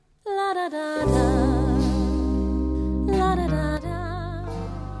Welcome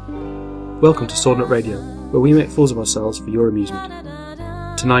to Swordnut Radio, where we make fools of ourselves for your amusement.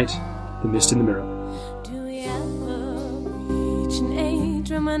 Tonight, The Mist in the Mirror. Do we ever reach an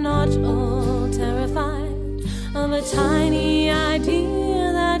age when we're not all terrified of a tiny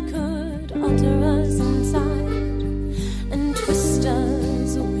idea that could alter us inside and twist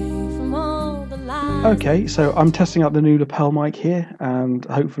us away from all the lies? Okay, so I'm testing out the new lapel mic here, and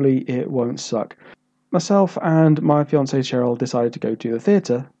hopefully it won't suck. Myself and my fiancée Cheryl decided to go to the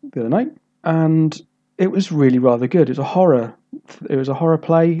theatre the other night, and it was really rather good. It was a horror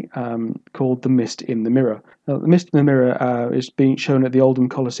play called The Mist in the Mirror. Now, The Mist in the Mirror is being shown at the Oldham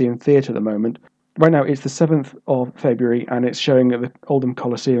Coliseum Theatre at the moment. Right now it's the 7th of February and it's showing at the Oldham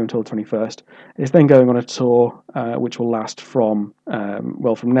Coliseum until the 21st. It's then going on a tour which will last from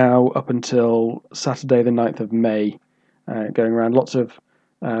now up until Saturday the 9th of May, going around lots of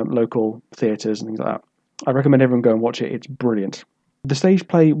local theatres and things like that. I recommend everyone go and watch it. It's brilliant. The stage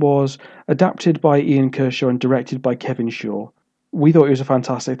play was adapted by Ian Kershaw and directed by Kevin Shaw. We thought it was a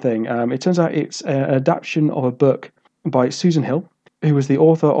fantastic thing. It turns out it's an adaptation of a book by Susan Hill, who was the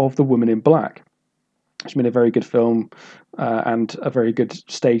author of The Woman in Black. It's been a very good film and a very good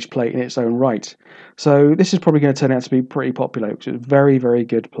stage play in its own right. So this is probably going to turn out to be pretty popular, which is a very, very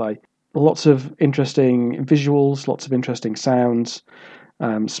good play. Lots of interesting visuals, lots of interesting sounds,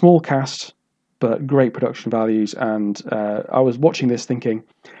 small cast, but great production values. And I was watching this thinking,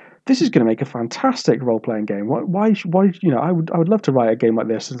 this is going to make a fantastic role-playing game. Why? I would love to write a game like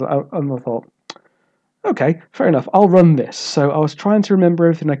this. And I thought, okay, fair enough, I'll run this. So I was trying to remember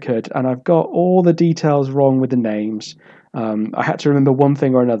everything I could, and I've got all the details wrong with the names. I had to remember one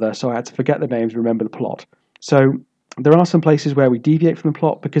thing or another, so I had to forget the names and remember the plot. So there are some places where we deviate from the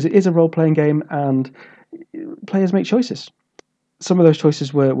plot because it is a role-playing game and players make choices. Some of those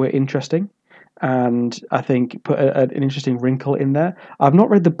choices were interesting, and I think put an interesting wrinkle in there. I've not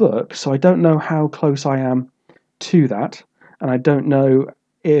read the book, so I don't know how close I am to that, and I don't know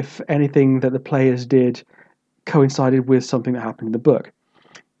if anything that the players did coincided with something that happened in the book.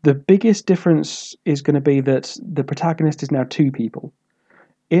 The biggest difference is going to be that the protagonist is now two people.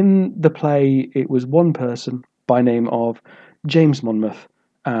 In the play, it was one person by name of James Monmouth,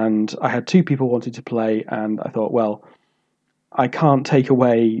 and I had two people wanting to play, and I thought, well, I can't take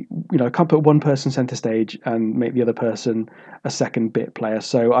away, I can't put one person centre stage and make the other person a second bit player.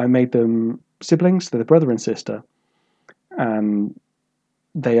 So I made them siblings, they're the brother and sister, and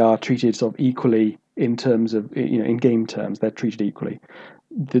they are treated sort of equally in terms of, in game terms, they're treated equally.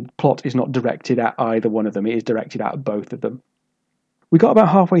 The plot is not directed at either one of them, it is directed at both of them. We got about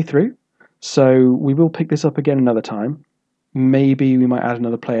halfway through, so we will pick this up again another time. Maybe we might add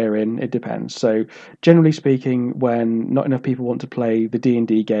another player in, it depends. So generally speaking, when not enough people want to play the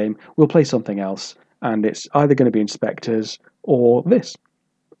D&D game, we'll play something else, and it's either going to be Inspectors or this.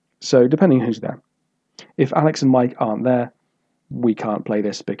 So depending on who's there. If Alex and Mike aren't there, we can't play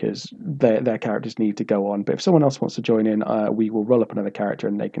this because their characters need to go on. But if someone else wants to join in, we will roll up another character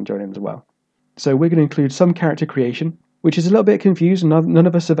and they can join in as well. So we're going to include some character creation, which is a little bit confusing. None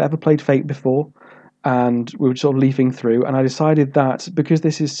of us have ever played Fate before, and we were sort of leafing through, and I decided that because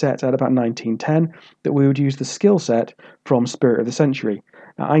this is set at about 1910, that we would use the skill set from Spirit of the Century.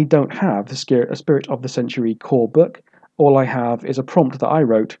 Now, I don't have a Spirit of the Century core book. All I have is a prompt that I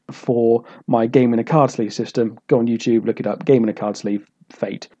wrote for my Game in a Card Sleeve system. Go on YouTube, look it up, Game in a Card Sleeve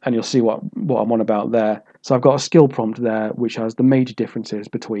Fate, and you'll see what I'm on about there. So I've got a skill prompt there which has the major differences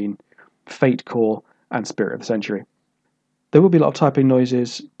between Fate core and Spirit of the Century. There will be a lot of typing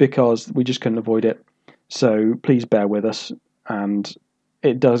noises because we just couldn't avoid it. So please bear with us, and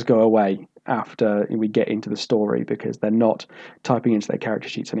it does go away after we get into the story because they're not typing into their character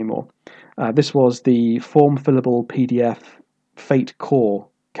sheets anymore. This was the form-fillable PDF Fate Core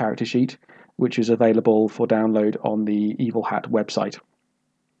character sheet, which is available for download on the Evil Hat website.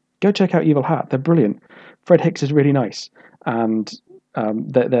 Go check out Evil Hat, they're brilliant. Fred Hicks is really nice, and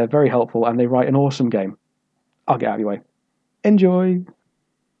they're very helpful, and they write an awesome game. I'll get out of your way. Enjoy!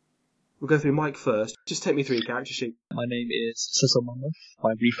 We'll go through Mike first. Just take me through your character sheet. My name is Cecil Monmouth.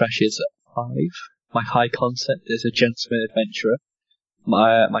 My refresh is 5. My high concept is a gentleman adventurer.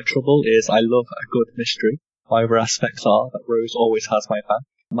 My trouble is I love a good mystery. My other aspects are that Rose always has my back.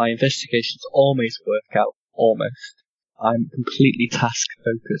 My investigations always work out, almost. I'm completely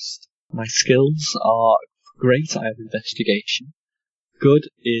task-focused. My skills are great, I have investigation. Good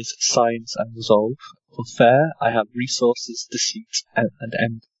is science and resolve. For fair, I have resources, deceit, and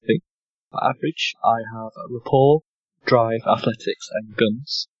empathy. For average, I have rapport, drive, athletics, and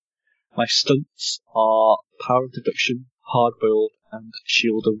guns. My stunts are power of deduction, hard-boiled, and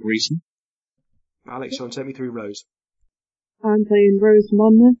Shield of Reason. Alex, you want to take me through Rose? I'm playing Rose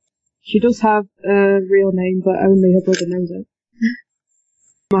Monmouth. She does have a real name, but only her brother knows it.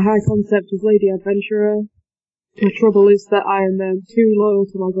 My high concept is Lady Adventurer. My trouble is that I am too loyal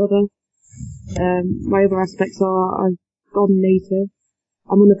to my brother. My other aspects are I've gone native,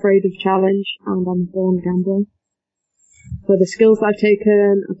 I'm unafraid of challenge, and I'm a born gambler. For the skills I've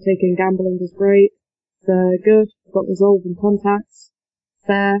taken Gambling is Great. For good, I've got Resolve and Contacts.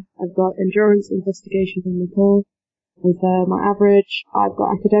 Fair, I've got Endurance, Investigation and Rapport. And for my average, I've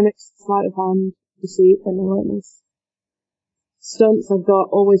got Academics, Sleight of Hand, Deceit and Alertness. Stunts, I've got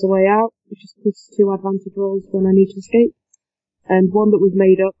Always a Way Out, which is +2 advantage rolls when I need to escape. And one that we've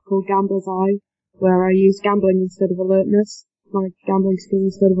made up called Gambler's Eye, where I use Gambling instead of Alertness, my Gambling skill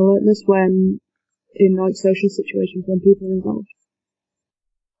instead of Alertness when in social situations when people are involved.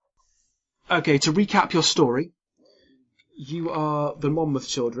 Okay, to recap your story, you are the Monmouth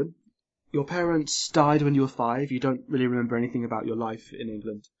children. Your parents died when you were 5. You don't really remember anything about your life in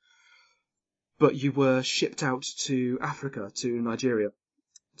England. But you were shipped out to Africa, to Nigeria,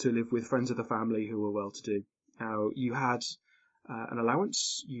 to live with friends of the family who were well-to-do. Now, you had an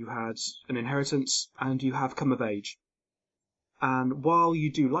allowance, you had an inheritance, and you have come of age. And while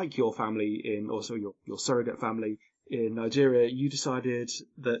you do like your family also your surrogate family in Nigeria, you decided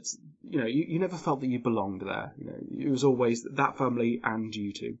that, you never felt that you belonged there. It was always that family and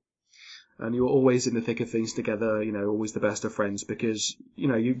you two. And you were always in the thick of things together, always the best of friends because,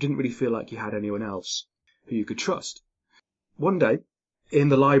 you didn't really feel like you had anyone else who you could trust. One day, in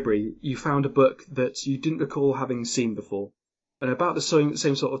the library, you found a book that you didn't recall having seen before. And about the same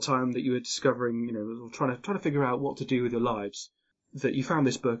sort of time that you were discovering, trying to figure out what to do with your lives, that you found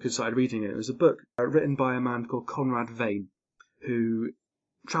this book and started reading it. It was a book written by a man called Conrad Vane, who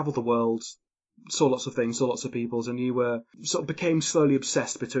travelled the world, saw lots of things, saw lots of peoples, and you were sort of became slowly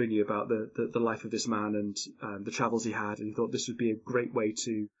obsessed between you about the life of this man and the travels he had, and you thought this would be a great way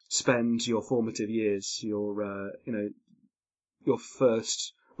to spend your formative years, your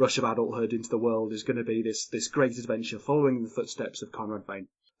first rush of adulthood into the world is going to be this great adventure following the footsteps of Conrad Vane.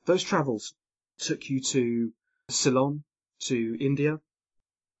 Those travels took you to Ceylon, to India,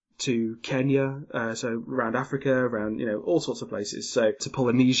 to Kenya, so around Africa, around all sorts of places. So to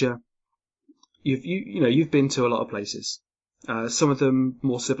Polynesia. You've been to a lot of places, some of them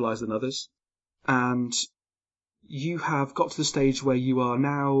more civilized than others, and you have got to the stage where you are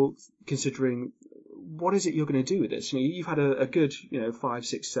now considering what is it you're going to do with this. You've had a good 5,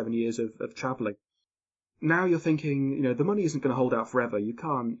 6, 7 years of travelling. Now you're thinking the money isn't going to hold out forever. You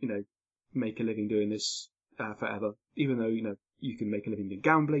can't make a living doing this forever, even though you can make a living doing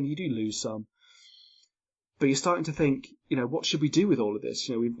gambling. You do lose some. But you're starting to think, what should we do with all of this?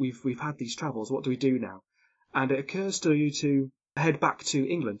 We've had these travels. What do we do now? And it occurs to you to head back to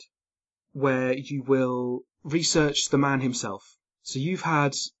England, where you will research the man himself. So you've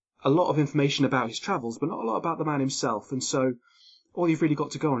had a lot of information about his travels, but not a lot about the man himself. And so all you've really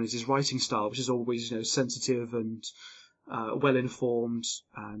got to go on is his writing style, which is always, sensitive and well-informed,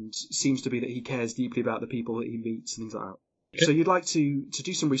 and seems to be that he cares deeply about the people that he meets and things like that. Okay. So you'd like to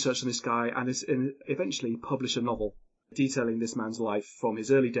do some research on this guy and eventually publish a novel detailing this man's life from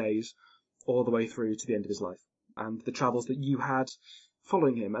his early days all the way through to the end of his life and the travels that you had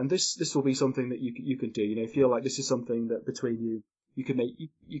following him. And this will be something that you can do. Feel like this is something that between you could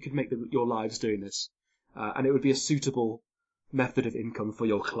make your lives doing this, and it would be a suitable method of income for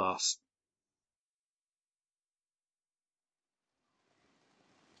your class.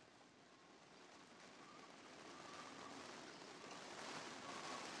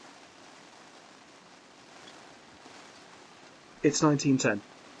 It's 1910,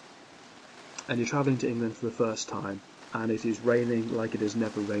 and you're travelling to England for the first time, and it is raining like it has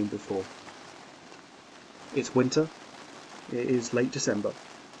never rained before. It's winter, it is late December,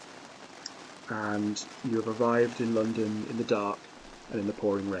 and you have arrived in London in the dark and in the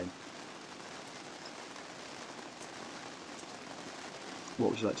pouring rain. What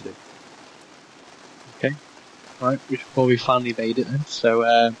would you like to do? Okay, right, well, we finally made it then,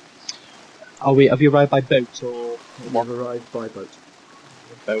 so have you arrived by boat or what? We've arrived by boat.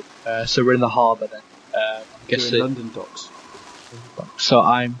 Boat. So we're in the harbour then. I'm guessing. You're in London docks. So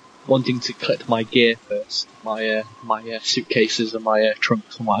I'm wanting to collect my gear first, my suitcases and my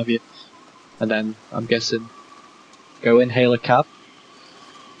trunks and what have you, and then I'm guessing go in, hail a cab.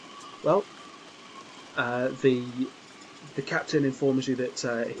 Well, the captain informs you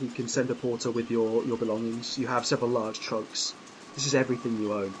that he can send a porter with your belongings. You have several large trunks. This is everything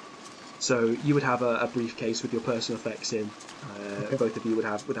you own. So you would have a briefcase with your personal effects in. Both of you would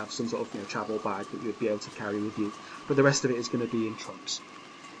have some sort of travel bag that you'd be able to carry with you. But the rest of it is going to be in trunks,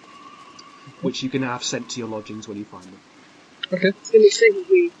 which you can have sent to your lodgings when you find them. Okay. I was going to say that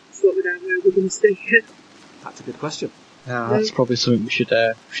we sorted out where we're going to stay. That's a good question. That's probably something we should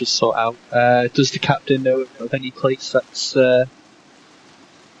sort out. Does the captain know of any place that's I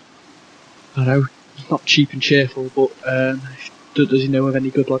don't know, not cheap and cheerful, but does he know of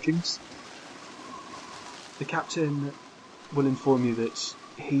any good lodgings? The captain will inform you that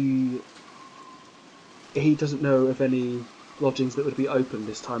he doesn't know of any lodgings that would be open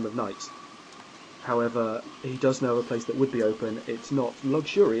this time of night. However, he does know of a place that would be open. It's not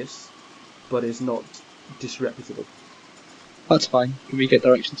luxurious, but is not disreputable. That's fine. Can we get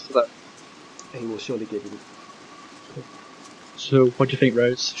directions for that? He will surely give you. So, what do you think,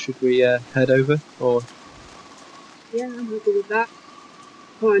 Rose? Should we head over, or? Yeah, I'm happy with that.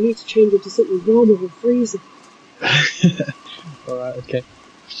 Oh, I need to change it to something warmer than freezing. Alright, okay.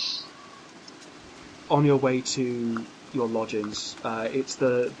 On your way to your lodgings, it's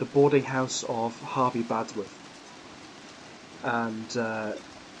the boarding house of Harvey Badsworth. And the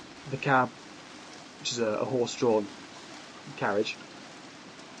cab, which is a horse-drawn carriage,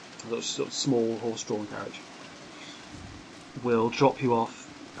 a sort of small horse-drawn carriage, will drop you off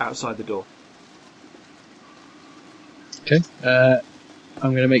outside the door. Okay.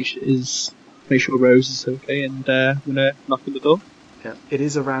 I'm going to make sure Rose is okay, and I'm going to knock on the door. Yeah, it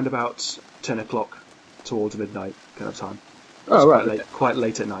is around about 10 o'clock, towards midnight kind of time. Oh, right. Quite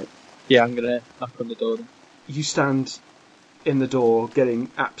late at night. Yeah, I'm going to knock on the door then. You stand in the door,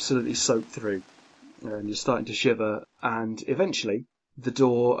 getting absolutely soaked through, and you're starting to shiver, and eventually the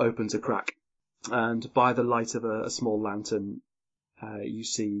door opens a crack, and by the light of a small lantern, you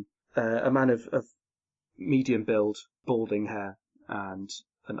see a man of medium build, balding hair, and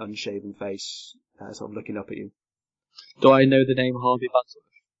an unshaven face, sort of looking up at you. Do I know the name Harvey Badsworth?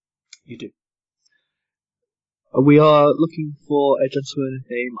 You do. We are looking for a gentleman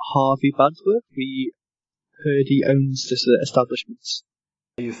named Harvey Badsworth. We heard he owns this establishment.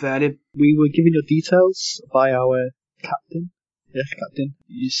 You found him? We were given your details by our captain. Yes, captain.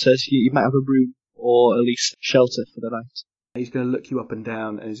 He says you might have a room, or at least shelter for the night. He's going to look you up and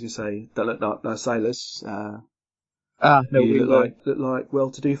down, and he's going to say, "Don't look like no sailors. No, you we look like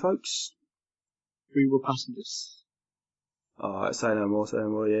well-to-do folks." We were passengers. Oh, say no more.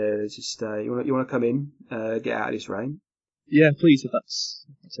 Yeah, it's just you want to come in, get out of this rain. Yeah, please, if that's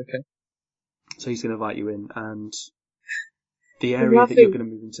okay. So he's going to invite you in, and the area that you're going to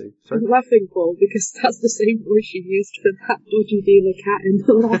move into. Sorry? I'm laughing, Paul, because that's the same voice you used for that dodgy dealer cat in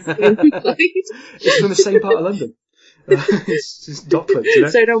the last game we played. It's from the same part of London. It's just Docklands, you know?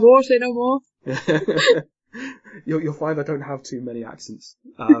 Say no more, say no more. You'll find I don't have too many accents.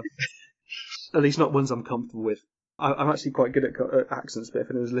 At least not ones I'm comfortable with. I'm actually quite good at accents, but if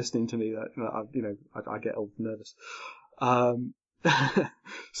anyone's listening to me, I get all nervous.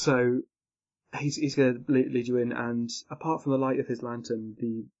 So he's going to lead you in, and apart from the light of his lantern,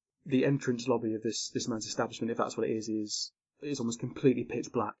 the entrance lobby of this man's establishment, if that's what it is almost completely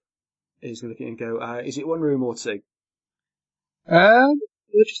pitch black. He's going to look at you and go, "Is it one room or two?"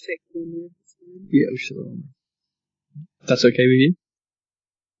 We'll just take one room. Yeah, sure. That's okay with you?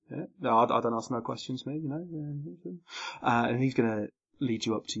 Yeah. No, I don't ask no questions, mate. And he's going to lead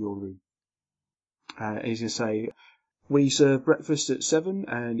you up to your room. He's going to say, "We serve breakfast at 7,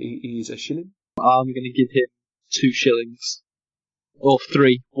 and it is a shilling." I'm going to give him 2 shillings. Or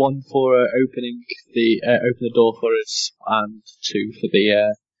 3. 1 for open the door for us, and 2 for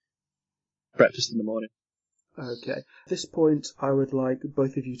the breakfast in the morning. Okay. At this point, I would like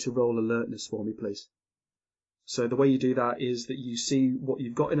both of you to roll alertness for me, please. So the way you do that is that you see what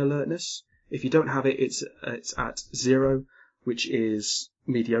you've got in alertness. If you don't have it, it's at 0, which is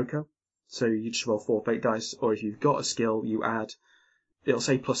mediocre. So you just roll 4 fate dice, or if you've got a skill, you add. It'll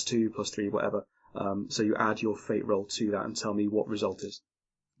say +2, +3, whatever. So you add your fate roll to that and tell me what result is.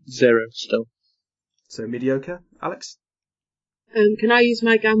 0 still. So mediocre, Alex? Can I use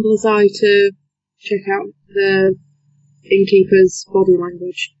my gambler's eye to check out the innkeeper's body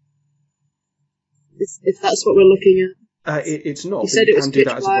language? If that's what we're looking at. It's not, You but said you it was can do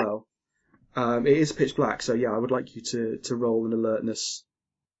pitch that black. as well. It is pitch black, so yeah, I would like you to roll an alertness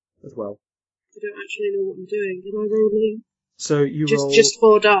as well. I don't actually know what I'm doing. Am I rolling So you roll... just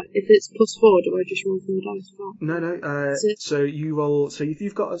 4 dice? If it's +4, do I just roll 4 dice back? No. That's it. So you roll... So if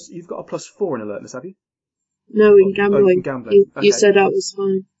you've got a +4 in alertness, have you? No, in gambling. in gambling. You Okay. said that was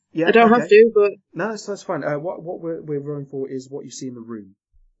fine. Yeah, I don't have to, but No, that's fine. What we're rolling for is what you see in the room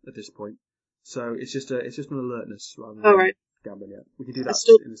at this point. So it's just an alertness rather than alright. gambling. Yeah, we can do that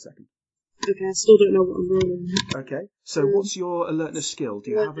still- in a second. Okay, I still don't know what I'm rolling. Okay. So what's your alertness skill?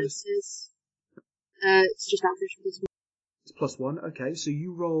 Do you have a... This is, it's just average for this one. It's +1. Okay, so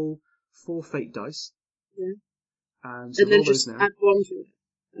you roll 4 fate dice. Yeah. And so And then roll just those now. add 1 to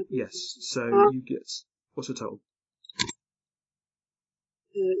it. Yes. So you get... What's your total?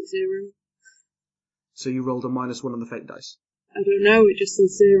 0. So you rolled a -1 on the fate dice. I don't know, it just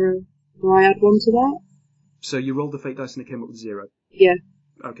says 0. Do I add 1 to that? So you rolled the fate dice and it came up with 0. Yeah.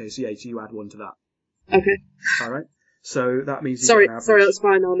 Okay, so yeah, so you add 1 to that. Okay. Alright. So that means you Sorry, get an average. sorry, that's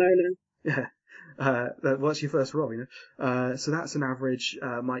fine, I'll know now. Yeah. What's your first roll, you know? So that's an average.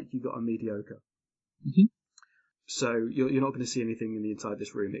 Mike, you got a mediocre. Mhm. So you're not going to see anything in the inside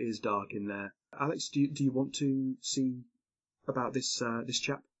this room. It is dark in there. Alex, do you want to see about this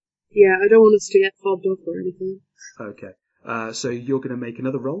chap? Yeah, I don't want us to get fobbed off or anything. Okay. So you're going to make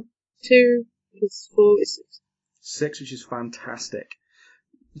another roll. 2 plus 4 is 6. 6, which is fantastic.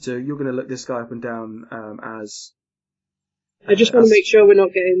 So you're going to look this guy up and down as... I just want to make sure we're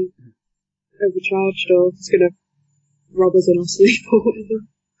not getting overcharged or it's going to rob us in our sleep or whatever.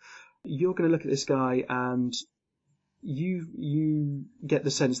 You're going to look at this guy and you get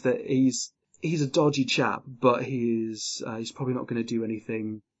the sense that he's a dodgy chap, but he's probably not going to do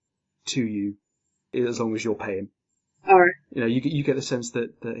anything to you as long as you're paying. Alright. You know, you get the sense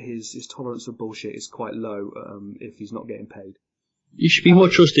that his tolerance for bullshit is quite low if he's not getting paid. You should be more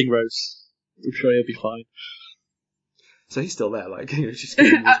trusting, Rose. I'm sure you'll be fine. So he's still there, like, you know, just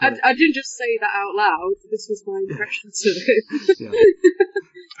giving you his money. I didn't just say that out loud. This was my impression of it. Yeah.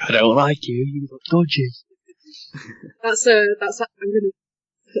 I don't like you. You look dodgy. That's the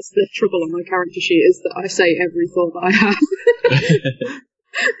trouble on my character sheet is that I say every thought that I have.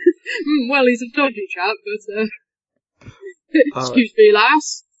 Well, he's a dodgy chap, but excuse me,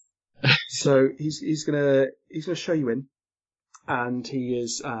 lass. So he's gonna show you in, and he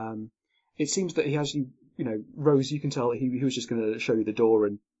is. It seems that he has you. You know, Rose. You can tell that he was just going to show you the door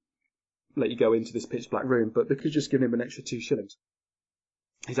and let you go into this pitch black room, but because you're just giving him an extra 2 shillings,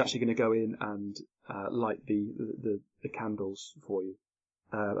 he's actually going to go in and light the candles for you,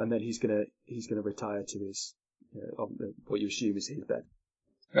 and then he's going to retire to his what you assume is his bed.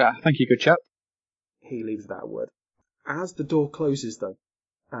 Yeah, thank you, good chap. He leaves without a word. As the door closes, though,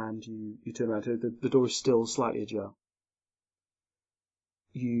 and you turn around, the door is still slightly ajar.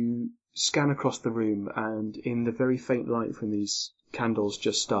 You scan across the room, and in the very faint light from these candles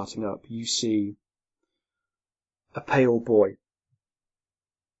just starting up, you see a pale boy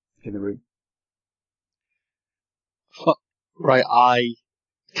in the room. Right, I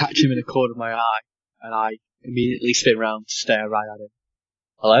catch him in the corner of my eye, and I immediately spin round to stare right at him.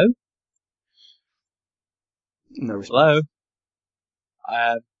 Hello? No response.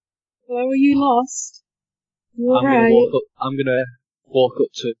 Hello? Hello, are you lost? You I'm alright? gonna walk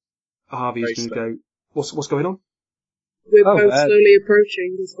up to... Harvey's going to go, what's going on? We're both slowly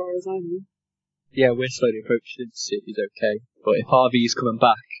approaching, as far as I know. Yeah, we're slowly approaching him to see if he's okay. But if Harvey's coming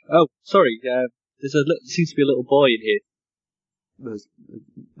back... Oh, sorry, seems to be a little boy in here.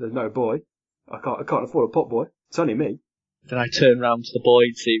 There's no boy. I can't afford a pot boy. It's only me. Then I turn round to the boy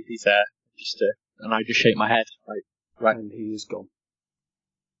and see if he's there. And I just shake my head. Right. And he is gone.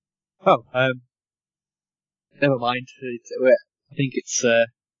 Oh, never mind. I think it's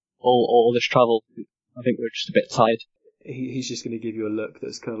all this travel. I think we're just a bit tired. He's just going to give you a look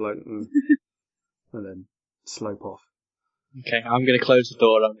that's kind of like, and then slope off. Okay, I'm going to close the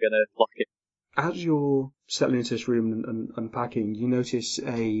door. I'm going to lock it. As you're settling into this room and unpacking, you notice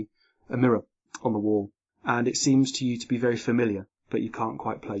a mirror on the wall, and it seems to you to be very familiar, but you can't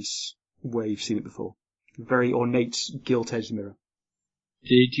quite place where you've seen it before. A very ornate, gilt-edged mirror.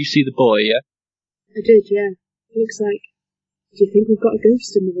 Did you see the boy, yeah? I did, yeah. It looks like... Do you think we've got a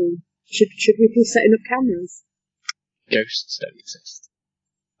ghost in the room? Should we be setting up cameras? Ghosts don't exist.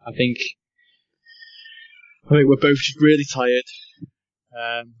 I think we're both just really tired.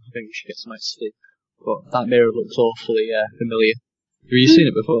 I think we should get some night's sleep. But that mirror looks awfully familiar. Have you seen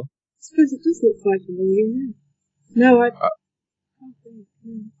it before? I suppose it does look quite familiar, yeah. No, I can't think.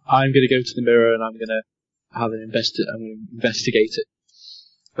 No. I'm going to go to the mirror and I'm going to have I'm going to investigate it.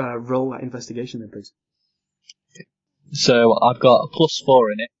 Roll that investigation then, please. Okay. So I've got a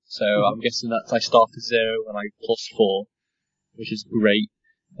 +4 in it. So I'm guessing that I start at 0 and I +4, which is great.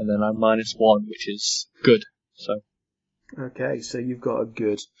 And then I'm -1, which is good. So. Okay, so you've got a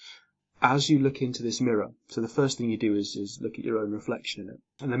good. As you look into this mirror, so the first thing you do is look at your own reflection in it.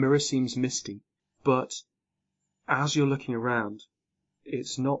 And the mirror seems misty, but as you're looking around,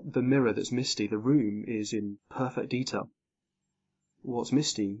 it's not the mirror that's misty. The room is in perfect detail. What's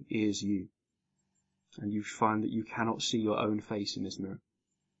misty is you. And you find that you cannot see your own face in this mirror.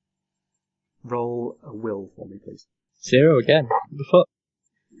 Roll a will for me, please. 0 again. The fuck?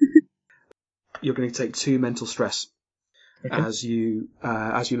 You're going to take 2 mental stress Okay. as you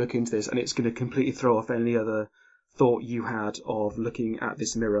look into this, and it's going to completely throw off any other thought you had of looking at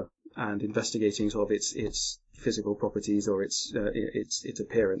this mirror and investigating sort of its physical properties or its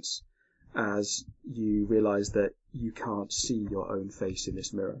appearance, as you realise that you can't see your own face in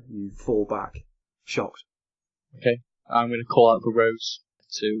this mirror. You fall back, shocked. Okay. I'm going to call out for Rose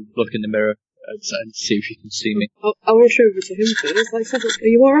to look in the mirror and see if she can see me. I'll rush over to him first. Like, are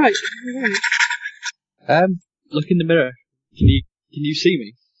you alright? Are you alright? Look in the mirror. Can you see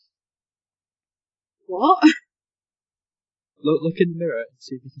me? What? Look in the mirror and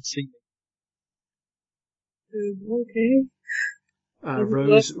see if you can see me. Okay.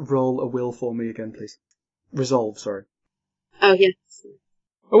 Rose, roll a will for me again, please. Resolve, sorry. Oh, yes.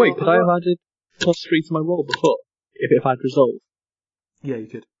 Oh wait, could I have added +3 to my roll before? If I'd resolved? Yeah, you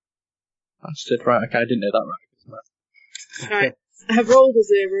could. That's it, right, okay, I didn't know that right. Right. I've rolled a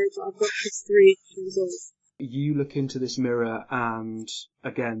 0, but I've got +3 to resolve. You look into this mirror and,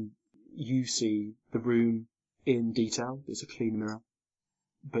 again, you see the room in detail. It's a clean mirror.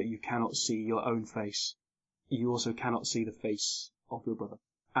 But you cannot see your own face. You also cannot see the face of your brother.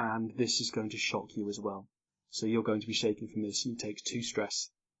 And this is going to shock you as well. So you're going to be shaken from this. You take 2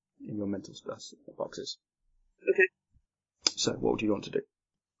 stress in your mental stress boxes. Okay. So what would you want to do?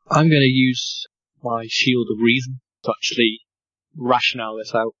 I'm going to use my shield of reason to actually rationale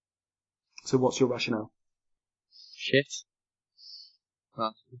this out. So what's your rationale? Shit.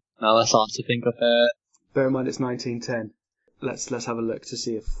 Well, now that's hard to think of. Bear in mind it's 1910. Let's have a look to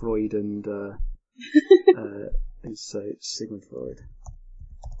see if Freud and Sigmund Freud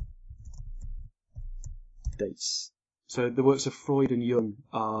dates. So the works of Freud and Jung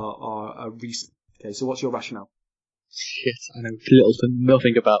are recent. Okay, so what's your rationale? Shit, I know little to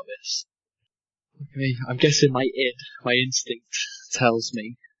nothing about this. Look at me. I'm guessing my instinct tells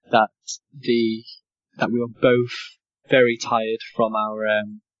me that we were both very tired from our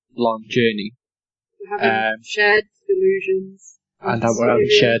long journey. We're having shared delusions. And that we're having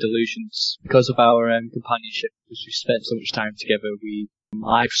shared illusions. Because of our companionship, because we spent so much time together,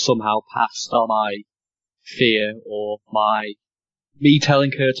 I've somehow passed on my fear or me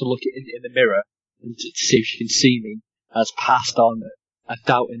telling her to look in the mirror and to see if she can see me, has passed on a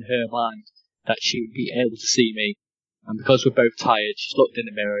doubt in her mind that she would be able to see me. And because we're both tired, she's looked in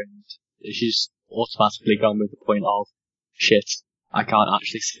the mirror and she's automatically gone with the point of, shit, I can't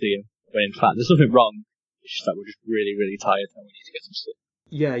actually see him. When in fact, there's nothing wrong. It's just that we're just really, really tired and we need to get some sleep.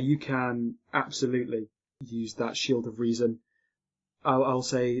 Yeah, you can absolutely use that shield of reason. I'll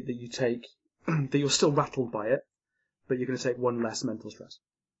say that you take that you're still rattled by it, but you're going to take 1 less mental stress.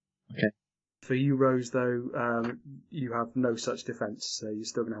 Okay. For you, Rose, though, you have no such defence, so you're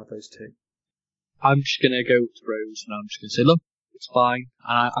still going to have those 2. I'm just going to go to Rose and I'm just going to say, look, it's fine.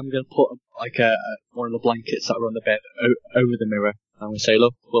 And I'm going to put one of the blankets that are on the bed over the mirror. I'm going to say,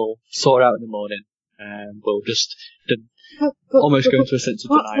 look, we'll sort it out in the morning. And we'll just almost go into a sense of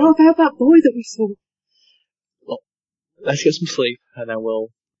denial. What about that boy that we saw? Well, let's get some sleep and then we'll...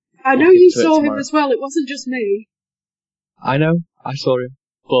 I know you saw him as well, it wasn't just me. I know, I saw him,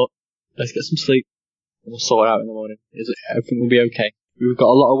 but let's get some sleep and we'll sort it out in the morning. Everything will be okay. We've got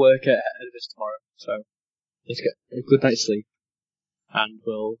a lot of work ahead of us tomorrow, so let's get a good night's sleep and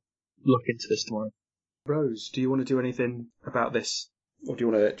we'll look into this tomorrow. Rose, do you want to do anything about this? Or do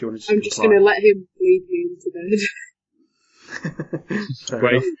you want to just I'm just going to let him lead me into bed.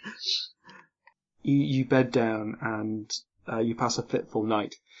 Great. You bed down and you pass a fitful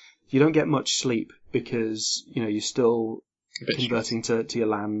night. You don't get much sleep because, you're still converting to your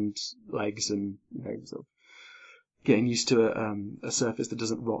land legs and, sort of getting used to a surface that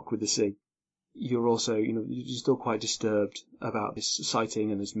doesn't rock with the sea. You're also, you're still quite disturbed about this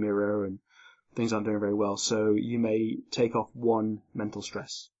sighting and this mirror and things aren't doing very well. So you may take off 1 mental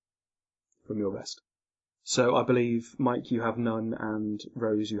stress from your rest. So I believe, Mike, you have none and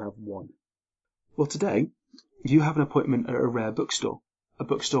Rose, you have 1. Well, today you have an appointment at a rare bookstore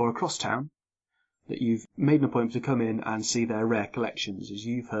across town that you've made an appointment to come in and see their rare collections, as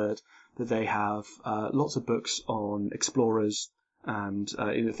you've heard that they have lots of books on explorers and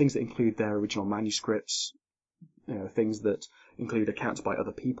things that include their original manuscripts, things that include accounts by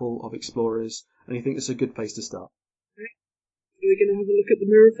other people of explorers, and you think it's a good place to start. Right. Are we going to have a look at the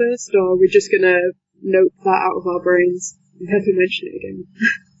mirror first, or are we just going to note that out of our brains and never mention it again?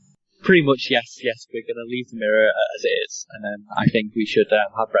 Pretty much, yes, we're going to leave the mirror as it is, and then I think we should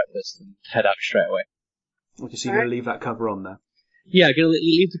have breakfast and head out straight away. Okay, so you're going to leave that cover on there? Yeah, I'm going to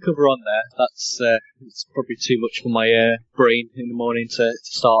leave the cover on there. That's it's probably too much for my brain in the morning to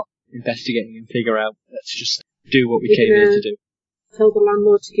start investigating and figure out. Let's just do what we came here to do. Tell the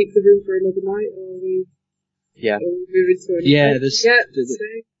landlord to keep the room for another night, or are we moving to another Yeah, night?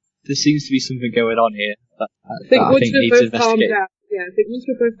 there seems to be something going on here that I think I once think we're needs to both calmed investigate. down, I think once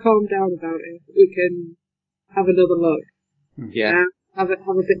we're both calmed down about it, we can have another look. Yeah, Have a bit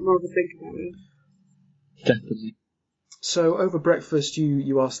more of a think about it. definitely. So over breakfast,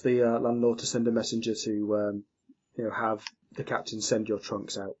 you ask the landlord to send a messenger to have the captain send your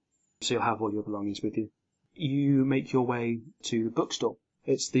trunks out, so you'll have all your belongings with you. You make your way to the bookstore.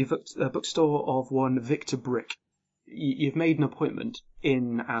 It's the bookstore of one Victor Brick. You've made an appointment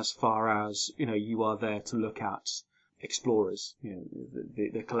in as far as you are there to look at explorers,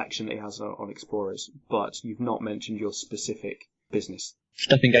 the collection that he has on explorers, but you've not mentioned your specific business.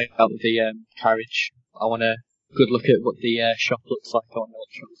 Stepping out of the carriage, I want a good look at what the shop looks like. I want to know what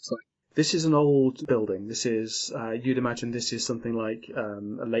the shop looks like. This is an old building. This is, you'd imagine this is something like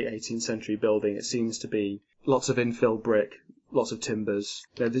a late 18th century building. It seems to be lots of infill brick, lots of timbers.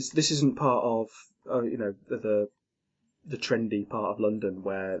 This isn't part of, the trendy part of London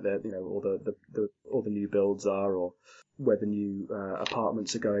where all the new builds are, or where the new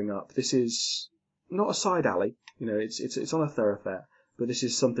apartments are going up. This is not a side alley. It's on a thoroughfare, but this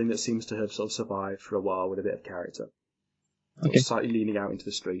is something that seems to have sort of survived for a while with a bit of character. Okay. Slightly leaning out into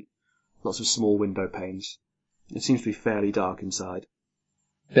the street. Lots of small window panes. It seems to be fairly dark inside.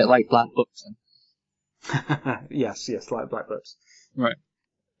 A bit like Black Books then. Yes, like Black Books. Right.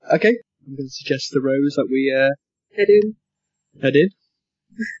 Okay. I'm going to suggest to Rose that we Head in. head in.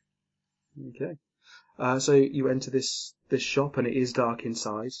 Okay. So you enter this shop, and it is dark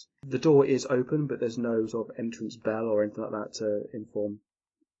inside. The door is open, but there's no sort of entrance bell or anything like that to inform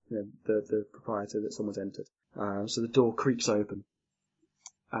the proprietor that someone's entered. So the door creaks open,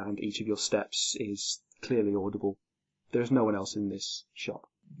 and each of your steps is clearly audible. There is no one else in this shop.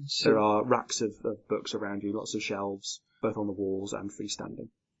 There are racks of books around you, lots of shelves, both on the walls and freestanding.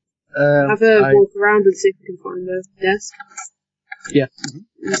 Have a walk around and see if we can find the desk. Yeah.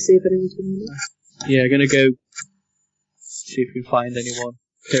 And see if anyone's been in there. Yeah, going to go see if we can find anyone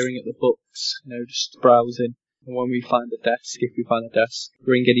peering at the books, just browsing. And when we find the desk, if we find the desk,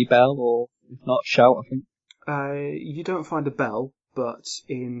 ring any bell, or if not, shout, I think. You don't find a bell, but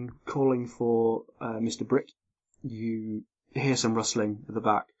in calling for Mr. Brick, you hear some rustling at the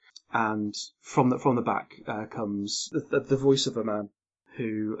back, and from the back comes the voice of a man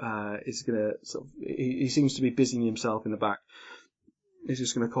who is going to sort of. He seems to be busying himself in the back. He's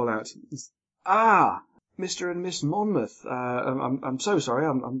just going to call out, "Ah, Mr. and Miss Monmouth. I'm so sorry.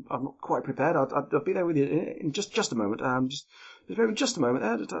 I'm not quite prepared. I'll be there with you in just a moment. Just a moment."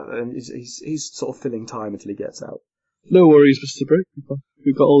 And he's sort of filling time until he gets out. No worries, Mr. Brick.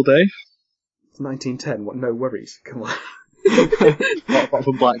 We've got all day. It's 1910. What? No worries. Come on. Apart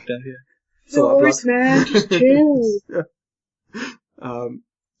from Black Day, yeah. No worries, man. Just chill.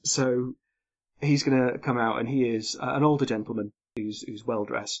 So he's going to come out, and he is an older gentleman who's well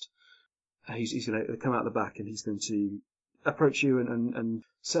dressed. He's going to come out the back, and he's going to approach you, and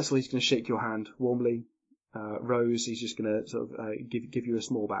Cecil, he's going to shake your hand warmly. Rose, he's just going to sort of give you a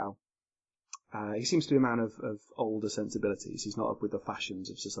small bow. He seems to be a man of older sensibilities. He's not up with the fashions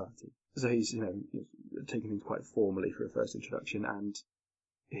of society. So he's, taking things quite formally for a first introduction, and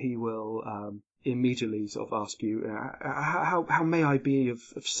he will immediately sort of ask you, how may I be of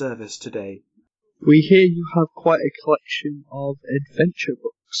service today? We hear you have quite a collection of adventure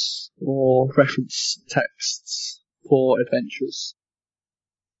books, or reference texts for adventurers.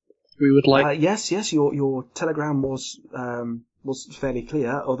 We would like... Yes, your telegram was fairly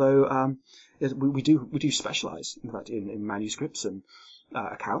clear, although we do specialise, in fact, in manuscripts and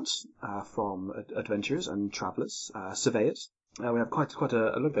accounts from adventurers and travellers, surveyors. We have quite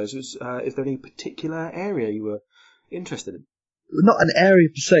a look at those. Is there any particular area you were interested in? Not an area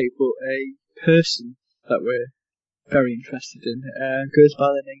per se, but a person that we're very interested in. Goes by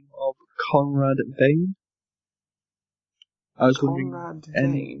the name of Conrad Vane. I was Conrad wondering...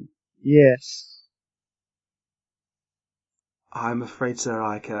 Vane? Yes. I'm afraid, sir,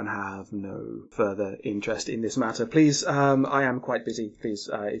 I can have no further interest in this matter. Please, I am quite busy. Please,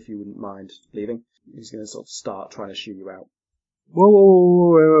 if you wouldn't mind leaving. He's going to sort of start trying to shoo you out.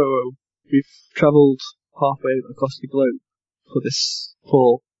 Whoa. We've travelled halfway across the globe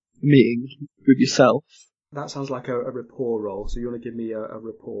for a meeting with yourself. That sounds like a rapport roll, so you want to give me a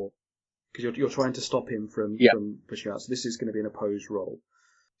rapport. Because you're trying to stop him from pushing you out. So this is going to be an opposed roll.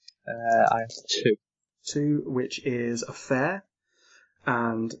 I have 2. 2, which is a fair,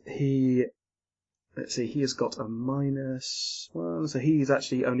 and he has got a -1, so he's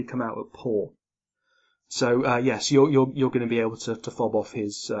actually only come out at poor. So yes, you're going to be able to fob off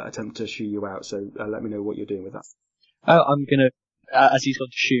his attempt to shoo you out. So let me know what you're doing with that. I'm gonna, as he's going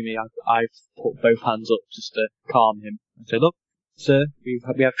to shoo me, I've put both hands up just to calm him and say, "Look, sir, we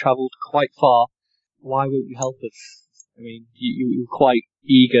have travelled quite far. Why won't you help us? I mean, you were quite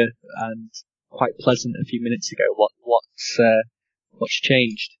eager and quite pleasant a few minutes ago. What's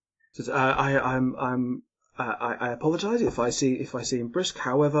changed?" So, I apologise if I seem brisk.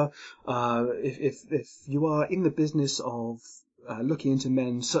 However, if you are in the business of looking into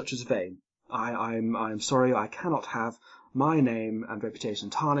men such as Vane, I'm sorry, I cannot have my name and reputation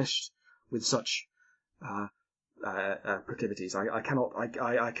tarnished with such proclivities. I cannot allow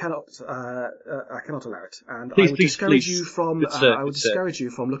it, and I would discourage you from discourage you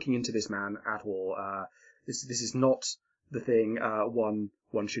from looking into this man at all. This is not the thing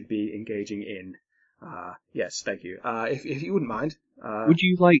one should be engaging in. Yes, thank you. If you wouldn't mind, would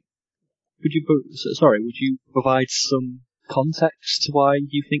you provide some context to why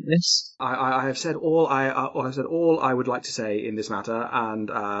you think this? I have said all I would like to say in this matter, and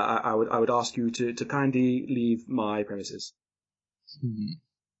I would ask you to kindly leave my premises. I'm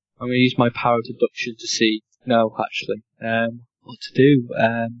going to use my power of deduction to see. No, actually, what to do?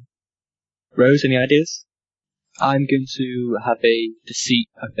 Rose, any ideas? I'm going to have a deceit,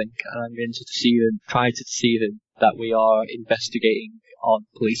 I think, and I'm going to try to deceive him that we are investigating on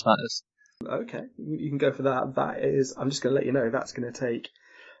police matters. Okay, you can go for that. That is, I'm just going to let you know, that's going to take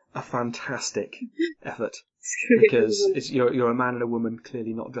a fantastic effort because you're a man and a woman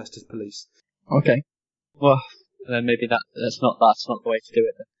clearly not dressed as police. Okay, well, then maybe that's not the way to do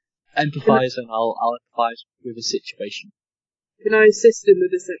it. Then. Empathise, and I'll empathise with the situation. Can I assist in the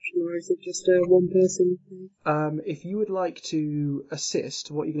deception, or is it just a one person thing? If you would like to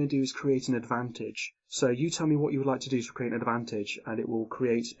assist, what you're going to do is create an advantage. So you tell me what you would like to do to create an advantage, and it will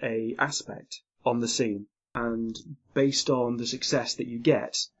create a aspect on the scene. And based on the success that you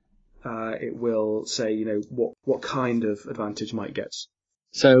get, it will say, what kind of advantage might get.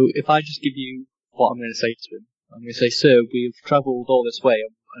 So if I just give you what I'm going to say to him, I'm going to say, "Sir, we've travelled all this way,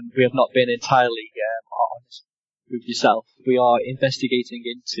 and we have not been entirely honest with yourself. We are investigating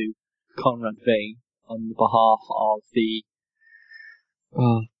into Conrad Vane on the behalf of the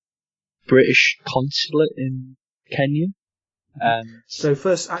British consulate in Kenya." So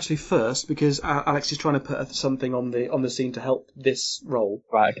first, because Alex is trying to put something on the scene to help this role.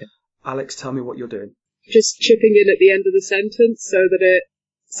 Right. Okay. Alex, tell me what you're doing. Just chipping in at the end of the sentence so that it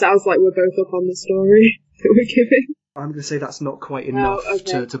sounds like we're both up on the story that we're giving. I'm going to say that's not quite enough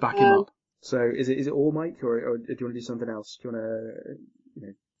to back him up. So is it all Mike, or do you want to do something else? Do you want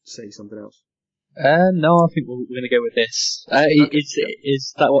to say something else? No, I think we're going to go with this. Okay.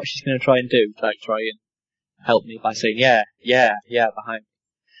 Is that what she's going to try and do? Like try and help me by saying yeah behind me?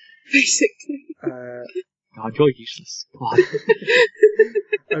 Basically. God, you're useless. Come on.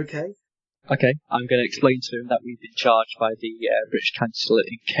 Okay. Okay, I'm going to explain to him that we've been charged by the British consulate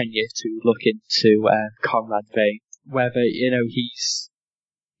in Kenya to look into Conrad Vane. Whether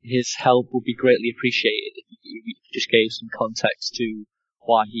his help would be greatly appreciated if you just gave some context to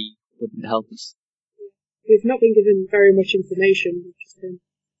why he wouldn't help us. We've not been given very much information. We've just been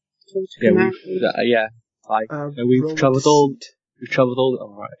told to come out. We've travelled all.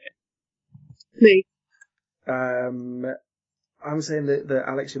 Oh, right. Me. I'm saying that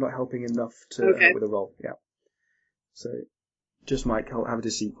Alex, you're not helping enough to help with the role. Yeah. So, just Mike, have a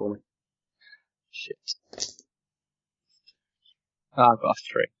deceit for me. Shit. I've got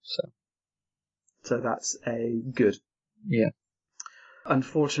 3, So that's a good. Yeah.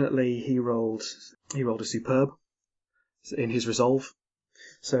 Unfortunately, he rolled a superb in his resolve.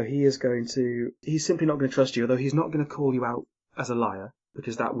 So he's simply not going to trust you, although he's not going to call you out as a liar,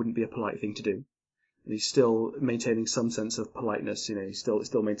 because that wouldn't be a polite thing to do. And he's still maintaining some sense of politeness, he's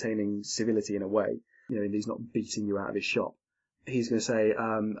still maintaining civility in a way, and he's not beating you out of his shop. He's going to say,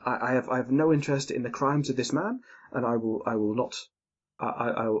 I have no interest in the crimes of this man, and I will not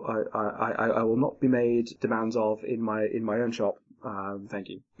be made demands of in my own shop. Thank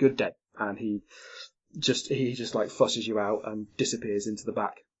you. Good day. And he just like fusses you out and disappears into the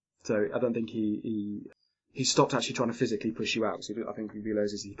back. So I don't think he stopped actually trying to physically push you out, because I think he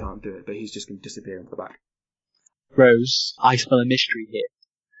realises he can't do it, but he's just going to disappear into the back. Rose, I smell a mystery here,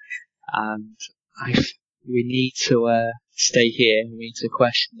 and we need to stay here, and we need to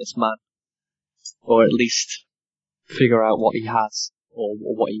question this man, or at least figure out what he has, or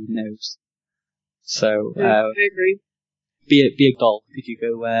what he knows. So, I agree. Be a doll. Could you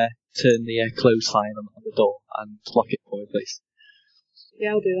go turn the close sign on the door and lock it for me, please?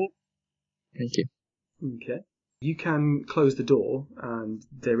 Yeah, I'll do that. Thank you. Okay. You can close the door, and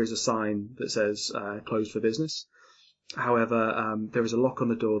there is a sign that says closed for business. However, there is a lock on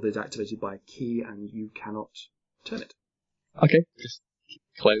the door that is activated by a key, and you cannot turn it. Okay, just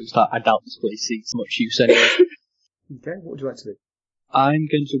closed. I doubt this place sees much use anyway. Okay, what would you like to do? I'm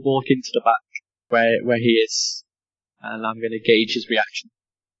going to walk into the back where he is, and I'm going to gauge his reaction.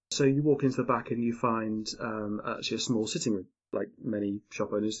 So you walk into the back and you find actually a small sitting room. Like many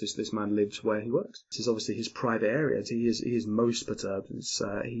shop owners, this man lives where he works. This is obviously his private area. He is most perturbed.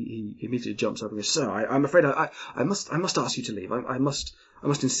 He immediately jumps up and goes, "Sir, I'm afraid I must ask you to leave. I must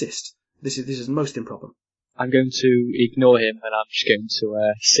insist. This is most improper." I'm going to ignore him, and I'm just going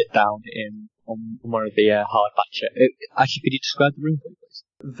to sit down on one of the hardback chairs. Actually, could you describe the room for me,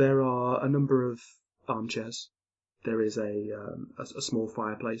 please? There are a number of armchairs. There is a small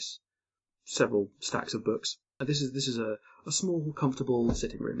fireplace, several stacks of books. And this is a small, comfortable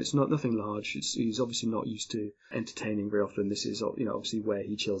sitting room. It's nothing large. He's obviously not used to entertaining very often. This is obviously where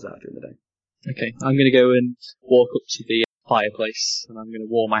he chills out during the day. Okay, I'm going to go and walk up to the fireplace, and I'm going to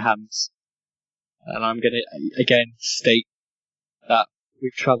warm my hands. And I'm going to, again, state that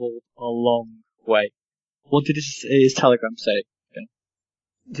we've travelled a long way. What did his telegram say? Okay.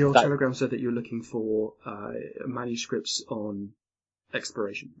 Your telegram said that you're looking for manuscripts on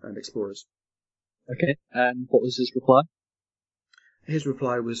exploration and explorers. Okay, and what was his reply? His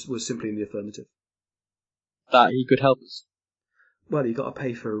reply was simply in the affirmative. That he could help us. Well, you got to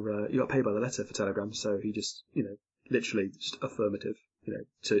pay by the letter for telegrams, so he just literally just affirmative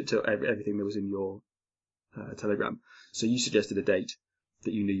to everything that was in your telegram. So you suggested a date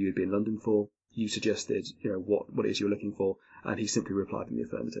that you knew you would be in London for. You suggested what it is you're looking for, and he simply replied in the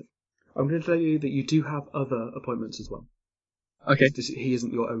affirmative. I'm going to tell you that you do have other appointments as well. Okay. He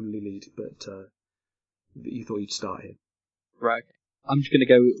isn't your only lead, but you thought you'd start here. Right. I'm just going to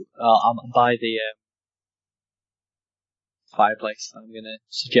go I'm by the fireplace. I'm going to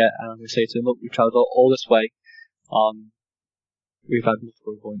suggest, and I'm going to say to him, look, we've travelled all this way. We've had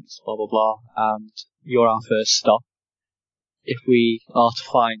multiple points, blah, blah, blah, and you're our first stop. If we are to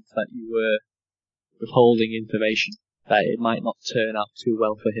find that you were withholding information, that it might not turn out too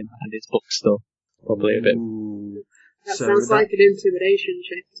well for him and his book stuff. Probably a bit. Ooh. That sounds like an intimidation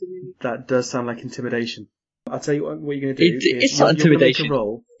check to me. That does sound like intimidation. I'll tell you what you're going to do. It's not intimidation. Make a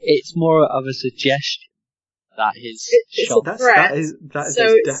roll. It's more of a suggestion that his shop. That is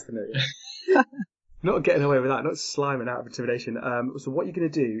definitely. Not getting away with that, not sliming out of intimidation. So what you're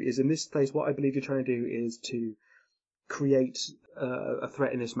going to do is, in this place, what I believe you're trying to do is to create a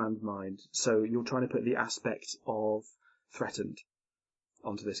threat in this man's mind. So you're trying to put the aspect of threatened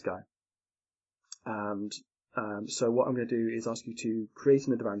onto this guy. And so what I'm going to do is ask you to create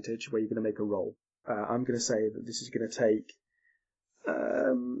an advantage where you're going to make a roll. I'm going to say that this is going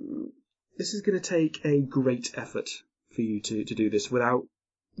to take a great effort for you to do this without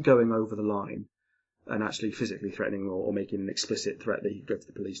going over the line and actually physically threatening or making an explicit threat that you go to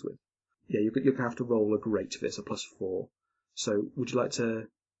the police with. Yeah, you're going to have to roll a great for this, a +4. So would you like to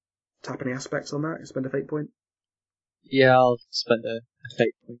tap any aspects on that and spend a fate point? Yeah, I'll spend a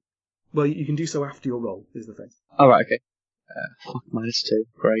fate point. Well, you can do so after your roll, is the thing. Oh, right, okay. -2.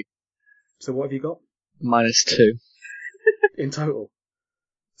 Great. So what have you got? -2. In total.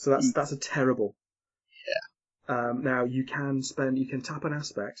 So that's a terrible. Yeah. Now you can tap an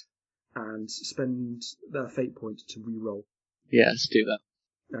aspect and spend the fate point to re-roll. Yeah, let's do that.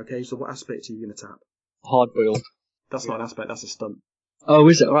 Okay, so what aspect are you going to tap? Hard-boiled. That's not an aspect, that's a stunt. Oh,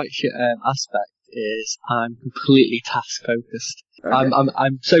 is it? Right, shit. Aspect is I'm completely task-focused. Okay.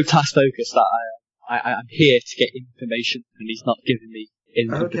 I'm so task-focused that I'm here to get information, and he's not giving me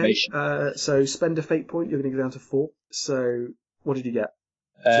information. Okay, so spend a fate point, you're going to go down to 4. So, what did you get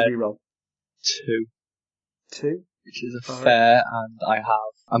to re-roll? 2. 2? Which is a fair, and I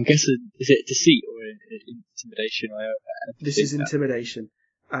have... I'm guessing, is it deceit or intimidation? This is intimidation.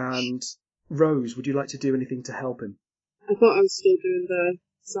 And, Rose, would you like to do anything to help him? I thought I was still doing the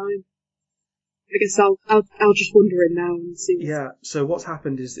sign. I guess I'll just wander in now and see. Yeah, so what's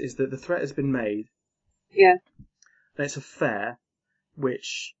happened is that the threat has been made. Yeah. And it's a fair,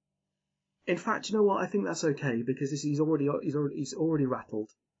 which... In fact, you know what? I think that's okay, because he's already rattled.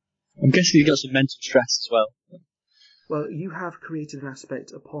 I'm guessing he's got some mental stress as well. Well, you have created an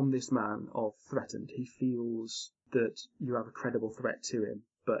aspect upon this man of threatened. He feels that you have a credible threat to him,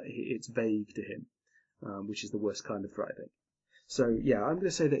 but it's vague to him, which is the worst kind of threat, I think. So, yeah, I'm going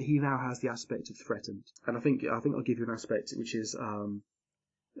to say that he now has the aspect of threatened. And I think I'll give you an aspect which is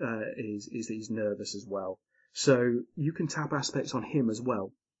that he's nervous as well. So you can tap aspects on him as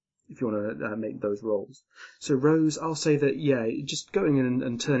well, if you want to make those rolls. So Rose, I'll say that just going in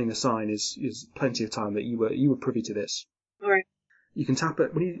and turning a sign is plenty of time that you were privy to this. All right. You can tap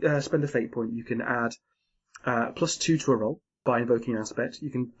it when you spend a fate point. You can add +2 to a roll by invoking an aspect.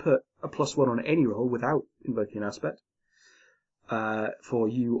 You can put a +1 on any roll without invoking an aspect for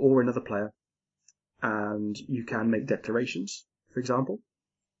you or another player, and you can make declarations, for example,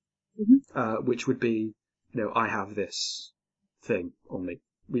 which would be, I have this thing on me.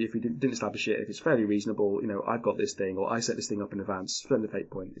 If we didn't establish it, if it's fairly reasonable, I've got this thing, or I set this thing up in advance, spend the fate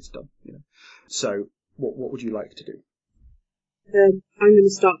point, it's done. So, what would you like to do? I'm going to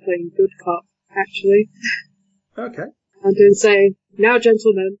start playing good cop, actually. Okay. And then say, now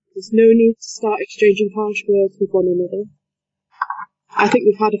gentlemen, there's no need to start exchanging harsh words with one another. I think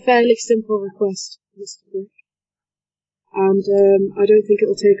we've had a fairly simple request, Mr. Brick. And I don't think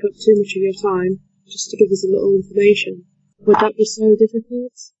it'll take up too much of your time, just to give us a little information. Would that be so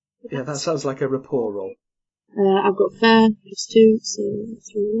difficult? Yeah, that sounds like a rapport roll. I've got fair, +2, so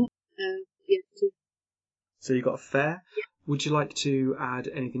let's roll that. 2. So you got a fair. Yeah. Would you like to add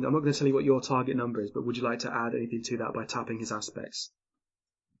anything? I'm not going to tell you what your target number is, but would you like to add anything to that by tapping his aspects?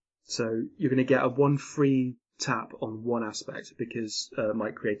 So you're going to get a 1 free tap on one aspect because it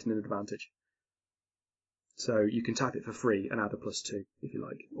might create an advantage. So you can tap it for free and add a +2 if you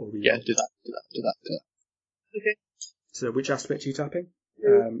like. Or Yeah, do that. Okay. So which aspect are you tapping?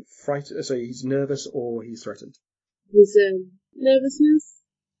 So he's nervous or he's threatened? His nervousness.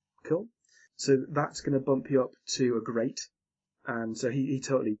 Cool. So that's going to bump you up to a great. And so he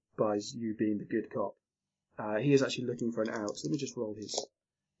totally buys you being the good cop. He is actually looking for an out. So let me just roll his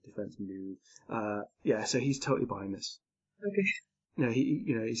defense move. So he's totally buying this. Okay.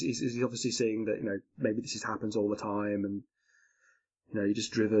 He's obviously seeing that, maybe this happens all the time and, you're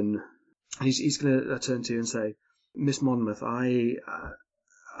just driven. And he's going to turn to you and say, Miss Monmouth, I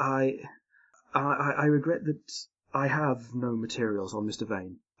regret that I have no materials on Mr.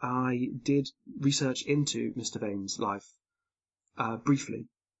 Vane. I did research into Mr. Vane's life briefly,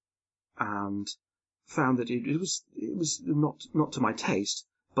 and found that it was not to my taste,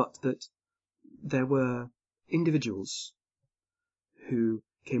 but that there were individuals who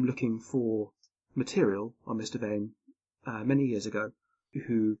came looking for material on Mr. Vane many years ago,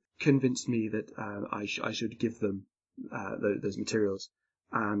 who convinced me that I should give them those materials,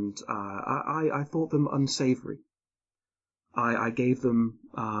 and I thought them unsavoury. I gave them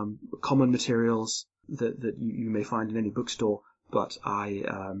common materials that you may find in any bookstore, but I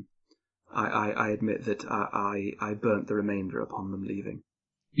admit that I burnt the remainder upon them leaving.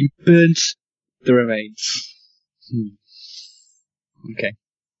 You burnt the remains. Okay.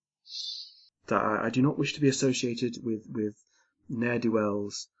 That I do not wish to be associated with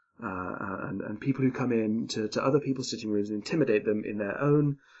ne'er-do-wells and people who come in to other people's sitting rooms and intimidate them in their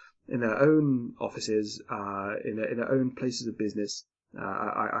own offices, in their own places of business.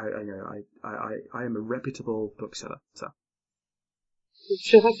 I am a reputable bookseller, so.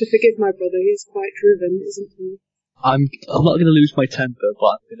 She'll have to forgive my brother. He's quite driven, isn't he? I'm not going to lose my temper, but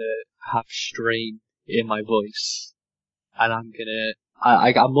I'm going to have strain in my voice, and I'm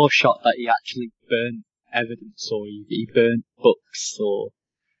more shocked that he actually burnt evidence, or he burnt books, or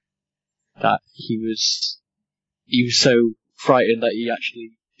that he was so frightened that he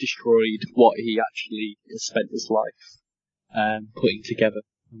actually destroyed what he actually has spent his life putting together.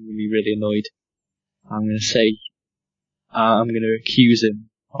 I'm going to be really annoyed. I'm going to say, I'm going to accuse him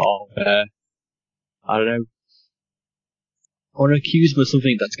of, I don't know. I want to accuse him of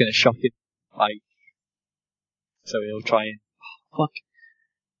something that's going to shock him. So he'll try and,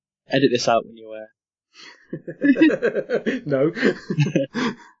 edit this out when you're No.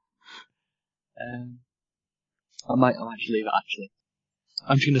 I might leave it, actually.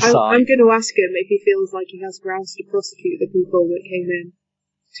 I'm just going to sigh. I'm going to ask him if he feels like he has grounds to prosecute the people that came in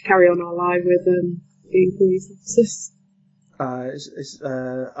to carry on our lie with being police officers. I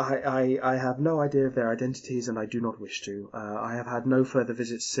have no idea of their identities, and I do not wish to. I have had no further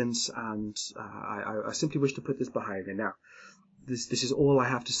visits since, and I simply wish to put this behind me. Now, this is all I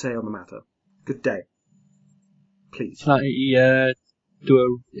have to say on the matter. Good day. Please. Can I do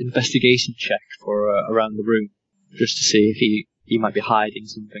an investigation check for around the room, just to see if he might be hiding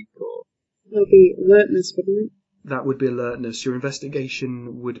something, or... That'll be alertness, wouldn't it? That would be alertness. Your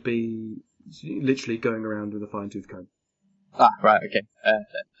investigation would be literally going around with a fine-tooth comb. Ah, right, okay.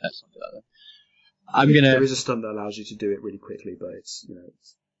 Let's not do that then. There is a stunt that allows you to do it really quickly, but you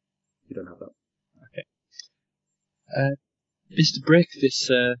don't have that. Okay. Mr. Brick,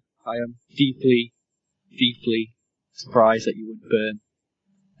 I am deeply, deeply surprised that you would burn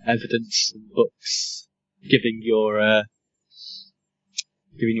evidence and books, giving your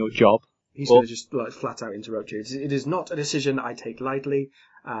giving you a job. He's Well- going to just like flat out interrupt you. It is not a decision I take lightly,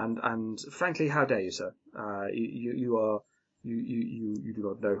 and frankly, how dare you, sir? You do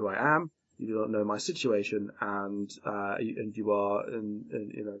not know who I am. You do not know my situation, and you are,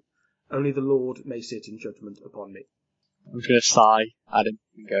 only the Lord may sit in judgment upon me. I'm just going to sigh at him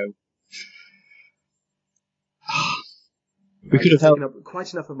and go, we could have taken helped. up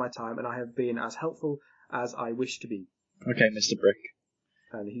quite enough of my time, and I have been as helpful as I wish to be. Okay, Mr. Brick.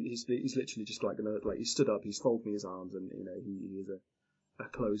 And he's literally just like he stood up, he's folding his arms, and he is a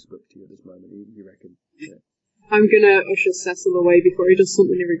closed book to you at this moment. You reckon? Yeah. I'm gonna usher Cecil away before he does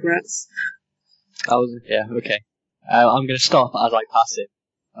something he regrets. Okay. I'm going to stop as I pass him.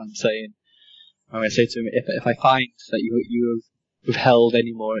 I'm going to say to him, if I find that you have withheld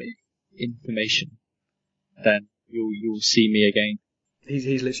any more information, then you'll see me again.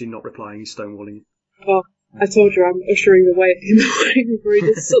 He's literally not replying. He's stonewalling you. Oh, I told you I'm ushering him away before he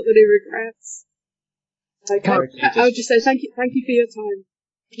does something he regrets. I would just say thank you for your time.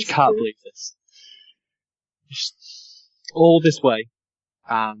 I can't believe this. Just all this way,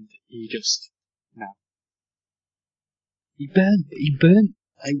 and he burned.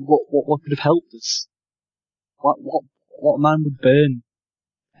 Like, what could have helped us? What man would burn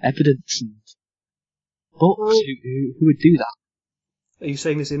evidence and books? Well- Who would do that? Are you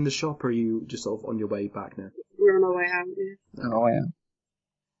saying this in the shop, or are you just sort of on your way back now? We're on our way out, yeah. Oh, I am.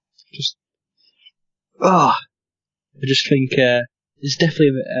 I just think there's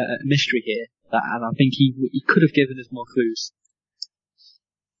definitely a mystery here, and I think he could have given us more clues.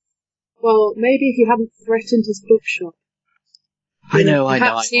 Well, maybe if you hadn't threatened his bookshop. I know.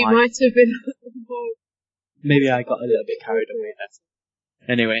 Perhaps he might have been more... Maybe I got a little bit carried away there.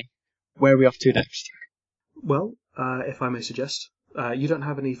 Anyway, where are we off to next? Well, if I may suggest, you don't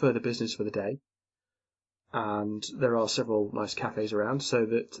have any further business for the day, and there are several nice cafes around, so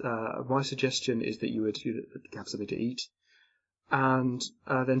that my suggestion is that you would have something to eat, and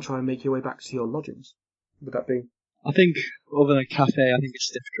then try and make your way back to your lodgings. Would that be? I think, other than a cafe, I think a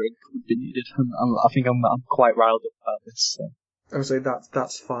stiff drink would be needed. I think I'm quite riled up about this. So. I would say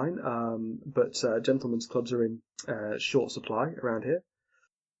that's fine, but gentlemen's clubs are in short supply around here.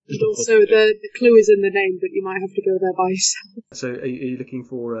 And also, the clue is in the name, but you might have to go there by yourself. So are you looking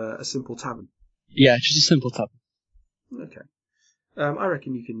for a simple tavern? Yeah, just a simple tavern. Okay. I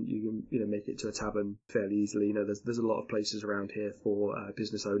reckon you can make it to a tavern fairly easily. There's a lot of places around here for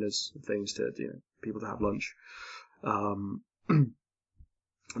business owners and things to people to have lunch.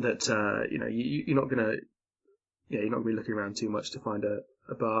 That you're not gonna be looking around too much to find a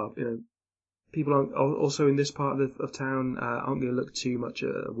bar. People aren't also in this part of town aren't going to look too much at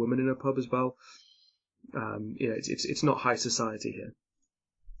a woman in a pub as well. It's not high society here.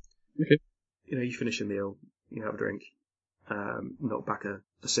 Okay. You finish a meal, you have a drink, knock back a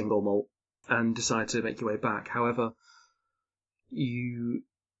single malt, and decide to make your way back. However, you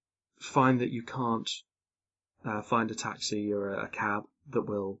find that you can't find a taxi or a cab that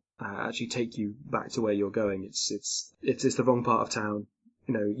will actually take you back to where you're going. It's the wrong part of town.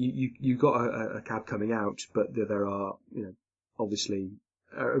 You got a cab coming out, but there are obviously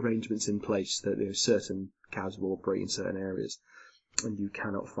arrangements in place that certain cabs will operate in certain areas, and you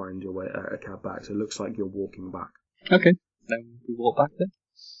cannot find your way a cab back. So it looks like you're walking back. Okay, then we walk back then.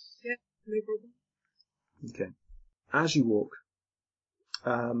 Yeah, no problem. Okay. As you walk,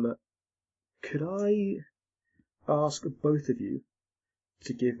 could I ask both of you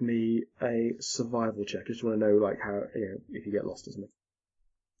to give me a survival check? I just want to know how if you get lost or something.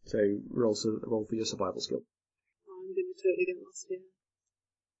 So roll for your survival skill. I'm going to totally get lost here.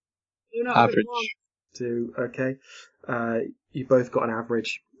 Oh, no, Average. 2, okay. You both got an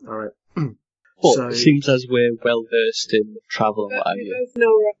average. Alright. But So- it seems as we're well versed in travel and what have We you. both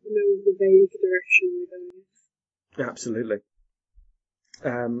know the vague direction we're going in. Absolutely.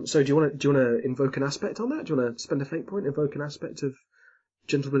 So do you want to invoke an aspect on that? Do you want to spend a fate point, invoke an aspect of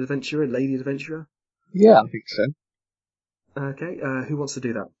gentleman adventurer, lady adventurer? Yeah, I think so. Okay. Who wants to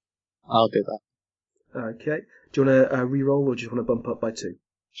do that? I'll do that. Okay. Do you want to re-roll, or do you want to bump up by 2?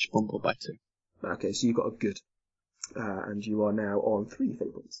 Just bumble by 2. Okay, so you got a good. And you are now on 3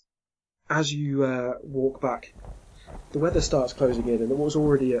 fate points. As you walk back, the weather starts closing in, and what was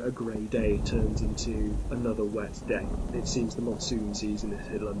already a grey day turns into another wet day. It seems the monsoon season has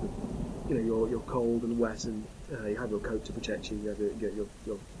hit London. You're cold and wet, and you have your coat to protect you. You have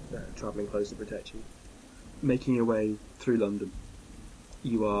your travelling clothes to protect you. Making your way through London,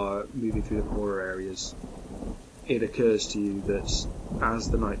 you are moving through the poorer areas. It occurs to you that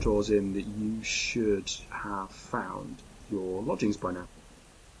as the night draws in, that you should have found your lodgings by now.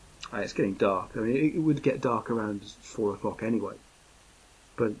 It's getting dark. I mean, it would get dark around 4 o'clock anyway.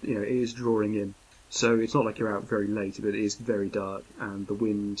 but it is drawing in. So it's not like you're out very late, but it is very dark, and the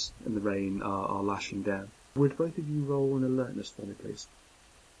wind and the rain are lashing down. Would both of you roll an alertness for me, please?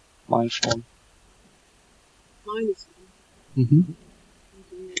 -1. -1.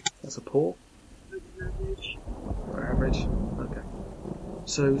 That's a poor. Average. Or average. Okay.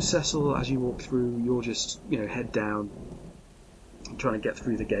 So Cecil, as you walk through, you're just head down, trying to get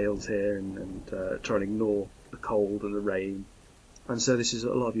through the gales here, and trying to ignore the cold and the rain. And so this is,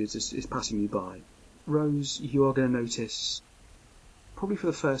 a lot of you is passing you by. Rose, you are going to notice, probably for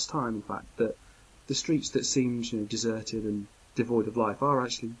the first time, in fact, that the streets that seemed deserted and devoid of life are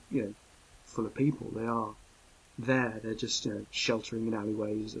actually full of people. They are there. They're just sheltering in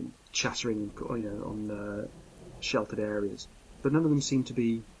alleyways and chattering on sheltered areas. But none of them seem to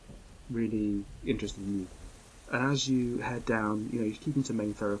be really interested in you. And as you head down, you keep into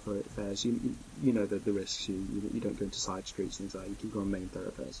main thoroughfares. You know the risks. You don't go into side streets and things like that. You keep going main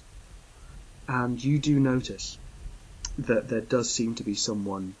thoroughfares. And you do notice that there does seem to be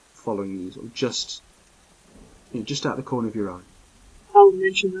someone following you, or just out the corner of your eye. I'll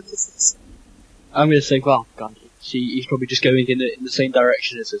mention that to Cecil. I'm going to say, well, God, he's probably just going in the same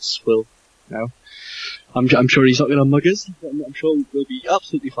direction as us. Will, I'm sure he's not going to mug us. I'm sure we'll be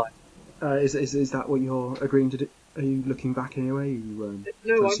absolutely fine. Is that what you're agreeing to do? Are you looking back anyway?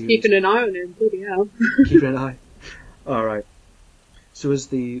 No, I'm keeping an eye on him. Bloody hell. Keeping an eye. All right. So as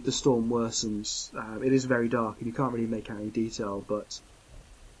the storm worsens, it is very dark and you can't really make out any detail. But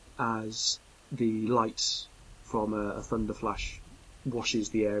as the light from a thunder flash washes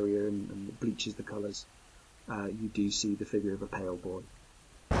the area and bleaches the colours, you do see the figure of a pale boy.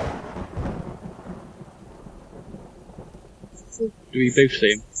 Do we both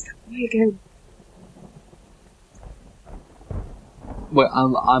see him? There you go. Well,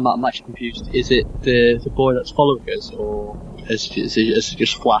 I'm actually confused. Is it the boy that's following us, or has it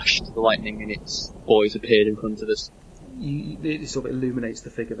just flashed the lightning and its boys appeared in front of us? It sort of illuminates the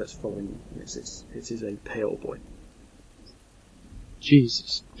figure that's following you. It is a pale boy.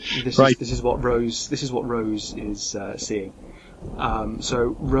 Jesus. This is what Rose is seeing.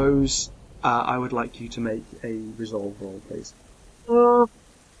 So Rose, I would like you to make a resolve roll, please. 5.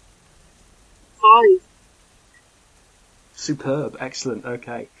 Superb, excellent.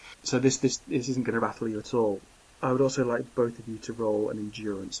 Okay, so this isn't going to rattle you at all. I would also like both of you to roll an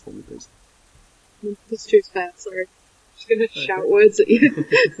endurance for me, please. This too fair. Sorry, I'm just going to shout words at you.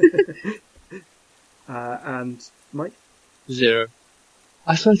 And Mike? 0.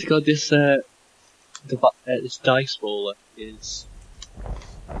 I swear to God, this dice roller is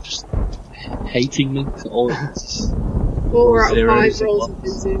just hating me. All out of 5 rolls have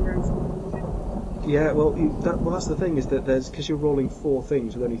been 0. Yeah, well, that's the thing, is that because you're rolling 4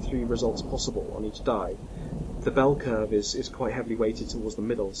 things with only 3 results possible on each die, the bell curve is quite heavily weighted towards the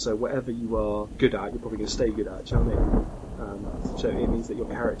middle, so whatever you are good at, you're probably going to stay good at, do you know what I mean? So it means that your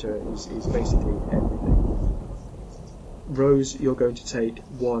character is basically everything. Rose, you're going to take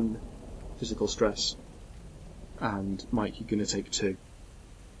 1 physical stress, and Mike, you're going to take 2.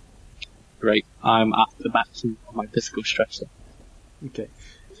 Great, I'm at the maximum of my physical stress. Okay.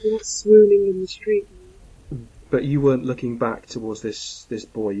 You're not swooning in the street. But you weren't looking back towards this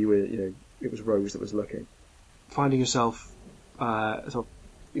boy. You were, it was Rose that was looking. Finding yourself, not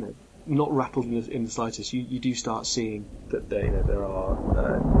rattled in the slightest. You do start seeing that there are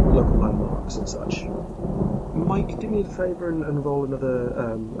local landmarks and such. Mike, do me a favour and roll another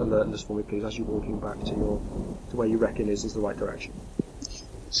alertness for me, please, as you're walking back to where you reckon is the right direction.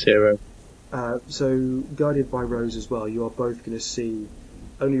 0. So, guided by Rose as well, you are both going to see,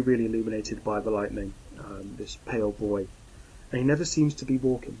 only really illuminated by the lightning, this pale boy. And he never seems to be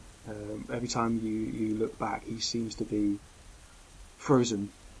walking. Every time you look back, he seems to be frozen,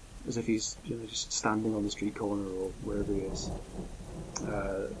 as if he's just standing on the street corner or wherever he is,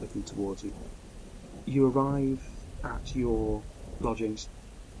 looking towards you. You arrive at your lodgings.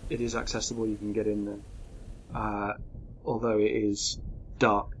 It is accessible, you can get in there, although it is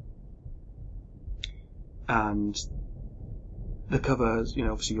dark. And the cover,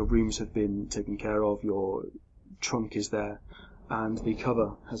 obviously your rooms have been taken care of, your trunk is there, and the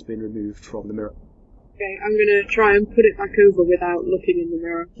cover has been removed from the mirror. Okay, I'm going to try and put it back over without looking in the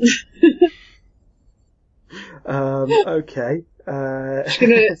mirror. Okay. I'm just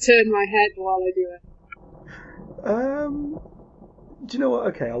going to turn my head while I do it. Do you know what?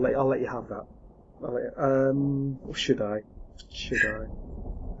 Okay, I'll let you have that. Or should I?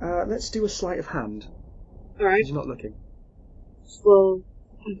 Let's do a sleight of hand. Alright. You're not looking. Well,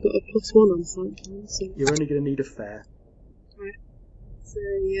 I've got a +1 on sleight of hand, so... You're only going to need a fair. Right. So,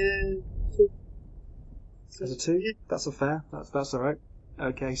 yeah... 2. As a 2? Yeah. That's a fair. That's alright.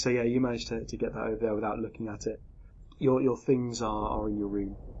 Okay, so yeah, you managed to get that over there without looking at it. Your things are in your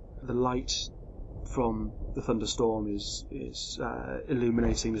room. The light from the thunderstorm is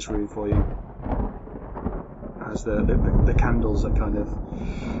illuminating this room for you, as the candles are kind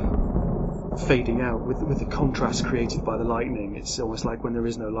of fading out with the contrast created by the lightning. It's almost like when there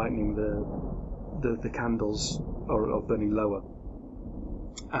is no lightning, the candles are burning lower.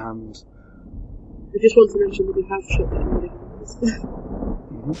 And I just want to mention that we have shut down the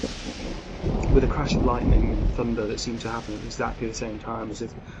with a crash of lightning and thunder that seemed to happen at exactly the same time, as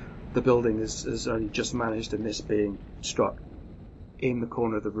if the building has only just managed and this being struck. In the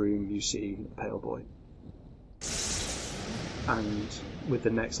corner of the room you see the pale boy. And with the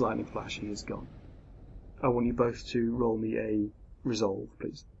next lightning flash he is gone. I want you both to roll me a resolve,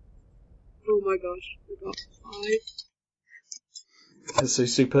 please. Oh my gosh, I got 5. So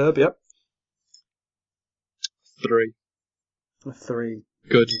superb, yep. 3. A 3.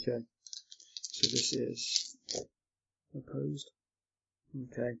 Good. Okay. So this is opposed.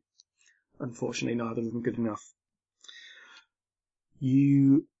 Okay. Unfortunately, neither of them good enough.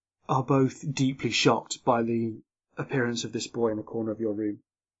 You are both deeply shocked by the appearance of this boy in the corner of your room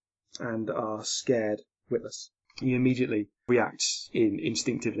and are scared witless. You immediately react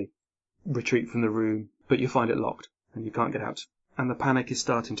instinctively, retreat from the room, but you find it locked and you can't get out. And the panic is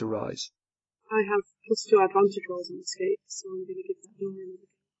starting to rise. I have +2 advantage rolls on escape, so I'm going to give that door another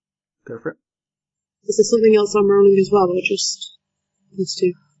go. Go for it. Is there something else I'm rolling as well, or just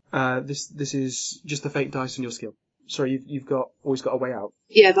 +2? This is just the fate dice and your skill. Sorry, you've always got a way out.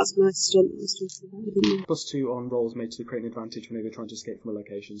 Yeah, that's my stunt. +2 on rolls made to create an advantage whenever you're trying to escape from a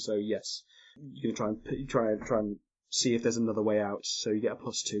location. So yes, you're going to try and see if there's another way out. So you get a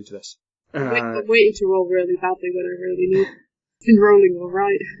 +2 to this. I'm waiting to roll really badly when I really need. Been rolling all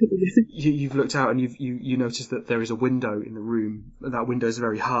right. You've looked out and you notice that there is a window in the room. That window is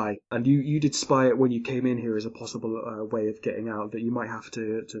very high, and you did spy it when you came in here as a possible way of getting out. That you might have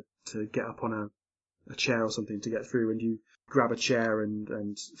to get up on a chair or something to get through, and you grab a chair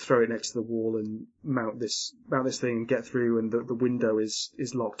and throw it next to the wall and mount this thing and get through, and the window is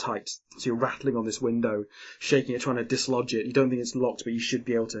locked tight. So you're rattling on this window, shaking it, trying to dislodge it. You don't think it's locked, but you should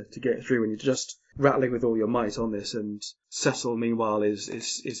be able to get it through, and you're just rattling with all your might on this. And Cecil, meanwhile,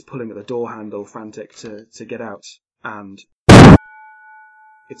 is pulling at the door handle, frantic to get out, and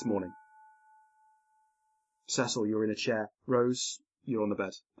it's morning. Cecil, you're in a chair. Rose, you're on the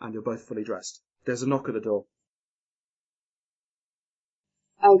bed, and you're both fully dressed. There's a knock at the door.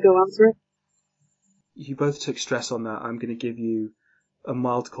 I'll go answer it. You both took stress on that. I'm going to give you a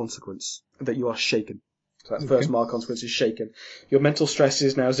mild consequence, that you are shaken. So that first mild consequence is shaken. Your mental stress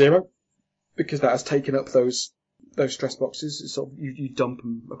is now 0, because that has taken up those stress boxes. It's sort of, you dump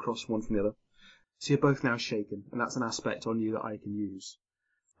them across one from the other. So you're both now shaken, and that's an aspect on you that I can use.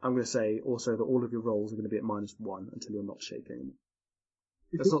 I'm going to say also that all of your rolls are going to be at -1 until you're not shaken anymore.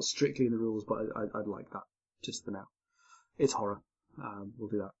 That's not strictly in the rules, but I'd like that, just for now. It's horror. We'll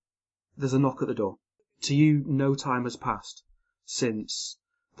do that. There's a knock at the door. To you, no time has passed since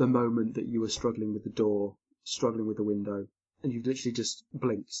the moment that you were struggling with the door, struggling with the window, and you've literally just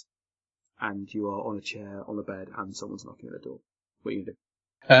blinked, and you are on a chair, on a bed, and someone's knocking at the door. What are you going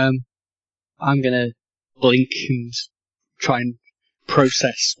to do? I'm gonna blink and try and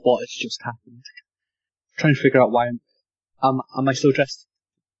process what has just happened. Trying to figure out why am I still dressed?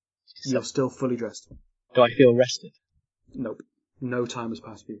 You're still fully dressed. Do I feel rested? Nope. No time has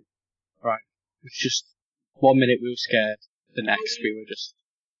passed for you. Right. It's just 1 minute we were scared, the next we were just...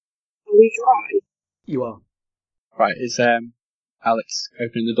 Are we dry? You are. Right, is Alex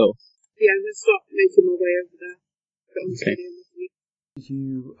opening the door? Yeah, I'm going to start making my way over there. Get on the stadium with me.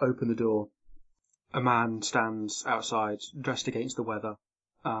 You open the door. A man stands outside, dressed against the weather.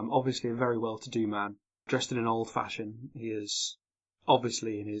 Obviously a very well-to-do man, dressed in an old fashion. He is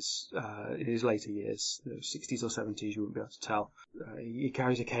obviously in his later years, 60s or 70s, you wouldn't be able to tell. He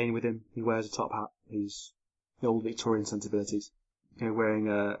carries a cane with him. He wears a top hat. He's the old Victorian sensibilities. Wearing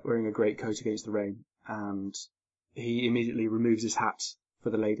a great coat against the rain, and he immediately removes his hat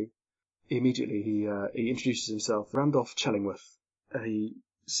for the lady. Immediately he introduces himself, Randolph Chellingworth. He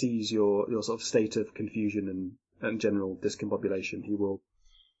sees your sort of state of confusion and general discombobulation. He will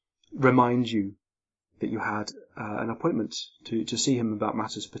remind you that you had an appointment to see him about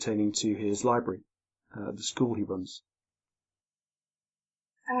matters pertaining to his library, the school he runs.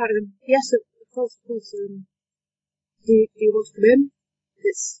 Yes, of course. Do you want to come in?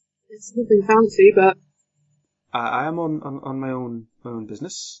 It's nothing fancy, but I am on my own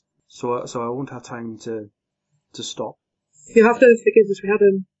business, so I won't have time to stop. you have to forgive us. We had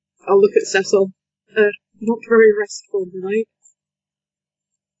I'll look at Cecil. Not very restful tonight.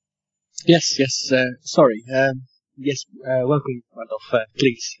 Yes, sorry. Yes, welcome, Randolph.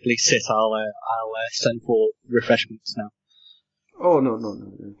 Please sit. I'll send for refreshments now. Oh, no.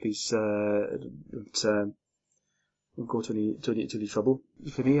 Please, don't go to any trouble.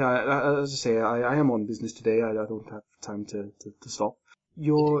 For me, as I say, I am on business today. I don't have time to stop.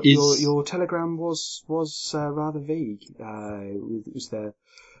 Your telegram was rather vague. Was there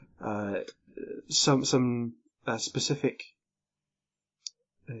some specific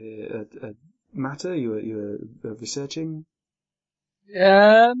matter you were researching?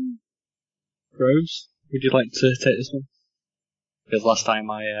 Rose, would you like to take this one? Because last time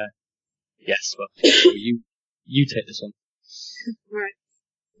yes, well, you take this one. Right.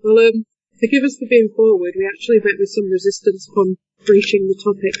 Well, forgive us for being forward. We actually met with some resistance upon breaching the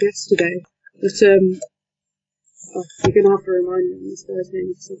topic yesterday. But, you're going to have to remind me of this guy's name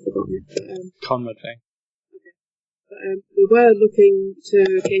because I've forgotten it. But, Conrad Vane. Okay. But, we were looking to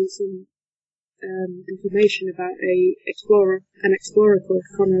gain some information about an explorer called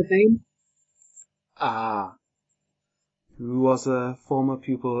Conrad Vane. Ah. Who was a former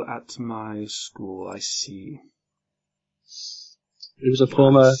pupil at my school, I see. He was a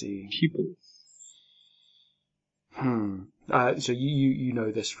former pupil. So you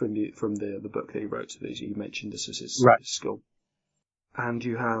know this from the book that he wrote. That you mentioned this as his school, and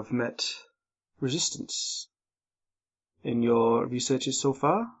you have met resistance in your researches so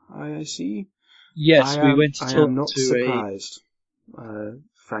far. I see. Yes, we went to talk to I am not surprised.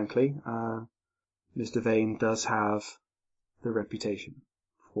 Frankly, Mr. Vane does have the reputation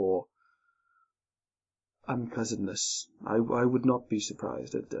for unpleasantness. I would not be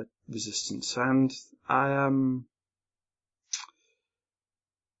surprised at resistance, and I am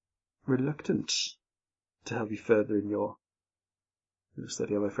reluctant to help you further in your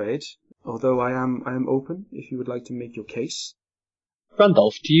study, I'm afraid. Although I am open if you would like to make your case.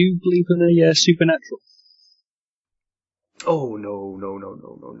 Randolph, do you believe in a supernatural? Oh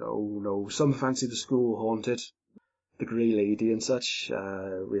no. Some fancy the school haunted. The Grey Lady and such.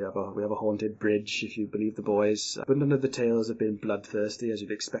 We have a haunted bridge, if you believe the boys. But none of the tales have been bloodthirsty, as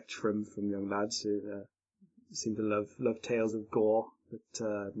you'd expect from young lads who seem to love tales of gore. But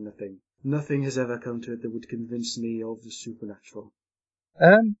nothing has ever come to it that would convince me of the supernatural.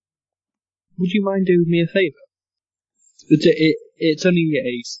 Would you mind doing me a favour? It's only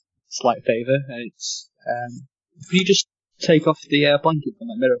a slight favour, and it's could you just take off the blanket from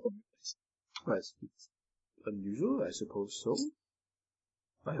that mirror for me, please? Well, it's unusual, I suppose so.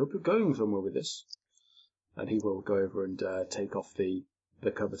 I hope you're going somewhere with this. And he will go over and take off the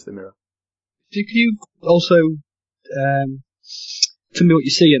cover to the mirror. Could you also tell me what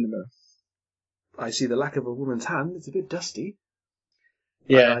you see in the mirror? I see the lack of a woman's hand. It's a bit dusty.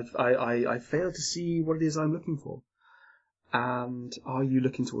 Yeah. I fail to see what it is I'm looking for. And are you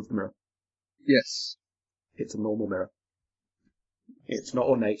looking towards the mirror? Yes. It's a normal mirror. It's not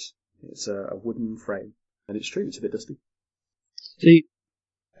ornate. It's a wooden frame. And it's true, it's a bit dusty. See,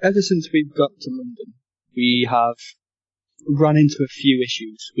 ever since we've got to London, we have run into a few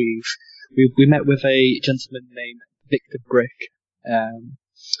issues. We met with a gentleman named Victor Brick.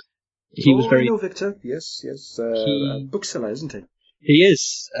 He was very. I know Victor. Yes. A bookseller, isn't he? He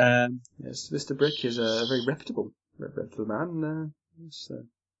is. Yes, Mr. Brick is a very reputable man.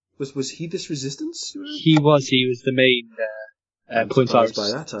 Was he this resistance? He was the main. Point by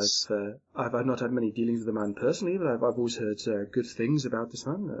that. I've not had many dealings with the man personally, but I've always heard good things about this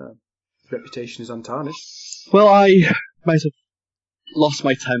man. His reputation is untarnished. Well, I might have lost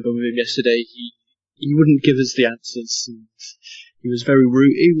my temper with him yesterday. He wouldn't give us the answers, and he was very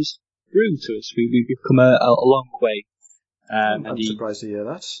rude. He was rude to us. We've come a long way. I'm surprised to hear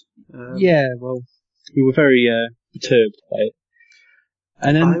that. Yeah, well, we were very perturbed by it.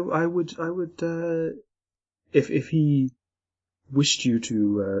 And then I would, if he wished you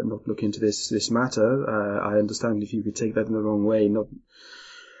to not look into this matter, I understand if you could take that in the wrong way,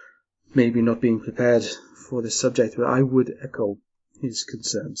 maybe not being prepared for this subject, but I would echo his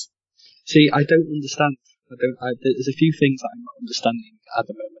concerns. See, I don't understand. There's a few things that I'm not understanding at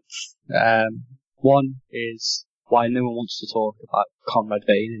the moment. One is why no one wants to talk about Conrad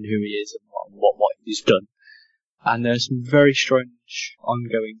Vane and who he is and what he's done. And there's some very strange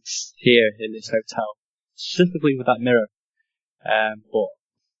ongoings here in this hotel, specifically with that mirror. But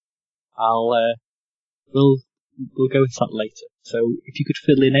we'll go into that later. So if you could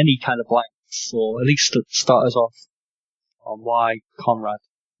fill in any kind of blanks, or at least start us off on why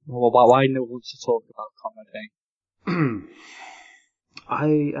no one wants to talk about Conrad Vane.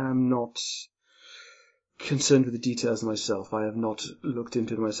 I am not concerned with the details myself. I have not looked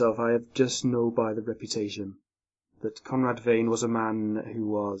into it myself. I have just know by the reputation that Conrad Vane was a man who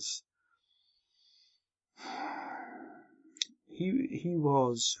was He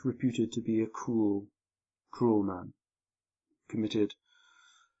was reputed to be a cruel man. Committed,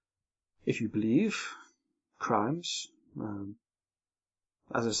 if you believe, crimes.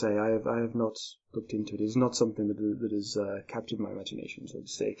 As I say, I have not looked into it. It's not something that has captured my imagination, so to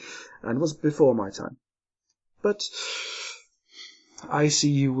say, and was before my time. But I see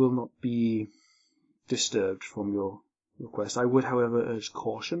you will not be disturbed from your request. I would, however, urge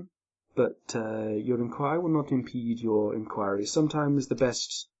caution, but your inquiry will not impede your inquiry. Sometimes the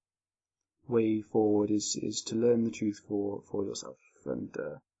best way forward is to learn the truth for yourself, and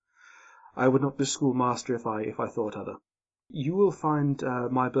I would not be schoolmaster if I thought other. You will find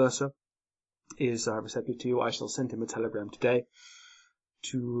my bursar is receptive to you. I shall send him a telegram today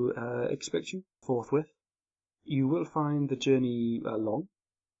to expect you forthwith. You will find the journey long.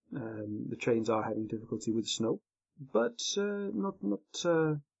 The trains are having difficulty with snow, but not.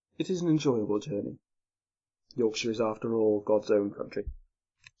 It is an enjoyable journey. Yorkshire is, after all, God's own country.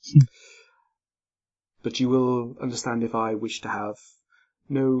 But you will understand if I wish to have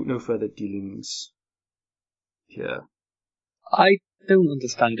no further dealings here. I don't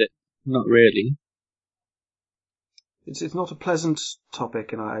understand it. Not really. It's not a pleasant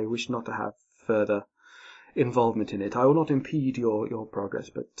topic, and I wish not to have further involvement in it. I will not impede your progress,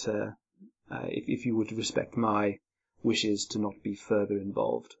 but if you would respect my wishes to not be further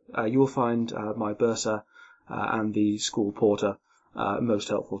involved. You will find my bursar and the school porter most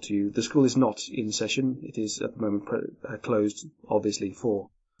helpful to you. The school is not in session. It is at the moment closed, obviously, for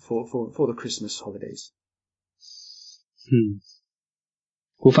the Christmas holidays.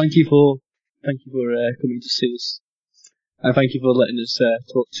 Well, thank you for coming to see us, and thank you for letting us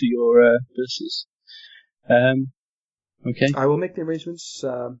talk to your bursars. Okay. I will make the arrangements.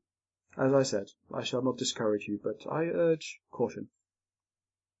 As I said, I shall not discourage you, but I urge caution.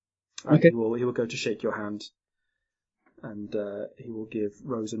 And okay. He will go to shake your hand, and he will give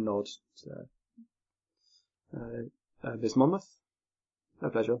Rose a nod. Miss Monmouth, a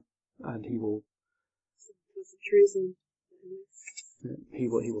pleasure, and he will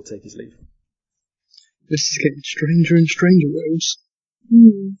take his leave. This is getting stranger and stranger, Rose.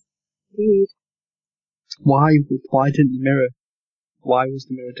 Indeed. Why didn't the mirror? Why was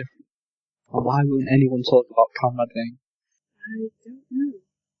the mirror different? And why wouldn't anyone talk about Conrad Vane? I don't know.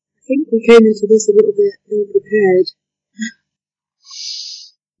 I think we came into this a little bit ill-prepared.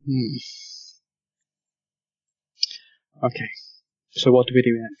 Okay. So what do we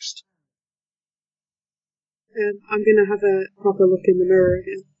do next? I'm going to have a proper look in the mirror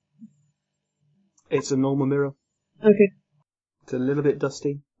again. It's a normal mirror. Okay. It's a little bit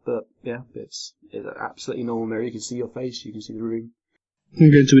dusty, but yeah, it's an absolutely normal mirror. You can see your face, you can see the room.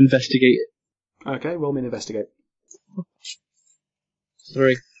 I'm going to investigate it. Okay, roll me an investigate.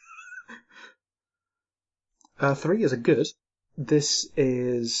 3. 3 is a good. This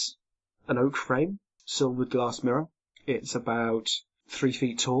is an oak frame, silvered glass mirror. It's about 3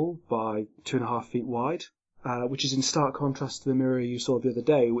 feet tall by 2.5 feet wide, which is in stark contrast to the mirror you saw the other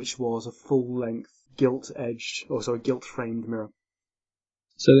day, which was a full-length gilt-framed mirror.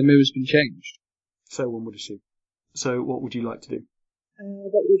 So the mirror's been changed? So one would assume. So what would you like to do?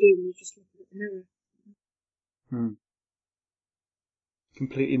 What we're doing is just looking at the mirror.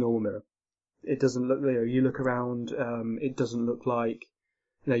 Completely normal mirror. It doesn't look, you look around, it doesn't look like,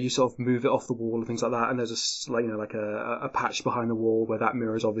 you sort of move it off the wall and things like that, and there's a patch behind the wall where that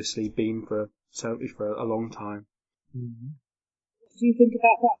mirror has obviously been for a long time. Mm-hmm. What do you think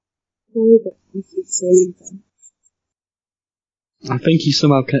about that boy that you keep seeing then? I think he's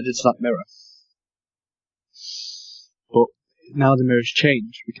somehow connected to that mirror. But now the mirror's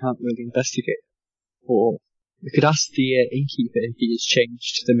changed, we can't really investigate. Or we could ask the innkeeper if he has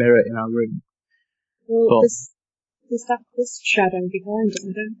changed the mirror in our room. Well, there's shadow behind it,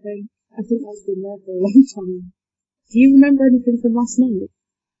 I don't think. I think that's been there for a long time. Do you remember anything from last night?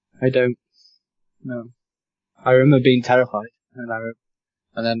 I don't. No. I remember being terrified,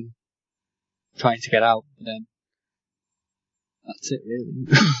 and then trying to get out, but then that's it, really.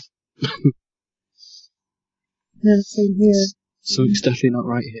 No, same here. Something's definitely not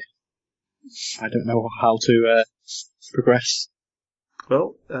right here. I don't know how to progress.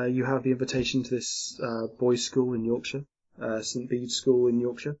 Well, you have the invitation to this boys' school in Yorkshire, St. Bede's School in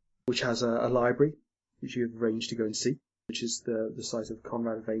Yorkshire, which has a library, which you have arranged to go and see, which is the site of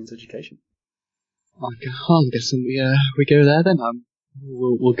Conrad Vane's education. I'm guessing we go there then.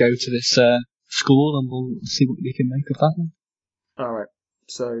 We'll go to this school and we'll see what we can make of that then. Alright,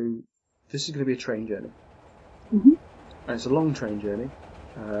 so this is going to be a train journey. Mm-hmm. And it's a long train journey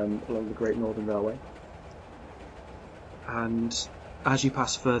along the Great Northern Railway. And as you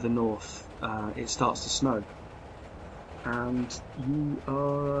pass further north it starts to snow. And you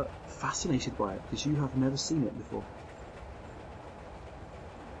are fascinated by it, because you have never seen it before.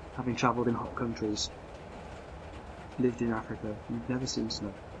 Having travelled in hot countries, lived in Africa, you've never seen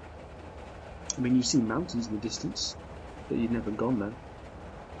snow. I mean, you've seen mountains in the distance, but you've never gone there.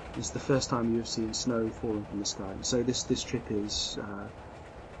 It's the first time you've seen snow falling from the sky. So this trip is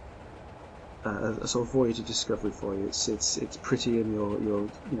a sort of voyage of discovery for you. It's pretty, and you're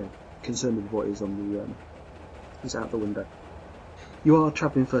concerned with what is on the is out the window. You are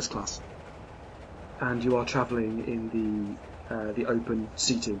travelling first class, and you are travelling in the open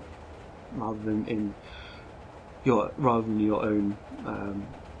seating rather than in your own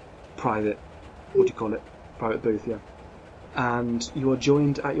private, what do you call it, private booth, yeah. And you are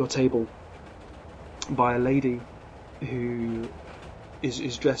joined at your table by a lady who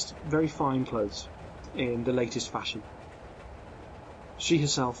is dressed very fine clothes in the latest fashion. She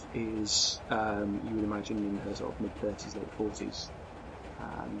herself is, you would imagine, in her sort of mid-30s, late 40s,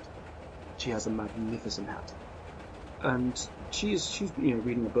 and she has a magnificent hat. And she's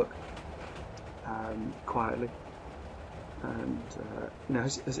reading a book quietly, and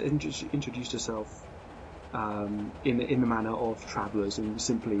has introduced herself in the manner of travellers, and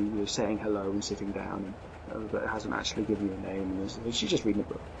simply saying hello and sitting down, but hasn't actually given you a name. And she's just reading a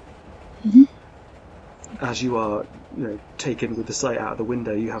book. Mm-hmm. As you are, taken with the sight out of the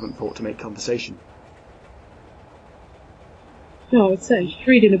window, you haven't thought to make conversation. No, I would say she's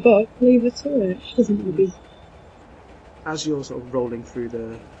reading a book. Leave her to it. She doesn't want to be. As you're sort of rolling through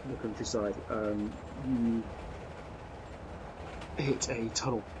the countryside, you hit a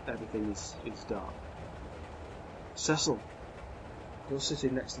tunnel. Everything is dark. Cecil, you're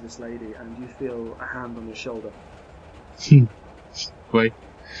sitting next to this lady, and you feel a hand on your shoulder. Wait.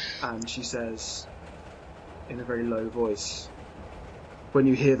 And she says, in a very low voice, "When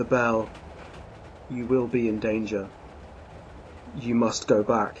you hear the bell, you will be in danger. You must go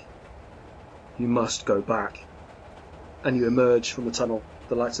back. You must go back." And you emerge from the tunnel.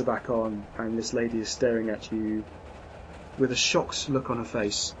 The lights are back on, and this lady is staring at you with a shocked look on her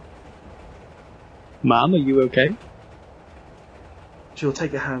face. Ma'am, are you okay? She'll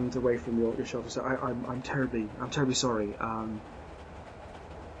take a hand away from your shoulder. So I'm terribly sorry. I'm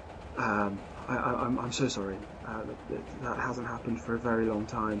so sorry. That hasn't happened for a very long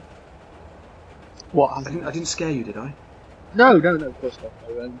time. What I hasn't? didn't scare you, did I? No, of course not.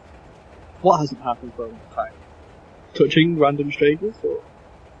 No, what hasn't happened for a long time? Touching random strangers, or?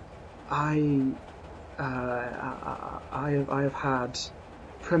 I have had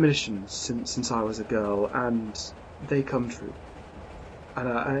premonitions since I was a girl, and they come true. And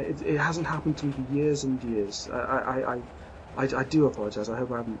it hasn't happened to me for years and years. I do apologise. I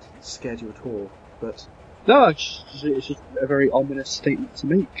hope I haven't scared you at all. But No, it's just a very ominous statement to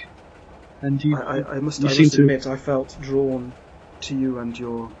make. And I must seem to admit, I felt drawn to you and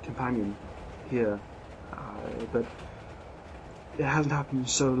your companion here, but it hasn't happened in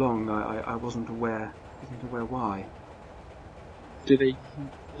so long. I wasn't aware why.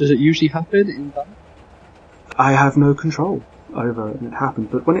 Does it usually happen in that? I have no control over it, and it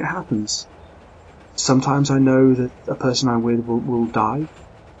happened. But when it happens, sometimes I know that a person I'm with will die.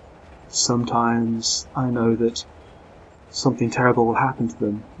 Sometimes I know that something terrible will happen to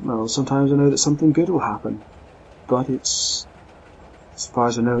them. Well, sometimes I know that something good will happen. But as far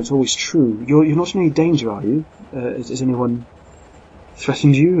as I know, it's always true. You're not in any danger, are you? Has anyone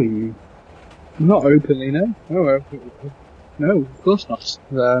threatened you? Are you? Not openly, no. No, of course not.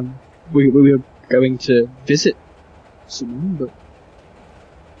 We were going to visit someone, but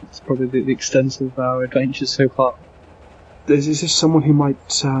it's probably the extent of our adventures so far. Is this someone who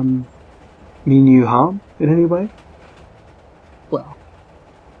might mean you harm in any way? Well,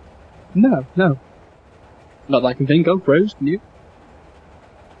 no. Not that I can think of. Rose, can you?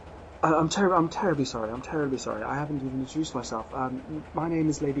 I'm terribly sorry. I haven't even introduced myself. My name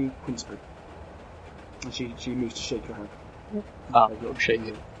is Lady Queensbury. And she moves to shake your hand. I'm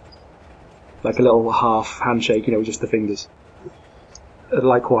shaking. Like a little half handshake, with just the fingers.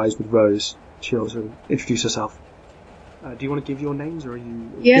 Likewise with Rose. She also introduced herself. Do you want to give your names, or are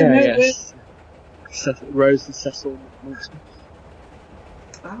you? Yes. Rose and Cecil.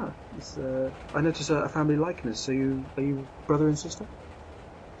 I notice a family likeness. So are you brother and sister?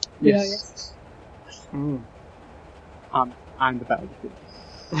 Yes. Mm. I'm the better.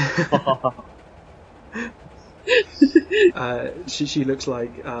 She looks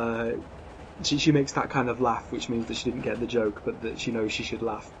like she makes that kind of laugh, which means that she didn't get the joke, but that she knows she should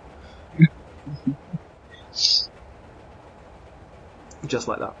laugh. Just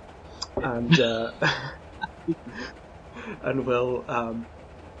like that. And and will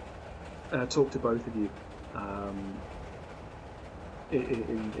talk to both of you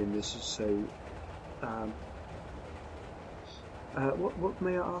in this. So, what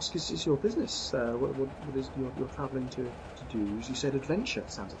may I ask is your business? What is you're travelling to do? You said adventure.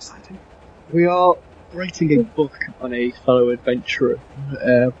 Sounds exciting. We are writing a book on a fellow adventurer,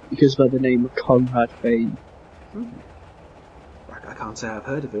 because by the name of Conrad Bain. I can't say I've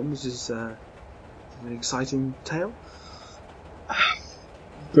heard of him. This is an exciting tale.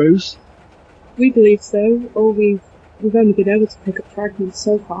 Rose? We believe so, or we've only been able to pick up fragments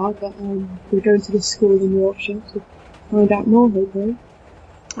so far, but we're going to the school in Yorkshire to find out more, hopefully.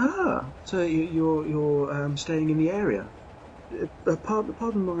 Ah, so you're staying in the area.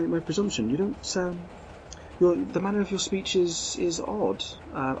 Pardon my presumption. You don't sound. The manner of your speech is odd.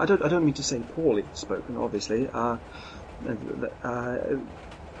 I don't mean to say poorly spoken, obviously.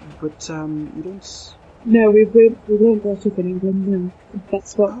 But you don't. No, we weren't brought up in England. No, if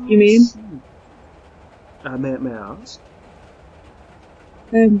that's what you mean. May I ask?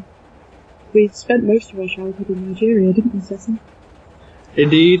 We spent most of our childhood in Nigeria, didn't we, Cecil?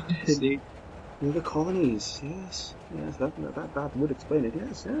 Indeed. The colonies, yes. That would explain it,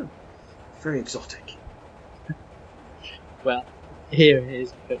 yes, yeah. Very exotic. Well, here it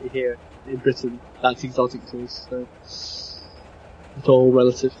is, but here in Britain, that's exotic to us, so it's all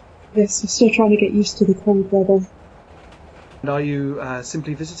relative. Yes, we're still trying to get used to the cold weather. And are you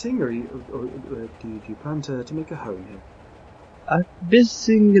simply visiting, or do you plan to make a home here? I'm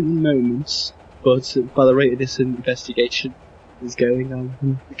visiting at the moment, but by the rate of this investigation is going on,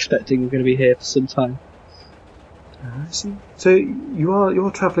 I'm expecting we're going to be here for some time. I see. So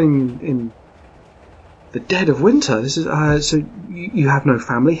you're travelling in the dead of winter. This is so you have no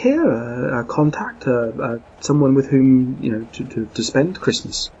family here, a contact, someone with whom to spend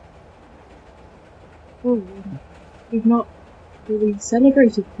Christmas. Oh, we've not really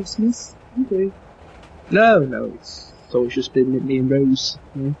celebrated Christmas, have we? No, it's always just been me and Rose.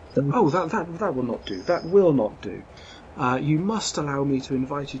 So. Oh, that will not do. That will not do. You must allow me to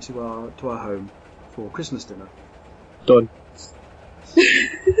invite you to our home for Christmas dinner. Done.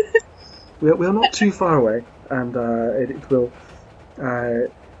 We are not too far away, and we'll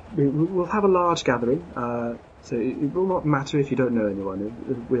have a large gathering. So it will not matter if you don't know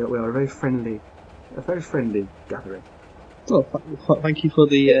anyone. We are a very friendly gathering. Oh, thank you for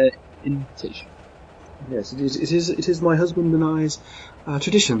the invitation. Yes, it is my husband and I's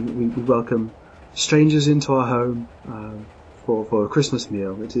tradition. We welcome strangers into our home for a Christmas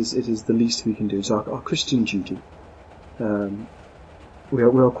meal. It is the least we can do. It's our Christian duty. We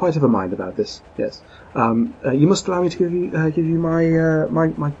are quite of a mind about this. Yes. You must allow me to give you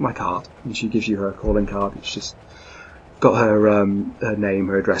my card, and she gives you her calling card. It's just got her name,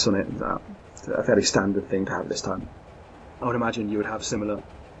 her address on it. It's a fairly standard thing to have this time. I would imagine you would have similar.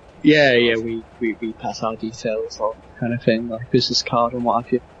 Yeah, we pass our details on kind of thing, like business card and what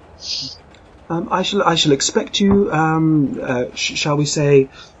have you. I shall expect you. Shall we say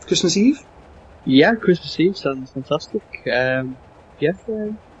Christmas Eve? Yeah, Christmas Eve sounds fantastic. Yeah.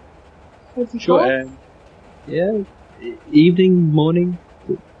 Sure. Yeah. Evening, morning.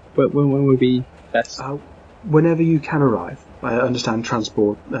 When would be best? Whenever you can arrive. I understand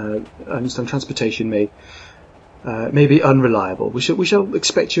transportation may be unreliable. We shall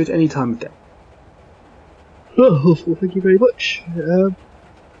expect you at any time of day. Oh, well, thank you very much. Do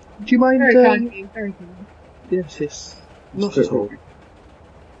you mind? Very kind. Yes. Not at all.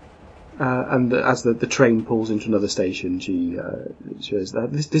 And as the train pulls into another station, she says,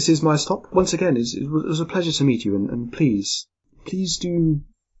 "This is my stop. Once again, it was a pleasure to meet you, and please do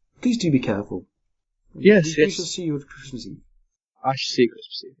be careful. Yes. We shall see you at Christmas Eve." I shall see you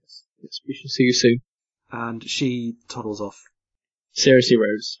Christmas Eve. Yes, we shall see you soon. And she toddles off. Seriously,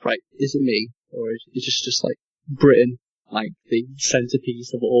 Rose, right? Is it me, or is it just like Britain, like the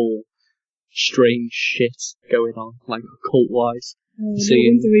centerpiece of all strange shit going on, like occult-wise? No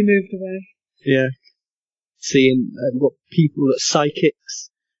wonder we moved away. Yeah. Seeing what people that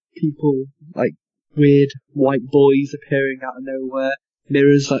psychics, people like weird white boys appearing out of nowhere,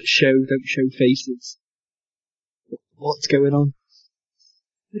 mirrors that don't show faces. What's going on?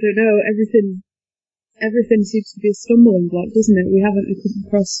 I don't know. Everything seems to be a stumbling block, doesn't it? We haven't come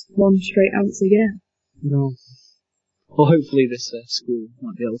across one straight answer yet. No. Well, hopefully this school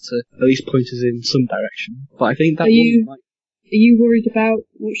might be able to at least point us in some direction. But I think that Are you worried about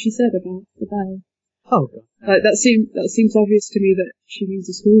what she said about the bell? Oh, God. Like, that seems obvious to me that she means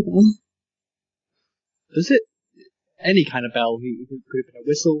a school bell. Does it? Any kind of bell. It could have been a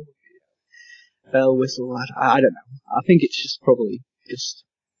whistle. Bell, whistle, I don't know. I think it's just probably just...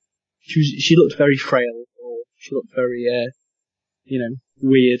 She looked very frail, or she looked very,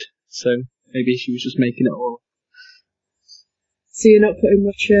 weird. so maybe she was just making it all. So you're not putting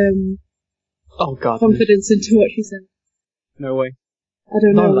much Oh God, confidence into what she said. no way. I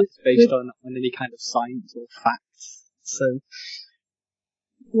don't None of know. that's based on any kind of science or facts. So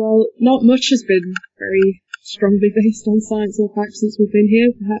Well, not much has been very strongly based on science or facts since we've been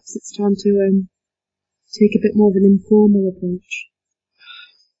here. Perhaps it's time to take a bit more of an informal approach.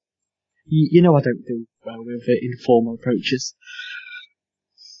 you know I don't do well with informal approaches.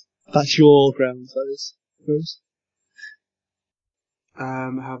 That's your grounds, I suppose.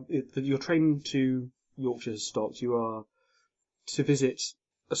 Your train to Yorkshire has stopped. You are to visit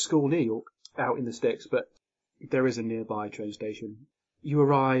a school near York, out in the sticks, but there is a nearby train station. You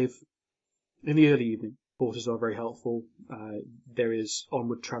arrive in the early evening. Porters are very helpful. There is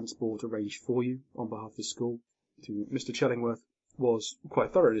onward transport arranged for you on behalf of the school. Mr. Chellingworth was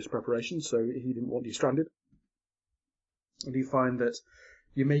quite thorough in his preparation, so he didn't want you stranded. And you find that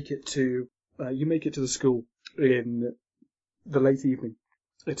you make it to the school in the late evening.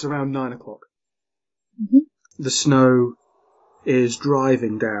 It's around 9 o'clock. Mm-hmm. The snow is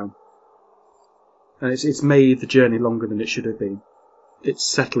driving down, and it's made the journey longer than it should have been. It's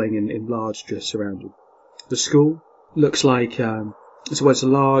settling in large drifts around you. The school looks like it's a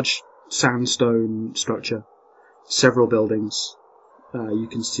large sandstone structure, several buildings. You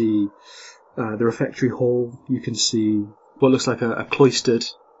can see the refectory hall. You can see what looks like a cloistered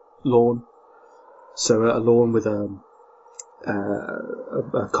lawn. So a lawn with a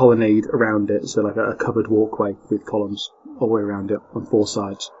colonnade around it, so like a covered walkway with columns all the way around it on four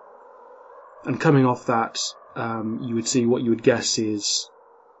sides. And coming off that, you would see what you would guess is,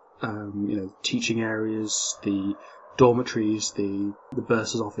 teaching areas, the dormitories, the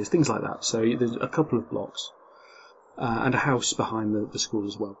bursar's office, things like that. So there's a couple of blocks, and a house behind the school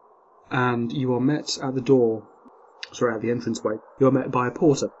as well. And you are met at the entranceway. You are met by a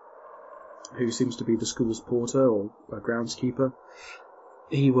porter, who seems to be the school's porter or a groundskeeper.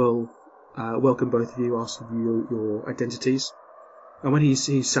 He will welcome both of you, ask you your identities, and when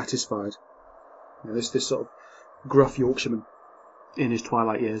he's satisfied, this sort of gruff Yorkshireman in his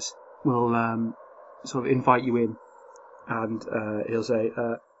twilight years will sort of invite you in, and he'll say,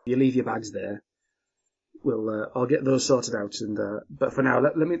 "You leave your bags there. I'll get those sorted out, and but for now,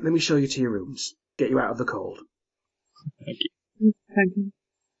 let me show you to your rooms, get you out of the cold." Thank you. Thank you.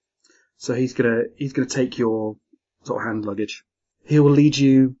 So he's gonna take your sort of hand luggage. He will lead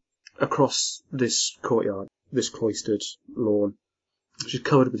you across this courtyard, this cloistered lawn, which is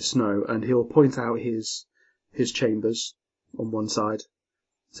covered with snow, and he'll point out his chambers on one side.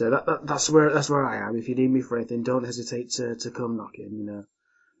 So that's where I am. If you need me for anything, don't hesitate to come knocking.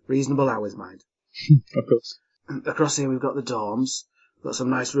 Reasonable hours, mind. Of course. Across here we've got the dorms. We've got some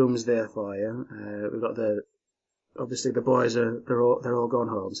nice rooms there for you. We've got obviously the boys they're all gone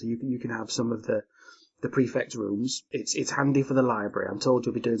home, so you can have some of the prefect rooms. It's handy for the library. I'm told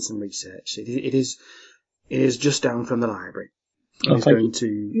you'll be doing some research. It is just down from the library. He's going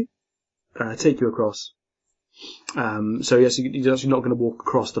to take you across. So yes, you're actually not going to walk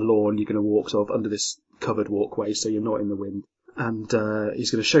across the lawn. You're going to walk sort of under this covered walkway, so you're not in the wind. And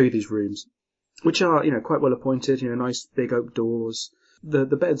he's going to show you these rooms, which are quite well appointed. Nice big oak doors. The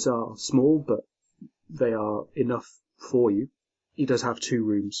beds are small, but they are enough for you. He does have 2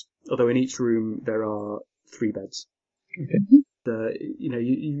 rooms, although in each room there are 3 beds. Okay.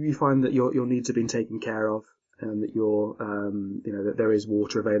 You find that your needs have been taken care of, and that that there is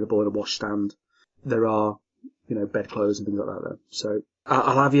water available and a washstand. There are, bedclothes and things like that there. So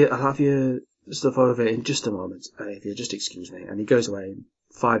I'll have your stuff over in just a moment, if you just excuse me. And he goes away, and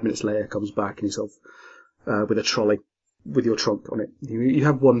 5 minutes later comes back, and he's sort of with a trolley with your trunk on it. You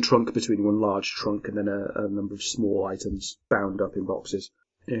have one trunk between you, one large trunk, and then a number of small items bound up in boxes.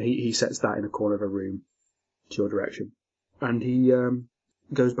 He sets that in a corner of a room to your direction, and he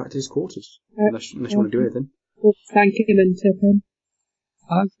goes back to his quarters, unless you want to do anything. We'll thank him and tip him.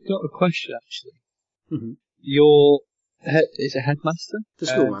 I've got a question, actually. Mm-hmm. Is a headmaster? The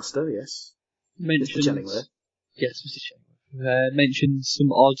schoolmaster, yes. Mr. Chellingworth. Yes, Mr. Chellingworth. Mentioned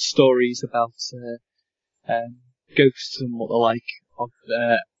some odd stories about ghosts and what they're like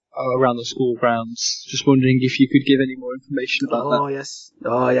around the school grounds. Just wondering if you could give any more information about that.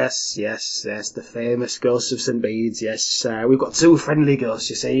 Oh, yes. The famous ghosts of St. Bede's, yes. We've got 2 friendly ghosts,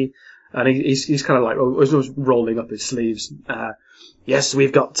 you see. And he's kind of like, he's rolling up his sleeves. Yes,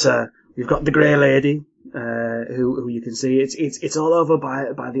 we've got the Grey Lady, who you can see. It's all over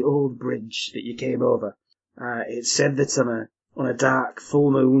by the old bridge that you came over. It's said that on a dark full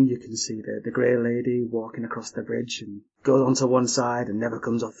moon you can see the Grey Lady walking across the bridge and goes onto one side and never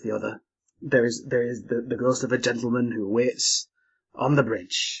comes off the other. There is the ghost of a gentleman who waits on the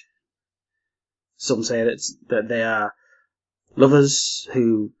bridge Some say that they are lovers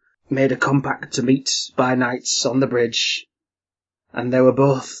who made a compact to meet by night on the bridge, and they were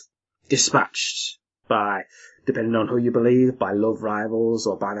both dispatched by, depending on who you believe, by love rivals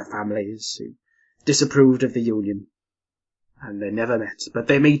or by their families who disapproved of the union. And they never met, but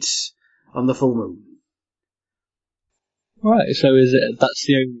they meet on the full moon. Right, so that's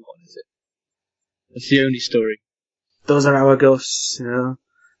the only one, is it? That's the only story. Those are our ghosts, you know.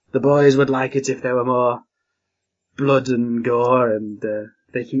 The boys would like it if there were more blood and gore, and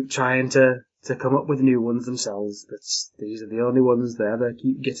they keep trying to come up with new ones themselves, but these are the only ones there that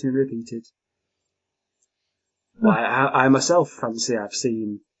keep getting repeated. Why, I myself fancy I've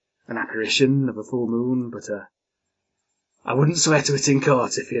seen an apparition of a full moon, but I wouldn't swear to it in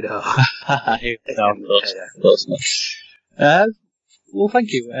court, if you know. No, of course not. Well,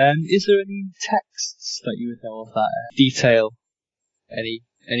 thank you. Is there any texts that you would know of that detail any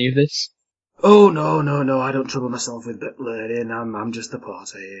of this? Oh, no, I don't trouble myself with book learning, I'm just the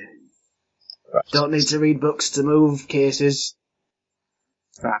porter here. Right. Don't need to read books to move cases.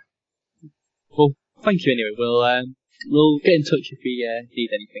 Right. Well, thank you anyway. We'll get in touch if we need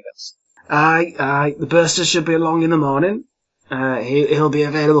anything else. Aye, the burster should be along in the morning. He'll be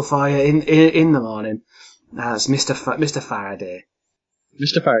available for you in the morning. That's Mr. Faraday.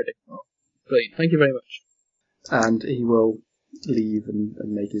 Mr. Faraday. Oh, brilliant. Thank you very much. And he will leave and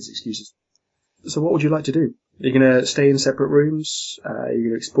make his excuses. So what would you like to do? Are you going to stay in separate rooms? Are you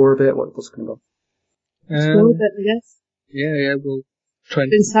going to explore a bit? What's going to go? Explore a bit, I guess. Yeah, we'll try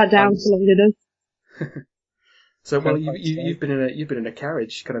and... Been sat down for long enough. So, well, you've been in a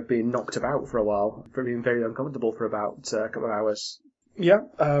carriage, kind of being knocked about for a while, for being very uncomfortable for about a couple of hours. Yeah.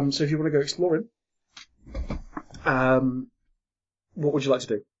 So if you want to go exploring, what would you like to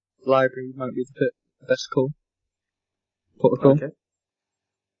do? Library might be the best call. Protocol. Okay.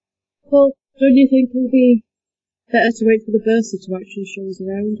 Well, don't you think it would be better to wait for the bursar to actually show us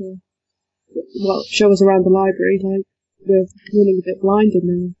around, or show us around the library? Like, we're running a bit blind in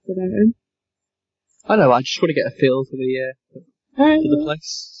there without him. I know. I just want to get a feel for the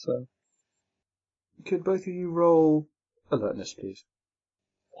place. So, could both of you roll alertness, please?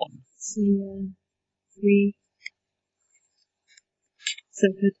 So, 3. So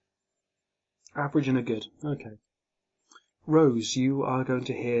good. Average and a good. Okay. Rose, you are going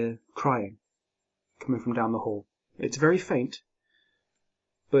to hear crying coming from down the hall. It's very faint,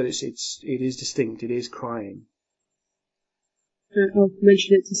 but it is distinct. It is crying. I'll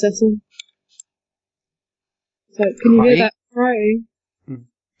mention it to Cecil. So, can you hear that crying?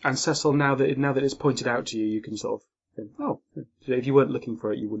 And Cecil, now that it's pointed out to you, you can sort of think, oh, if you weren't looking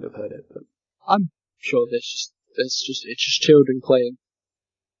for it, you wouldn't have heard it. But I'm sure it's just children playing.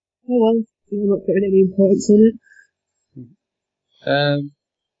 Oh well, you're not putting any importance on it.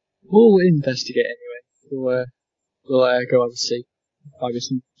 We'll investigate anyway. We'll go out and see. Might be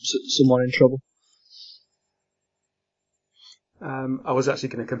someone in trouble. I was actually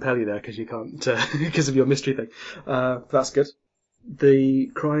going to compel you there because you can't, because of your mystery thing. That's good.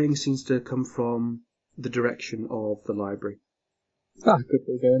 The crying seems to come from the direction of the library. Ah, good.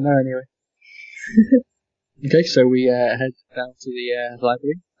 We'll go in there anyway. Okay, so we head down to the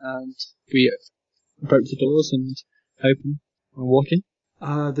library and we approach the doors and open and walk in.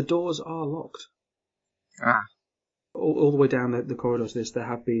 The doors are locked. Ah. All the way down the corridors, there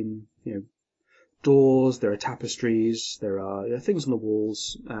have been, doors, there are tapestries, there are things on the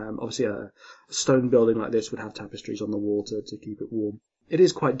walls. Obviously, a stone building like this would have tapestries on the wall to keep it warm. It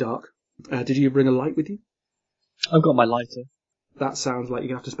is quite dark. Did you bring a light with you? I've got my lighter. That sounds like you're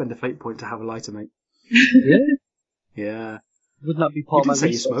going to have to spend a fate point to have a lighter, mate. Really? Yeah. Wouldn't that be part you of my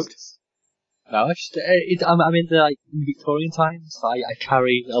didn't say resources? You smoked. No, I'm in the Victorian times. I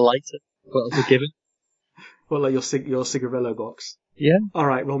carry a lighter. What else are given? Well, like your cigarillo box. Yeah. All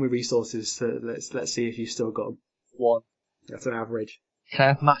right, roll me resources. So let's see if you've still got them. 1. That's an average. Can I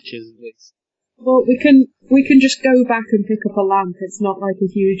have matches, please? Well, we can just go back and pick up a lamp. It's not like a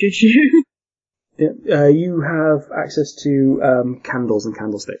huge issue. Yeah. You have access to candles and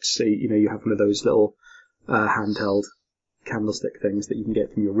candlesticks. So you have one of those little handheld candlestick things that you can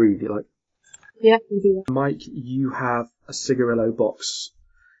get from your room, if you like. Yeah, we'll do that. Mike, you have a cigarillo box,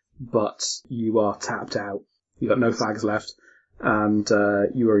 but you are tapped out. You've got no fags left, and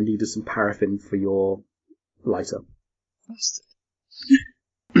you are in need of some paraffin for your lighter.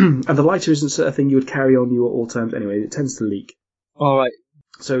 And the lighter isn't a thing you would carry on you at all times anyway. It tends to leak. All right.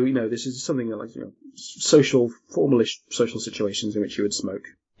 So, this is something like, formalish social situations in which you would smoke.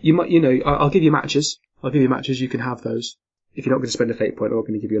 You might, I'll give you matches. You can have those. If you're not going to spend a fate point, I'm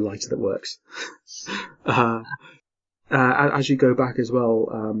going to give you a lighter that works. As you go back as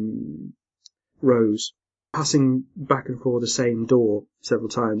well, Rose, passing back and forth the same door several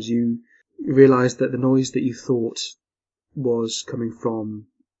times, you realise that the noise that you thought was coming from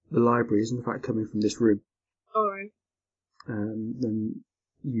the library is in fact coming from this room. Alright. Then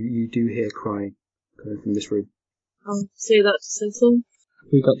you do hear crying coming from this room. I'll say that to Cecil.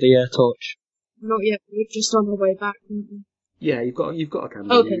 We got the torch. Not yet, we're just on our way back, aren't we? Yeah, you've got a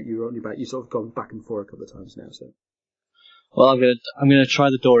candle. Okay. You're on your back. You've sort of gone back and forth a couple of times now. So Well, I'm gonna try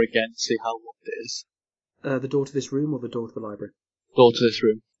the door again, see how locked it is. the door to this room or the door to the library? Door to this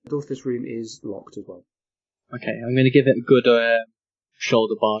room. The door to this room is locked as well. Okay, I'm gonna give it a good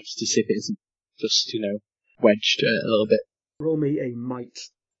shoulder bar just to see if it isn't just, wedged a little bit. Roll me a might.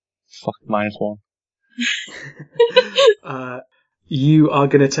 Fuck, -1. You are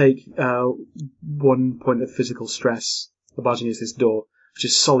going to take 1 point of physical stress barging into this door, which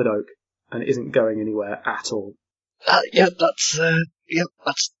is solid oak, and it isn't going anywhere at all. That's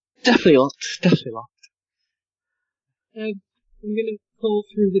definitely locked. Definitely locked. I'm gonna call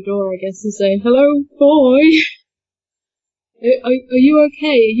through the door, I guess, and say, "Hello, boy! Are you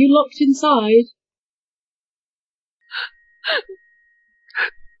okay? Are you locked inside?"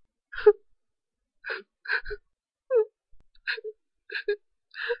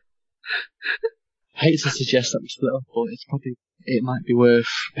 I hate to suggest that we split up, but it might be worth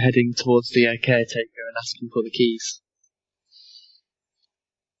heading towards the caretaker and asking for the keys.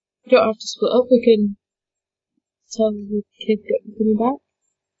 We don't have to split up, we can tell the kid that we're coming back.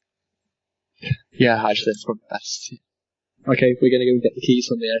 Yeah, actually, that's probably best. Okay, we're gonna go get the keys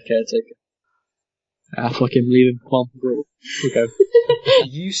from the caretaker. Fuck him, leave him. Come on, we'll go.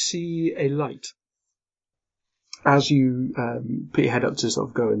 You see a light as you put your head up to sort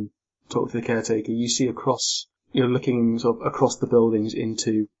of go and talk to the caretaker. You see you're looking sort of across the buildings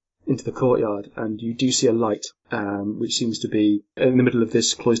into the courtyard, and you do see a light, which seems to be in the middle of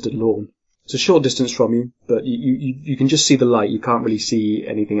this cloistered lawn. It's a short distance from you, but you can just see the light. You can't really see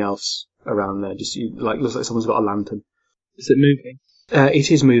anything else around there. Looks like someone's got a lantern. Is it moving?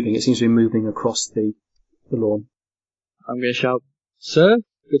 It is moving. It seems to be moving across the lawn. I'm gonna shout, "Sir?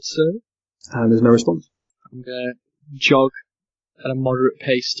 Good sir?" And there's no response. I'm gonna jog at a moderate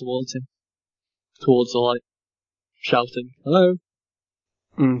pace towards him. Towards the light. Shouting, "Hello?"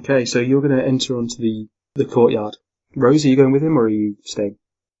 Okay, so you're going to enter onto the courtyard. Rose, are you going with him or are you staying?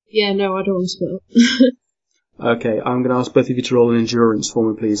 Yeah, no, I don't want to split up. Okay, I'm going to ask both of you to roll an endurance for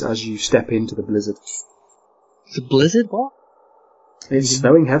me, please, as you step into the blizzard. It's a blizzard? What? It's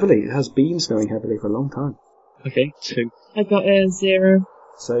snowing heavily. It has been snowing heavily for a long time. Okay, 2. I got a 0.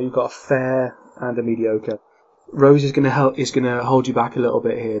 So you've got a fair and a mediocre. Rose is going to hold you back a little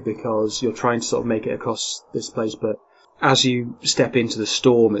bit here because you're trying to sort of make it across this place, but as you step into the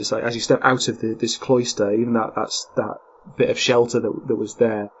storm, it's like as you step out of this cloister, even that bit of shelter that was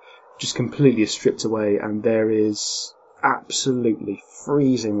there, just completely is stripped away, and there is absolutely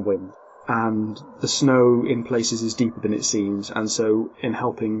freezing wind, and the snow in places is deeper than it seems, and so in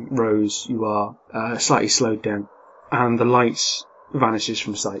helping Rose, you are slightly slowed down, and the light vanishes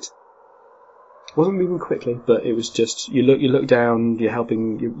from sight. It wasn't moving quickly, but it was just you look down, you're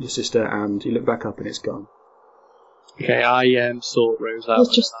helping your sister, and you look back up, and it's gone. Okay, I sort Rose out.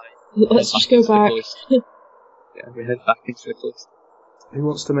 Let's just go back. Yeah, we head back into the cloister. Who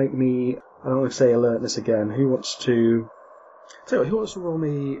wants to make me? I don't want to say alertness again. Who wants to? Tell you what, who wants to roll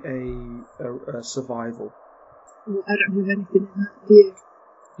me a survival? I don't have anything in that, do you?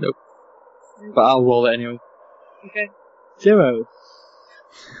 Nope. But I'll roll it anyway. Okay. 0.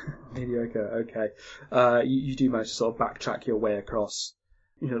 Mediocre. Okay. You do manage to sort of backtrack your way across,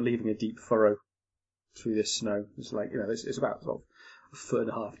 leaving a deep furrow through this snow. It's like it's about sort of a foot and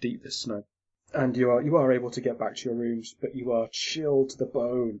a half deep, this snow. And you are able to get back to your rooms, but you are chilled to the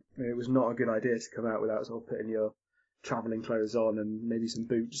bone. It was not a good idea to come out without sort of putting your travelling clothes on and maybe some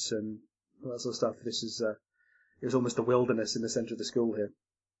boots and all that sort of stuff. This is it was almost a wilderness in the centre of the school here.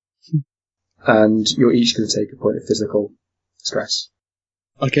 And you're each going to take a point of physical stress.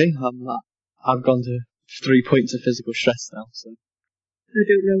 Okay, I've gone to 3 points of physical stress now, so. I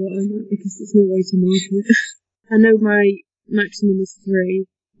don't know what I'm at because there's no way to mark it. I know my maximum is 3.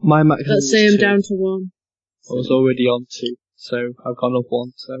 My maximum Let's say is I'm 2. down to 1. I was already on 2, so I've gone up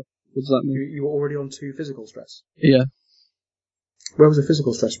 1, so what does that mean? You were already on 2 physical stress. Yeah. Where was the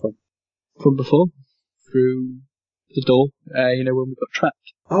physical stress from? From before? Through the door, when we got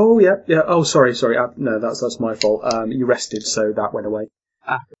trapped. Oh, yeah. Oh, sorry. No, that's my fault. You rested, so that went away.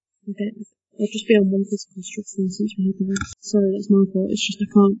 Okay. I'll just be on 1 physical stress then since we had the rest. Sorry, that's my fault. It's just I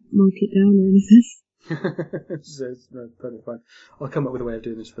can't mark it down or anything. No, totally fine. I'll come up with a way of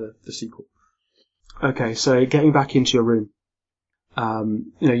doing this for the sequel. Okay, so getting back into your room.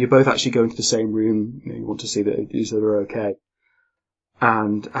 you're both actually going to the same room. You want to see that each other are okay.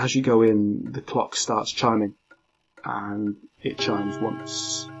 And as you go in, the clock starts chiming. And it chimes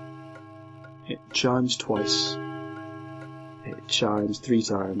once. It chimes twice. It chimes 3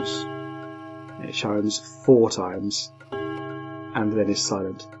 times. It chimes 4 times. And then is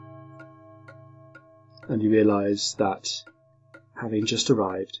silent. And you realise that, having just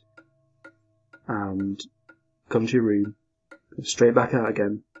arrived, and come to your room, go straight back out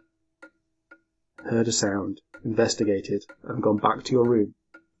again, heard a sound, investigated, and gone back to your room,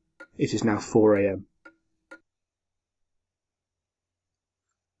 it is now 4 a.m.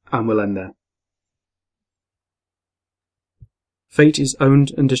 And we'll end there. Fate is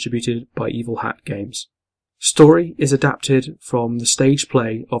owned and distributed by Evil Hat Games. Story is adapted from the stage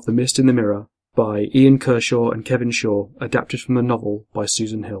play of The Mist in the Mirror by Ian Kershaw and Kevin Shaw, adapted from the novel by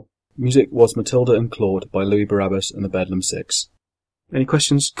Susan Hill. Music was Matilda and Claude by Louis Barabbas and the Bedlam Six. Any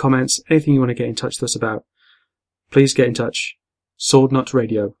questions, comments, anything you want to get in touch with us about, please get in touch.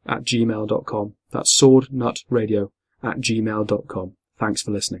 swordnutradio@gmail.com. That's swordnutradio@gmail.com. Thanks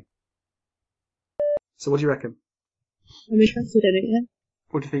for listening. So what do you reckon? I'm interested in it, yeah.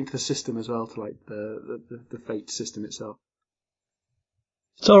 What do you think to the system as well, to like the Fate system itself?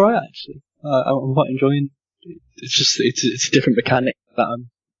 It's alright, actually. I'm quite enjoying it. It's just, it's a different mechanic that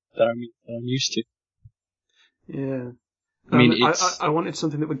I'm used to. Yeah. I mean, I wanted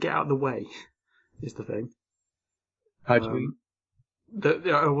something that would get out of the way, is the thing. How do you mean?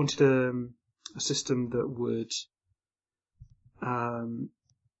 I wanted a system that would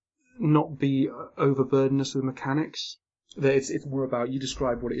not be overburdened us with mechanics. That it's more about you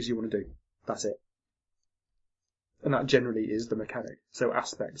describe what it is you want to do. That's it. And that generally is the mechanic. So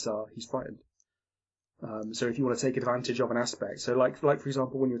aspects are he's frightened. So if you want to take advantage of an aspect, so like for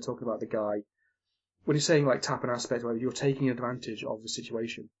example, when you're talking about the guy, when you're saying like tap an aspect, where you're taking advantage of the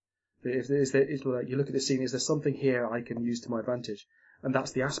situation. If like you look at the scene, is there something here I can use to my advantage? And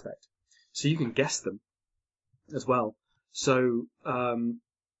that's the aspect. So you can guess them as well. So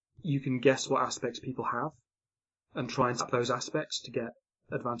you can guess what aspects people have and try and tap those aspects to get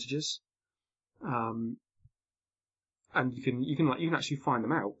advantages. And you can actually find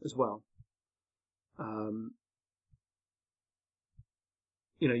them out as well.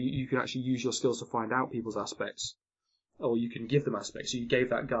 You can actually use your skills to find out people's aspects, or you can give them aspects. So you gave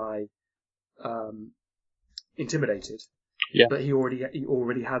that guy intimidated, yeah, but he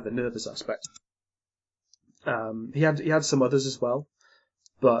already had the nervous aspect. He had some others as well,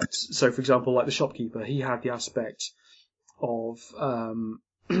 but so for example, like the shopkeeper, he had the aspect of a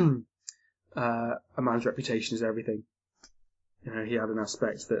man's reputation is everything. He had an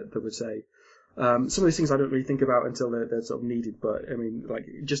aspect that would say. Some of these things I don't really think about until they're sort of needed, but I mean, like,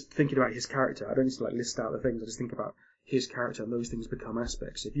 just thinking about his character, I don't just like list out the things, I just think about his character, and those things become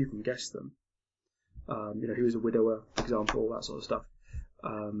aspects, if you can guess them. He was a widower, for example, that sort of stuff.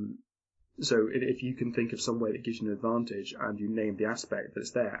 So if you can think of some way that gives you an advantage, and you name the aspect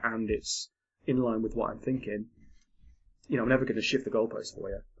that's there, and it's in line with what I'm thinking, I'm never going to shift the goalpost for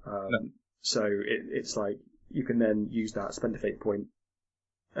you. No. So it's like, you can then use that, spend a fate point,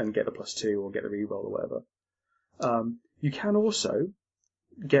 and get the +2 or get the reroll or whatever. You can also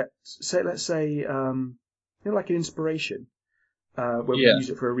get, let's say, like an inspiration, where we use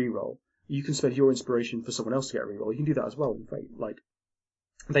it for a reroll. You can spend your inspiration for someone else to get a reroll. You can do that as well in Fate. Like,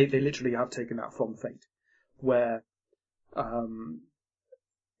 they literally have taken that from Fate, where,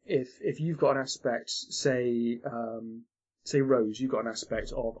 if you've got an aspect, say Rose, you've got an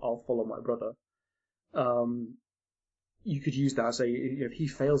aspect of I'll follow my brother. You could use that, say, if he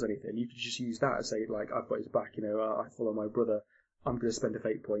fails anything, you could just use that and say, like, I've got his back, I follow my brother, I'm going to spend a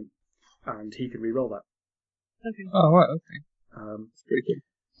fate point, and he can re-roll that. Okay. Oh, right, okay. That's pretty cool.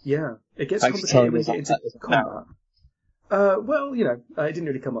 Yeah. It gets Thanks complicated when you get into that combat. It didn't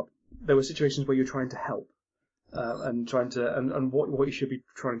really come up. There were situations where you're trying to help, and what you should be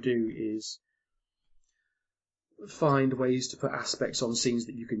trying to do is find ways to put aspects on scenes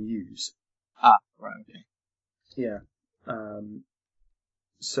that you can use. Ah, right, okay. Yeah.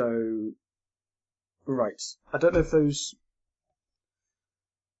 Right. I don't know if those,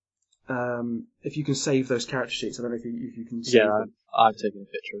 if you can save those character sheets. I don't know if you can save them. I've taken a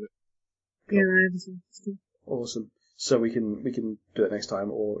picture of it. Cool. Yeah, I have as well. Awesome. So we can do it next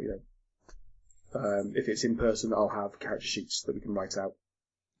time, or, if it's in person, I'll have character sheets that we can write out,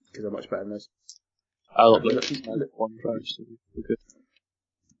 because they're much better than those. I'll upload OneDrive, so we're good.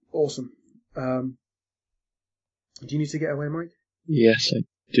 Awesome. Do you need to get away, Mike? Yes, I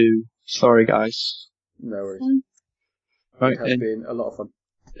do. Sorry, guys. No worries. Right, It has been a lot of fun.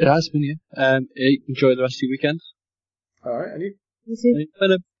 It has been, yeah. Enjoy the rest of your weekend. Alright, and you? You see?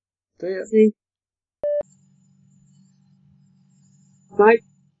 Do you? See? Mike?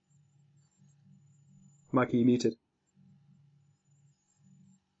 Mike, are you muted?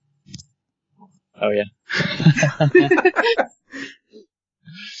 Oh yeah.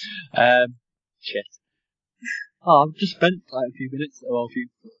 Shit. Oh, I've just spent like a few minutes, or a few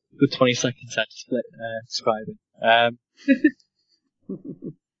good 20 seconds there to split describing.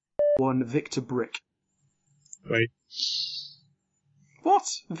 One Victor Brick. Wait. What?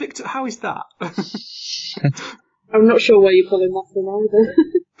 Victor? How is that? I'm not sure where you're pulling that from either.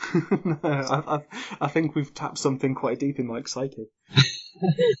 No, I think we've tapped something quite deep in Mike's psyche.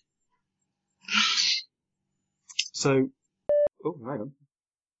 So, oh, hang on.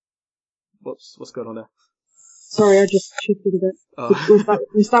 What's going on there? Sorry, I just shifted a bit. Oh.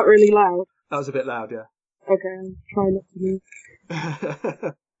 Was that really loud? That was a bit loud, yeah. Okay, I'll try not to move.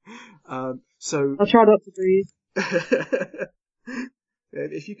 So, I'll try not to breathe.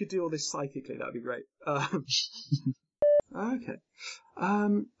 if you could do all this psychically, that'd be great. Okay. I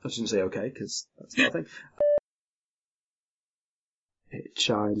shouldn't say okay, because that's not a thing. It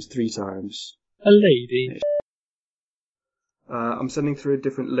chimes 3 times. A lady. I'm sending through a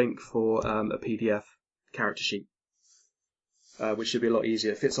different link for a PDF character sheet, which should be a lot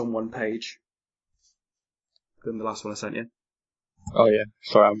easier. It fits on one page than the last one I sent you. Oh yeah.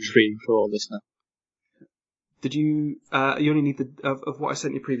 Sorry, I'm just reading through all this now. Did you? You only need of what I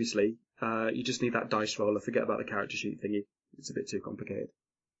sent you previously. You just need that dice roller. Forget about the character sheet thingy. It's a bit too complicated.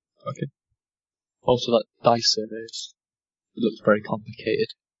 Okay. Also, that dice service, it looks very complicated.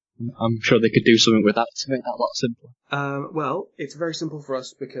 I'm sure they could do something with that to make that a lot simpler. Well, it's very simple for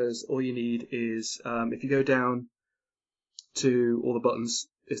us because all you need is, if you go down to all the buttons,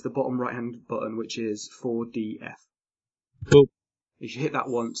 it's the bottom right-hand button, which is 4DF. Cool. If you hit that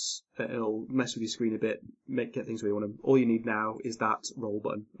once, it'll mess with your screen a bit, get things where you want them. All you need now is that roll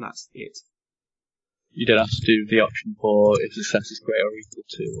button, and that's it. You don't have to do the option for if success is greater or equal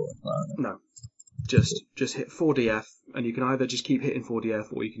to, or anything like that. No. Just hit 4DF, and you can either just keep hitting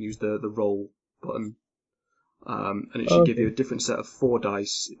 4DF, or you can use the roll button. And it should give you a different set of 4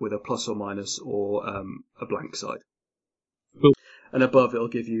 dice with a plus or minus or a blank side. Cool. And above it'll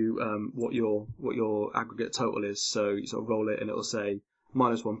give you what your aggregate total is. So you sort of roll it and it'll say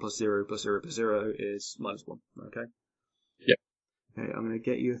 -1 plus 0 plus 0 plus 0 is -1. Okay? Yep. Okay, I'm going to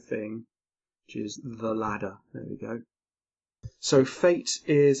get you a thing, which is the ladder. There we go. So Fate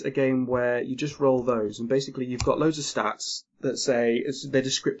is a game where you just roll those, and basically you've got loads of stats that say, they're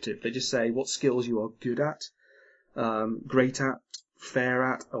descriptive. They just say what skills you are good at, great at, fair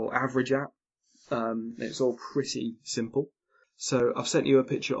at, or average at. It's all pretty simple. So I've sent you a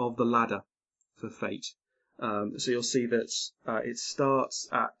picture of the ladder for Fate. So you'll see that it starts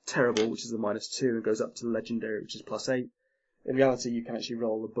at terrible, which is a -2, and goes up to legendary, which is +8. In reality, you can actually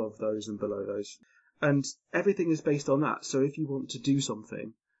roll above those and below those. And everything is based on that. So if you want to do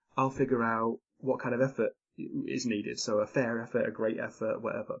something, I'll figure out what kind of effort is needed. So a fair effort, a great effort,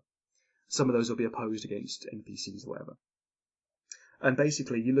 whatever. Some of those will be opposed against NPCs or whatever. And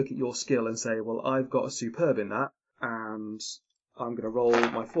basically, you look at your skill and say, well, I've got a superb in that, and I'm going to roll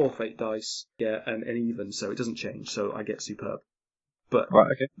my 4 Fate dice, get an even, so it doesn't change, so I get superb. But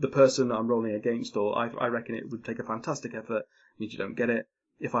Right, okay. the person I'm rolling against, or I reckon it would take a fantastic effort, means you don't get it.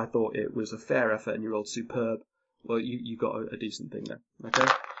 If I thought it was a fair effort and you rolled superb, well, you got a decent thing there. Okay?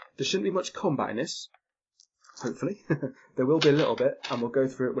 There shouldn't be much combat in this, hopefully. There will be a little bit, and we'll go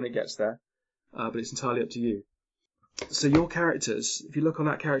through it when it gets there, but it's entirely up to you. So your characters, if you look on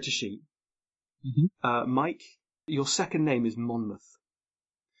that character sheet, Mike, your second name is Monmouth.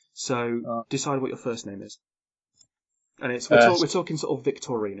 So decide what your first name is. And it's we're talking sort of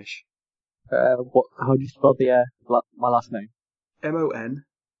Victorianish. How do you spell my last name? MON.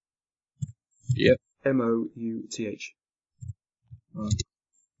 Yep. MOUTH.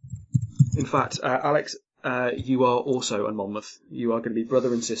 In fact, Alex, you are also a Monmouth. You are going to be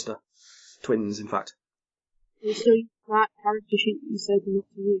brother and sister. Twins, in fact. You still use that character sheet that you said not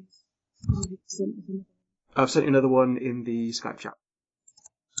to use? I've sent you another one in the Skype chat.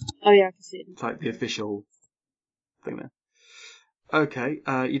 Oh yeah, I can see it. It's like the official thing there. Okay,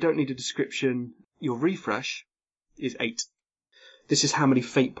 you don't need a description. Your refresh is 8. This is how many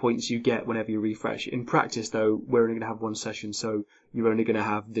fate points you get whenever you refresh. In practice, though, we're only going to have one session, so you're only going to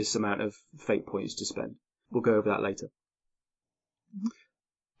have this amount of fate points to spend. We'll go over that later.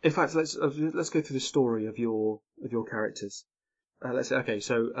 In fact, let's go through the story of your characters. Let's say, okay,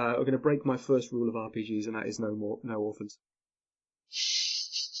 so we're going to break my first rule of RPGs, and that is no orphans.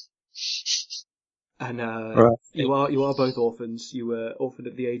 And right. You are both orphans. You were orphaned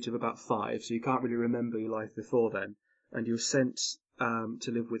at the age of about 5, so you can't really remember your life before then. And you were sent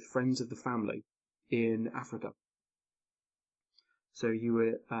to live with friends of the family in Africa. So you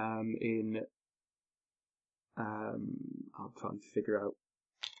were I'll try and figure out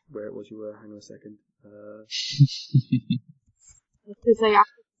where it was you were. Hang on a second. To say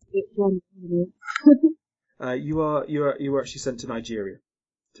you were actually sent to Nigeria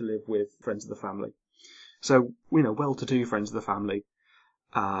to live with friends of the family. So, well-to-do friends of the family.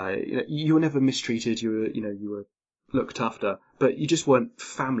 You were never mistreated. You were looked after, but you just weren't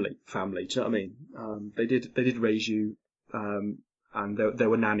family. Do you know what I mean? They did raise you, and there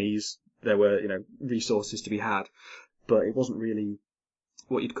were nannies. There were, resources to be had, but it wasn't really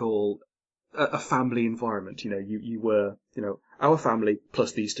what you'd call a family environment. You were, our family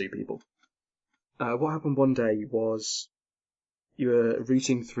plus these two people. What happened one day was you were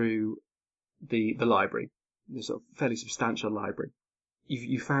rooting through the library, the sort of fairly substantial library.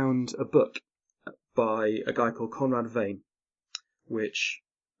 You found a book by a guy called Conrad Vane, which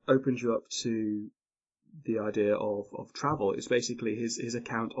opened you up to the idea of travel. It's basically his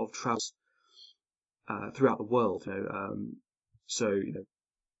account of travels throughout the world.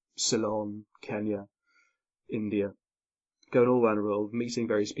 Ceylon, Kenya, India, going all around the world, meeting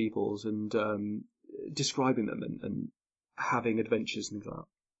various peoples and describing them and having adventures and things like that.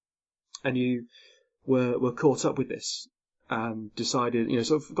 And you were caught up with this and decided,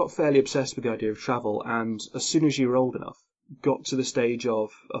 sort of got fairly obsessed with the idea of travel. And as soon as you were old enough, got to the stage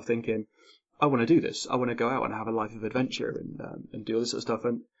of thinking, I want to do this. I want to go out and have a life of adventure and do all this sort of stuff.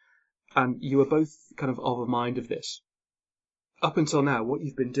 And you were both kind of a mind of this. Up until now, what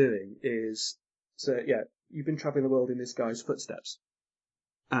you've been doing is, you've been traveling the world in this guy's footsteps.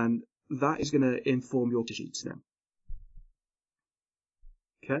 And that is going to inform your sheets now.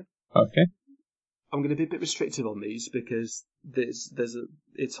 Okay? Okay. I'm going to be a bit restrictive on these because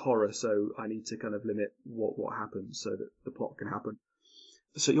it's horror, so I need to kind of limit what happens so that the plot can happen.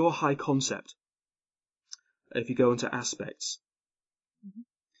 So your high concept, if you go into aspects. Mm-hmm.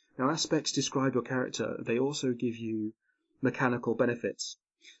 Now aspects describe your character. They also give you mechanical benefits.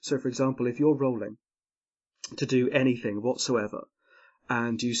 So for example, if you're rolling to do anything whatsoever,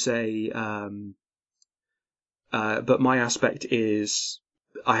 and you say, but my aspect is,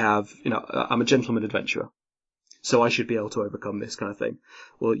 I'm a gentleman adventurer, so I should be able to overcome this kind of thing.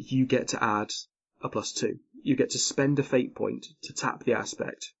 Well, you get to add a +2. You get to spend a fate point to tap the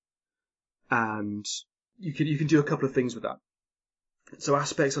aspect, and you can do a couple of things with that. So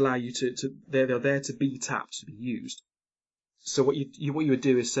aspects allow you they're there to be tapped, to be used. So what you would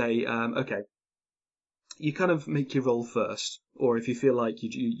do is say, okay, you kind of make your roll first, or if you feel like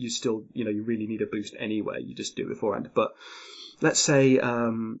you still, you really need a boost anyway, you just do it beforehand. But let's say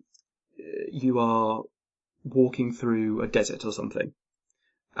you are walking through a desert or something,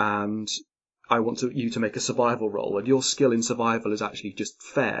 and I want you to make a survival roll, and your skill in survival is actually just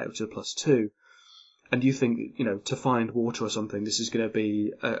fair, which is a +2. And you think, to find water or something, this is going to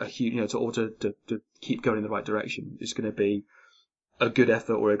be a huge, to keep going in the right direction, it's going to be a good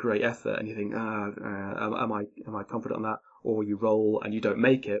effort or a great effort. And you think, am I confident on that? Or you roll and you don't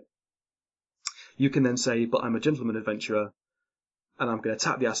make it. You can then say, but I'm a gentleman adventurer, and I'm going to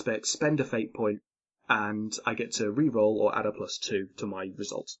tap the aspect, spend a fate point, and I get to re-roll or add a +2 to my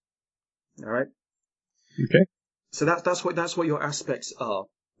result. All right. Okay. So that's what your aspects are.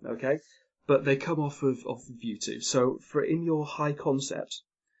 Okay. But they come off of view two. So in your high concept,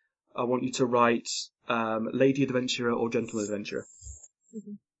 I want you to write lady adventurer or gentleman adventurer.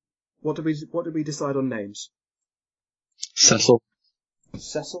 Mm-hmm. What did we decide on names? Cecil.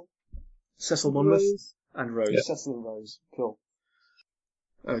 Cecil Monmouth Rose. and Rose. Yep. Cecil and Rose. Cool.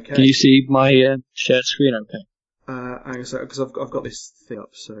 Okay. Can you see my shared screen? Okay. Hang on a second, because I've got this thing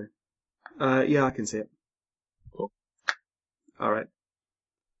up. So, yeah, I can see it. Cool. All right.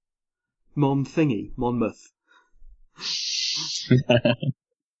 Monmouth.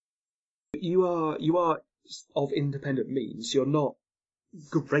 You are of independent means. You're not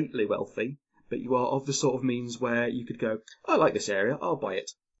greatly wealthy, but you are of the sort of means where you could go, I like this area, I'll buy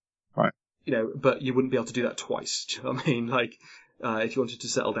it. Right. But you wouldn't be able to do that twice. Do you know what I mean? Like, if you wanted to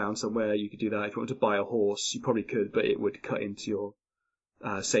settle down somewhere, you could do that. If you wanted to buy a horse, you probably could, but it would cut into your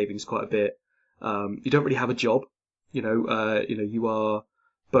savings quite a bit. You don't really have a job. You are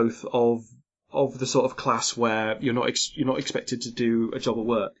both of the sort of class where you're not expected to do a job at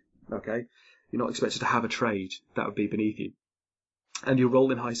work. Okay, you're not expected to have a trade. That would be beneath you. And you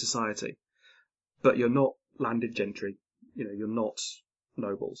roll in high society, but you're not landed gentry. You're not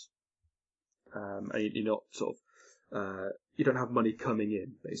nobles. And you're not sort of you don't have money coming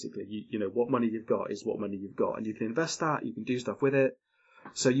in. Basically, what money you've got is what money you've got, and you can invest that. You can do stuff with it.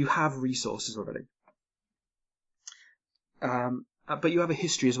 So you have resources already. but you have a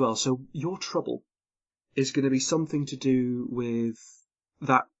history as well. So your trouble is going to be something to do with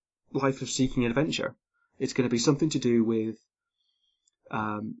that life of seeking adventure. It's going to be something to do with,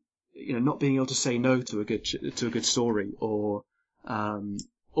 not being able to say no to a good story, or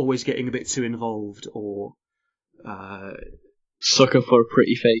always getting a bit too involved, or sucker for a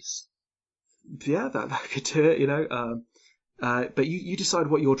pretty face. Yeah, that could do it. But you decide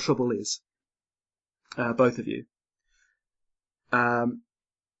what your trouble is, both of you, and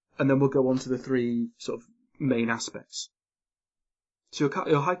then we'll go on to the three sort of main aspects. So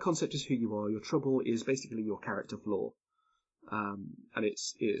your high concept is who you are. Your trouble is basically your character flaw, and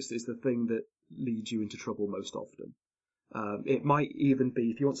it's the thing that leads you into trouble most often. It might even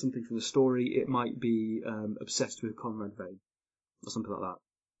be, if you want something from the story, it might be obsessed with Conrad Vane or something like that.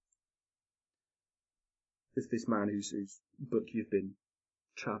 It's this man whose book you've been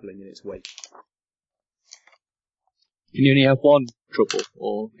travelling in its wake. Can you only have one trouble,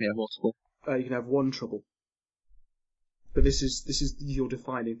 or can you have multiple? You can have one trouble. But this is your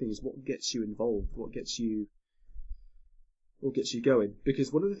defining thing, is what gets you involved, what gets you going.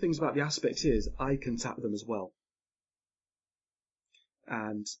 Because one of the things about the aspects is I can tap them as well.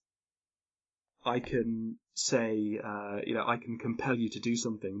 And I can say, I can compel you to do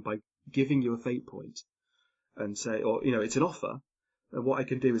something by giving you a fate point and say, or, it's an offer. And what I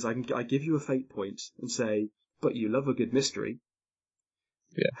can do is I give you a fate point and say, but you love a good mystery.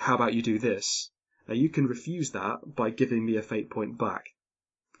 Yeah. How about you do this? Now you can refuse that by giving me a fate point back.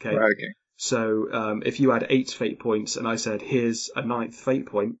 Okay. Right, okay. So if you had 8 fate points and I said, here's a 9th fate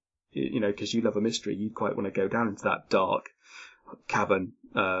point, because you love a mystery, you quite want to go down into that dark cavern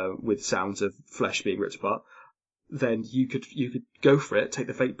with sounds of flesh being ripped apart, then you could go for it, take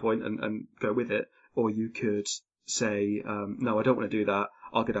the fate point and go with it, or you could say, no, I don't want to do that.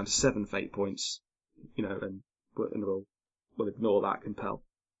 I'll go down to 7 fate points, and we'll ignore that compel.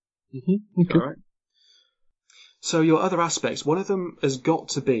 Mm-hmm. Okay. All right. So your other aspects, one of them has got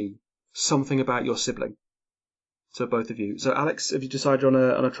to be something about your sibling. So both of you. So Alex, have you decided on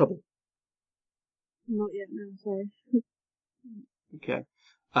a trouble? Not yet, no, sorry. Okay.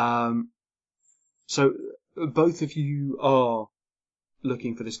 So both of you are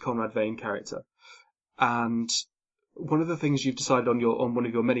looking for this Conrad Vane character, and one of the things you've decided on one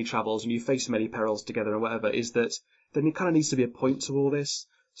of your many travels, and you face many perils together and whatever, is that there kind of needs to be a point to all this.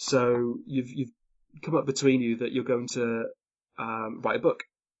 So you've come up between you that you're going to write a book,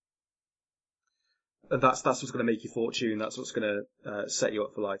 and that's what's going to make your fortune. That's what's going to set you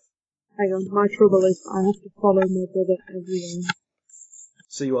up for life. Hang on, my trouble is I have to follow my brother everywhere.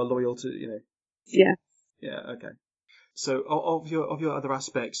 So you are loyal to, Yeah. Yeah, okay. So of your other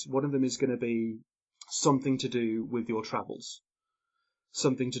aspects, one of them is going to be something to do with your travels,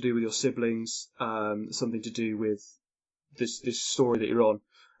 something to do with your siblings, something to do with this story that you're on,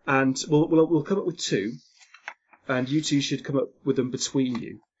 and we'll come up with 2, and you two should come up with them between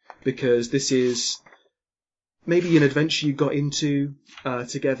you, because this is maybe an adventure you got into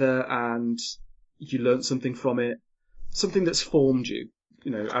together, and you learnt something from it, something that's formed you,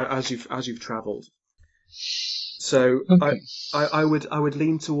 as you've travelled. So okay. I would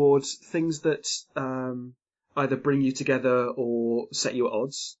lean towards things that either bring you together or set you at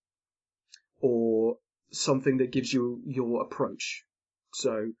odds, or something that gives you your approach.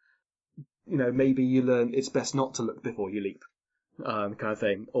 So, maybe you learn it's best not to look before you leap, kind of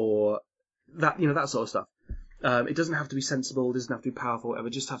thing, or that, that sort of stuff. It doesn't have to be sensible, it doesn't have to be powerful, whatever.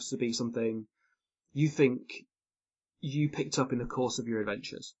 It just has to be something you think you picked up in the course of your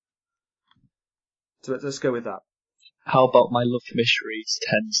adventures. So let's go with that. How about my love for mysteries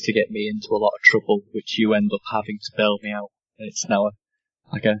tends to get me into a lot of trouble, which you end up having to bail me out. And it's now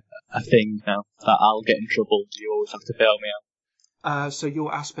a thing now that I'll get in trouble. You always have to bail me out. So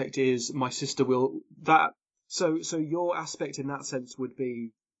your aspect is my sister will that. So your aspect in that sense would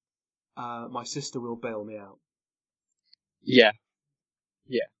be my sister will bail me out. Yeah.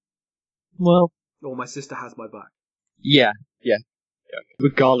 Well. Or my sister has my back. Yeah.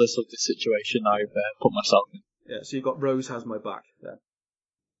 Regardless of the situation I've put myself in. Yeah, so you've got Rose has my back there.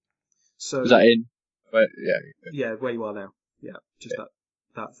 So is that in? Yeah, where you are now. Yeah, just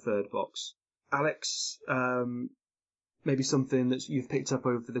that third box. Alex, maybe something that you've picked up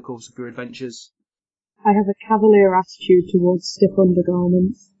over the course of your adventures. I have a cavalier attitude towards stiff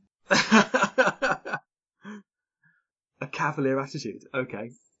undergarments. A cavalier attitude,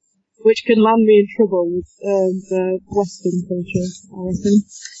 okay. Which can land me in trouble with the Western culture, I reckon.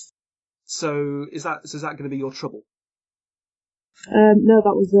 So is that going to be your trouble? No,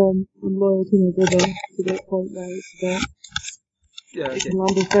 that was I'm loyal to my brother to that point where it's a bit. Yeah, okay. It can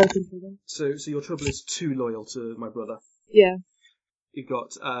land us both in trouble. So your trouble is too loyal to my brother. Yeah. You've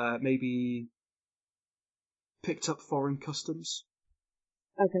got maybe picked up foreign customs.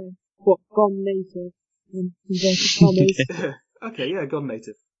 Okay. What? Gone native. In inverted commas. Okay, yeah, gone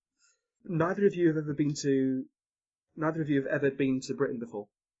native. Neither of you have ever been to Britain before.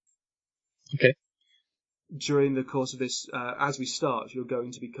 Okay. During the course of this, as we start, you're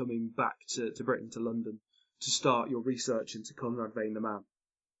going to be coming back to Britain, to London, to start your research into Conrad Vane the man.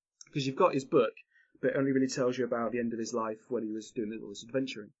 Because you've got his book, but it only really tells you about the end of his life when he was doing all this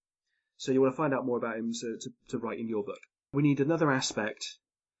adventuring. So you want to find out more about him to write in your book. We need another aspect,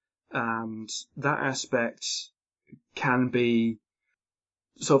 and that aspect can be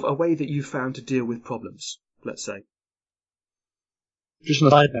sort of a way that you found to deal with problems, let's say. Just on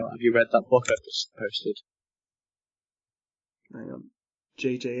a side note, have you read that book I've just posted? Hang on.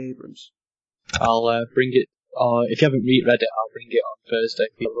 J.J. Abrams. I'll bring it. If you haven't read it, I'll bring it on Thursday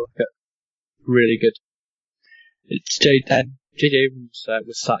for you to look at. Really good. It's J.J. Abrams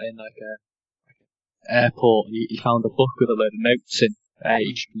was sat in like an airport, and he found a book with a load of notes in.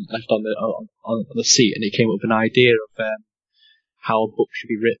 He just left on the seat, and he came up with an idea of how a book should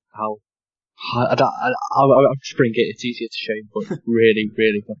be written. I'll just bring it. It's easier to show you, but really,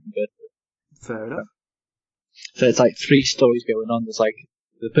 really fucking good. Fair enough. So it's like 3 stories going on. There's like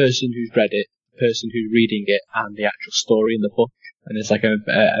the person who's read it, the person who's reading it, and the actual story in the book. And there's like a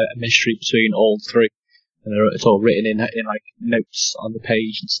mystery between all 3. And it's all written in like notes on the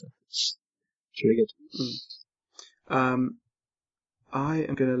page and stuff. It's really good. I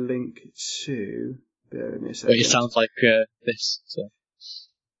am going to link to... Bear with me a second. But it sounds like this. So.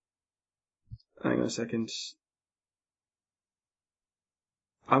 Hang on a second.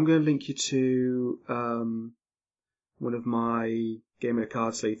 I'm going to link you to one of my Game of the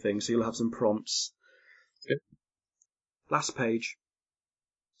Cards League things, so you'll have some prompts. Okay. Last page.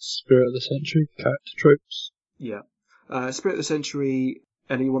 Spirit of the Century, character tropes. Yeah. Spirit of the Century,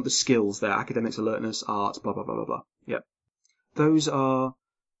 and you want the skills there, academics, alertness, art, blah, blah, blah, blah, blah. Yeah. Those are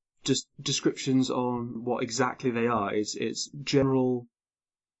just descriptions on what exactly they are. It's general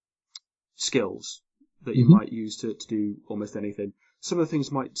skills that you might use to do almost anything. Some of the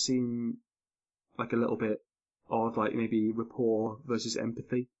things might seem like a little bit odd, like maybe rapport versus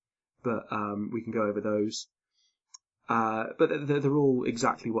empathy, but we can go over those. But they're all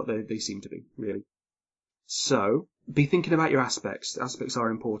exactly what they seem to be, really. So, be thinking about your aspects. Aspects are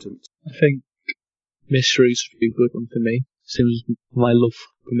important. I think mysteries would be a good one for me. Seems my love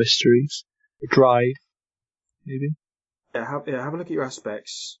for mysteries. Drive, maybe. Yeah, have a look at your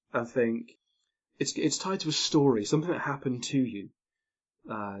aspects and think it's tied to a story, something that happened to you.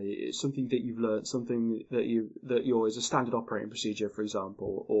 It's something that you've learned, something that is a standard operating procedure, for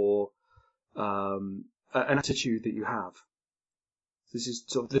example, or an attitude that you have. This is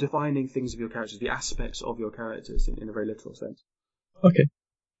sort of the defining things of your characters, the aspects of your characters in a very literal sense. Okay.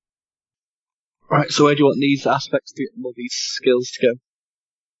 Right, so where do you want these aspects to, well, these skills to go?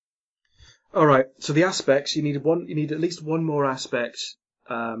 Alright, so the aspects, you need at least one more aspect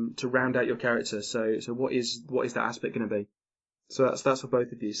to round out your character. So what is that aspect going to be? So that's for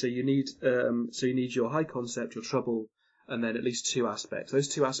both of you. So you need your high concept, your trouble, and then at least 2 aspects. Those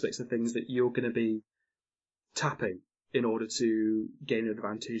 2 aspects are things that you're going to be tapping in order to gain an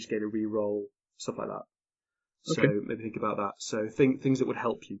advantage, gain a reroll, stuff like that. So maybe think about that. So things that would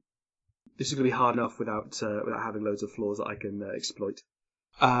help you. This is going to be hard enough without having loads of flaws that I can exploit.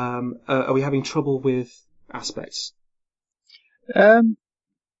 Are we having trouble with aspects?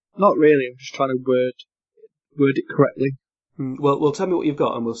 Not really. I'm just trying to word it correctly. Well, tell me what you've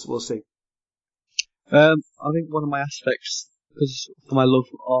got, and we'll see. I think one of my aspects, because for my love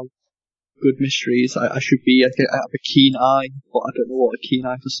of good mysteries, I should be. I have a keen eye, but I don't know what a keen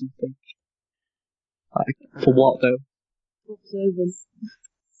eye for something. For what though? Observant.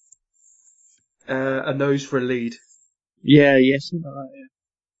 A nose for a lead. Yeah, something like that. Yeah.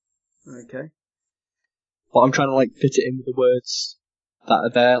 Okay. But I'm trying to like fit it in with the words that are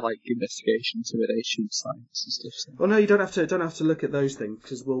there, like investigation, intimidation, science, and stuff. So. Well, no, you don't have to look at those things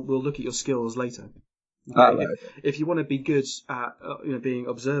because we'll look at your skills later. Okay? Right. If you want to be good at being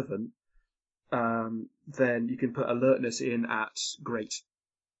observant, then you can put alertness in at great.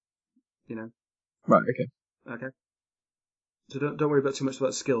 Right. Okay. Okay. So don't worry about too much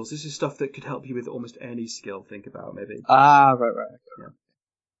about skills. This is stuff that could help you with almost any skill. Think about maybe. Right.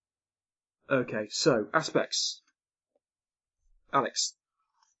 Yeah. Okay. So aspects. Alex.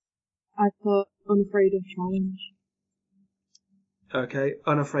 I put unafraid of challenge. Okay,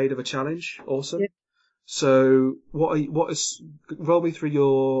 unafraid of a challenge. Awesome. Yep. So roll me through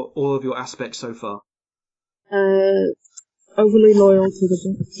all of your aspects so far. Overly loyal to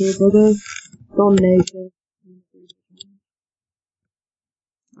the brother, gone naked.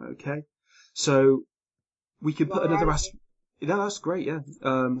 Okay, so we can put another Alright. aspect. Yeah, that's great. Yeah.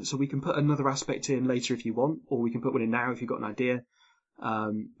 So we can put another aspect in later if you want, or we can put one in now if you've got an idea.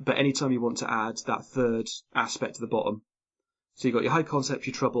 But anytime you want to add that third aspect to the bottom, so you've got your high concept,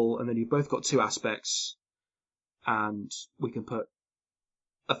 your trouble, and then you've both got two aspects, and we can put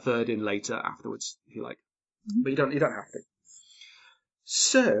a third in later afterwards if you like. Mm-hmm. But you don't have to.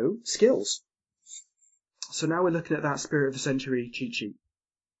 So skills. So now we're looking at that Spirit of the Century cheat sheet.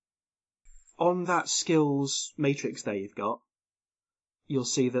 On that skills matrix there you've got, you'll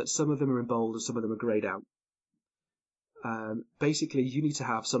see that some of them are in bold and some of them are greyed out. Basically, you need to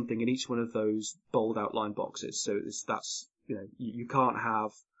have something in each one of those bold outline boxes. So you can't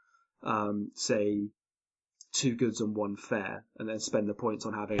have, say, 2 goods and 1 fair, and then spend the points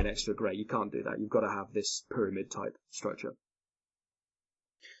on having an extra grey. You can't do that. You've got to have this pyramid type structure.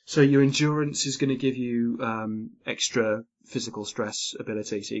 So your endurance is going to give you extra physical stress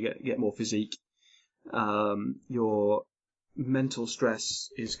ability, so you get more physique. Your mental stress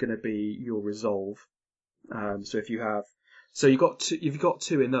is going to be your resolve. So if you have, you've got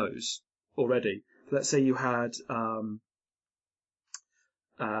 2 in those already. Let's say you had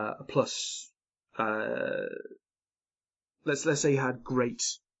a plus. Let's say you had great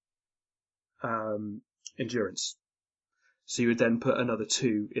endurance. So you would then put another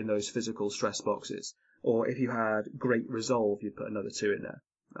 2 in those physical stress boxes. Or if you had great resolve, you'd put another 2 in there.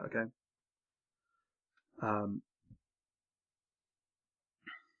 Okay.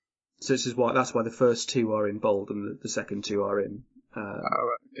 So that's why the first 2 are in bold and the second 2 are in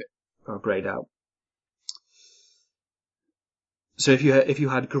are greyed out. So if you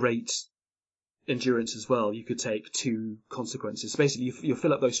had great endurance as well, you could take 2 consequences. So basically, you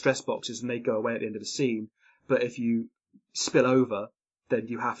fill up those stress boxes and they go away at the end of the scene. But if you spill over, then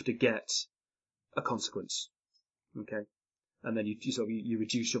you have to get a consequence. Okay, and then you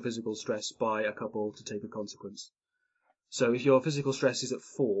reduce your physical stress by a couple to take a consequence. So if your physical stress is at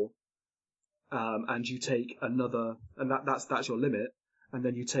 4, and you take another, and that's your limit, and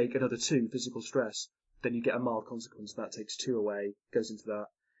then you take another 2 physical stress, then you get a mild consequence. That takes 2 away, goes into that.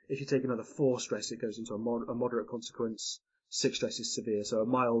 If you take another 4 stress, it goes into a moderate consequence. 6 stress is severe. So a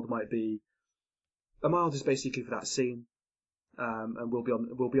mild is basically for that scene, and we'll be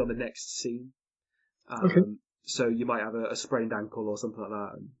on the next scene. Okay. So you might have a sprained ankle or something like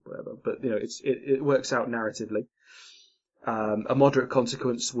that, and whatever. But it works out narratively. A moderate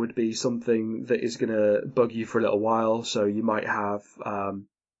consequence would be something that is going to bug you for a little while. So you might have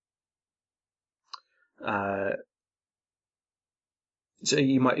so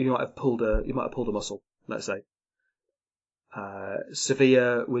you might have pulled a muscle, let's say.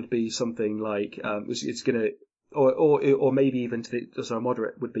 Severe would be something like it's going to, or maybe even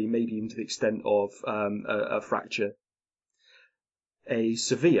moderate would be maybe even to the extent of a fracture. A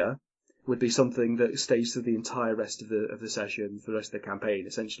severe would be something that stays through the entire rest of the session, for the rest of the campaign,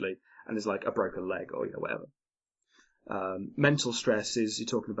 essentially, and is like a broken leg or whatever. Mental stress is you're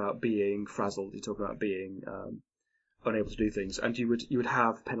talking about being frazzled, you're talking about being unable to do things, and you would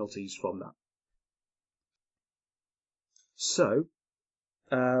have penalties from that. So,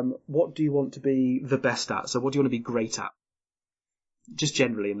 what do you want to be the best at? So what do you want to be great at? Just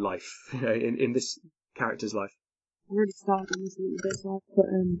generally in life, in this character's life. I've already started on this a little bit, so I've put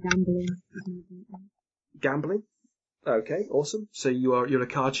gambling. Gambling? Okay, awesome. So you're a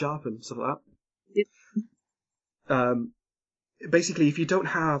card sharp and stuff like that? Yep. Basically, if you don't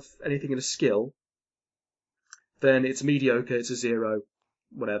have anything in a skill, then it's mediocre, it's a 0,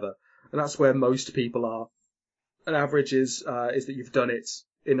 whatever. And that's where most people are. An average is that you've done it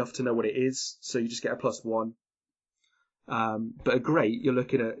enough to know what it is, so you just get a +1. But a great, you're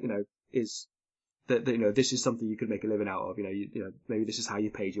looking at, is that this is something you could make a living out of. Maybe this is how you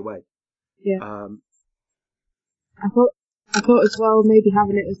paid your way. Yeah. I thought as well, maybe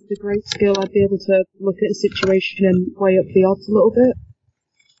having it as the great skill, I'd be able to look at a situation and weigh up the odds a little bit.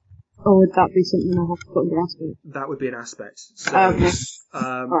 Or would that be something I have to put under aspect? That would be an aspect. So, okay.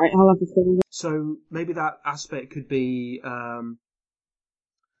 Alright, I'll have a thing. So maybe that aspect could be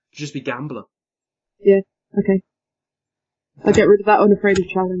just be gambler. Yeah, okay. I'll get rid of that unafraid of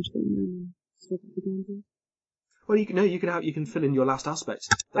challenge thing and swap it to gambler. Well, you can fill in your last aspect.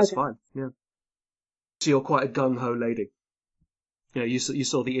 That's fine. Yeah. So you're quite a gung ho lady. You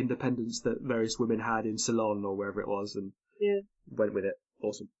saw the independence that various women had in Ceylon or wherever it was, and went with it.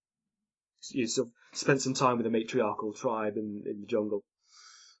 Awesome. You sort of spent some time with a matriarchal tribe in the jungle.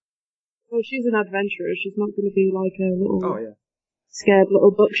 Well, she's an adventurer. She's not going to be like a little scared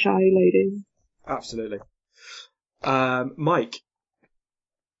little buck shy lady. Absolutely. Mike.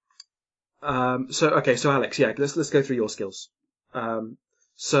 So Alex, let's go through your skills.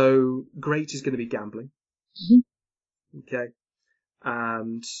 So great is going to be gambling. Mm-hmm. Okay.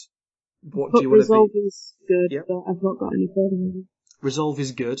 And what But do you want to resolve be? is good, Yep. but I've not got any further with it. Resolve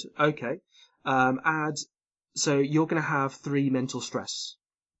is good. Okay. So you're going to have 3 mental stress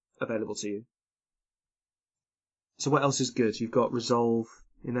available to you. So what else is good? You've got resolve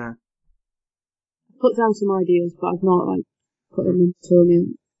in there. I've put down some ideas, but I've not put them into them yet.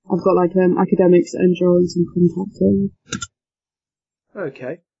 I've got academics, endurance, and contacting.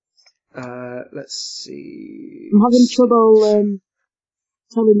 Okay. Let's see. I'm having trouble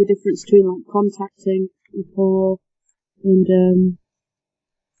telling the difference between contacting, rapport, and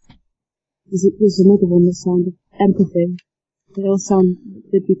there's another one that sounded empathy. They all sound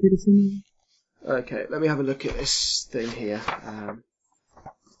they'd be pretty similar. Okay, let me have a look at this thing here.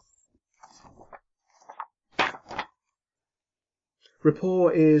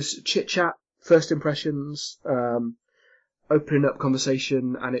 Rapport is chit-chat, first impressions, opening up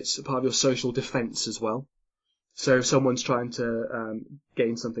conversation, and it's a part of your social defence as well. So if someone's trying to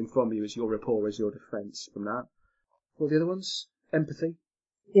gain something from you, it's your rapport is your defence from that. What are the other ones? Empathy?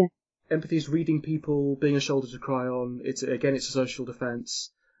 Yeah. Empathy is reading people, being a shoulder to cry on. It's a social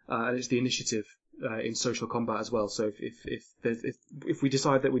defence, and it's the initiative in social combat as well. So if we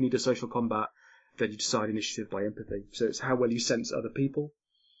decide that we need a social combat, then you decide initiative by empathy. So it's how well you sense other people.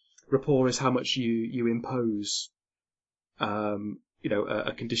 Rapport is how much you impose, a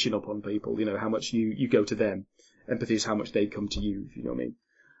condition upon people. How much you go to them. Empathy is how much they come to you. If you know what I mean.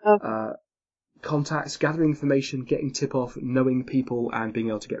 Okay. Contacts, gathering information, getting tip-off, knowing people, and being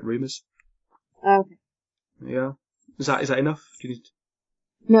able to get rumours. Okay. Yeah. Is that enough? Do you need...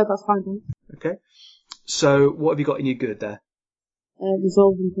 No, that's fine. Thanks. Okay. So what have you got in your good there?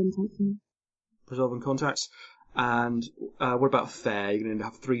 Resolve and contacting. Resolve and contacts. And what about fair? You're going to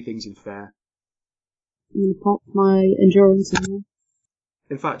have 3 things in fair. I'm going to pop my endurance in there.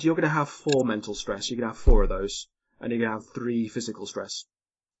 In fact, you're going to have 4 mental stress. You're going to have 4 of those. And you're going to have 3 physical stress.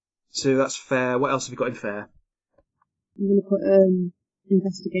 So that's fair. What else have you got in fair? I'm going to put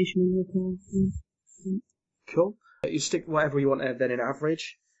investigation and rapport. Cool. You stick whatever you want then in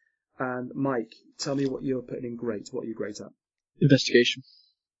average. And Mike, tell me what you're putting in great. What are you great at? Investigation.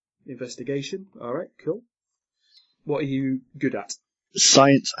 Investigation. All right, cool. What are you good at?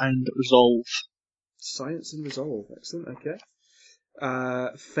 Science and resolve. Science and resolve. Excellent. Okay.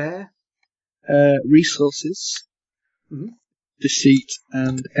 Fair. Resources. Mm-hmm. Deceit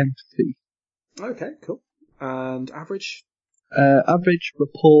and empathy. Okay, cool. And average? Average,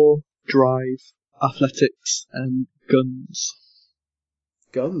 rapport, drive, athletics, and guns.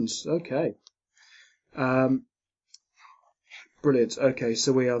 Guns. Okay. Brilliant. Okay,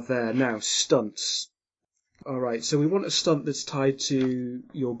 so we are there now. Stunts. All right. So we want a stunt that's tied to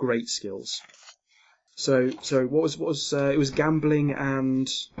your great skills. So what was it was gambling and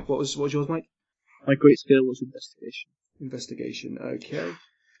what was yours, Mike? My great skill was investigation. Investigation. Okay.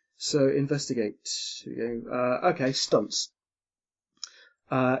 So investigate. Here we go. Okay. Stunts.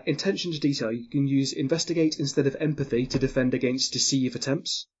 Intention to detail. You can use investigate instead of empathy to defend against deceive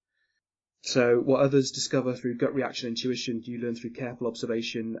attempts. So what others discover through gut reaction and intuition, you learn through careful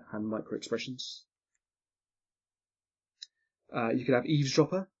observation and micro-expressions. You can have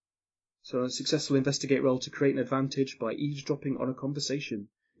eavesdropper. So on a successful investigate roll to create an advantage by eavesdropping on a conversation,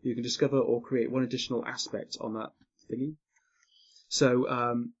 you can discover or create one additional aspect on that thingy. So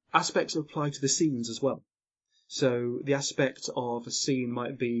aspects apply to the scenes as well. So the aspect of a scene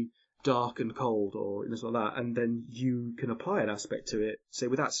might be dark and cold or something like that, and then you can apply an aspect to it. Say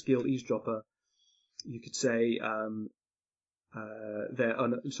with that skill eavesdropper, you could say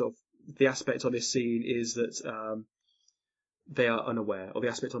the aspect on this scene is that they are unaware, or the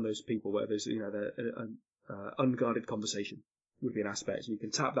aspect on those people where there's unguarded conversation would be an aspect. You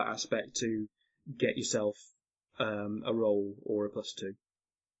can tap that aspect to get yourself a roll or a +2.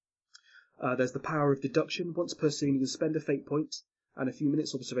 There's the power of deduction. Once per scene, you can spend a fate point and a few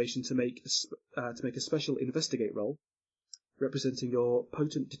minutes observation to make a special investigate roll, representing your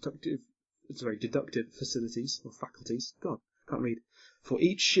potent deductive facilities or faculties. God, can't read. For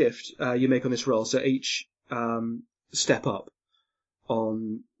each shift you make on this roll, so each step up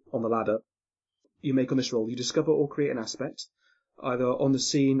on the ladder you make on this roll, you discover or create an aspect, either on the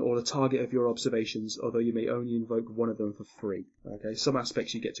scene or the target of your observations, although you may only invoke one of them for free. Okay, some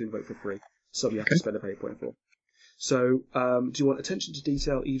aspects you get to invoke for free, some you have to spend a fate point for. So, do you want attention to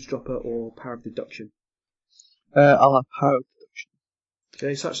detail, eavesdropper, or power of deduction? I'll have power of deduction.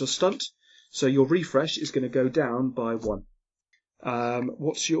 Okay, so that's your stunt. So your refresh is going to go down by 1.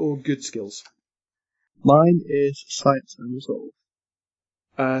 What's your good skills? Mine is science and resolve.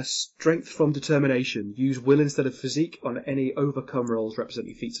 Strength from determination. Use will instead of physique on any overcome rolls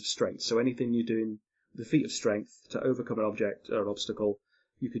representing feats of strength. So anything you're doing with a feat of strength to overcome an object or an obstacle,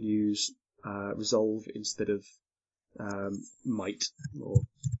 you can use resolve instead of might. Or,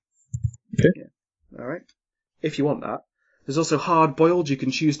 Okay. Yeah. All right. If you want that. There's also hard boiled. You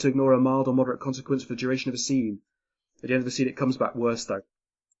can choose to ignore a mild or moderate consequence for the duration of a scene. At the end of the scene, it comes back worse though.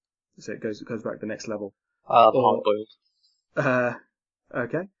 So it goes back to the next level. Hard boiled.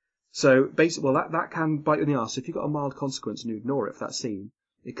 Okay. So basically, well, that can bite you in the arse. If you've got a mild consequence and you ignore it for that scene,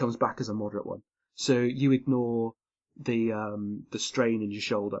 it comes back as a moderate one. So you ignore the strain in your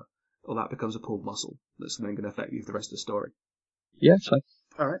shoulder, or that becomes a pulled muscle. That's then going to affect you for the rest of the story. Yeah, it's fine.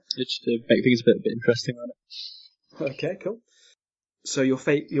 All right. It's to make things a bit interesting on it. Okay, cool. So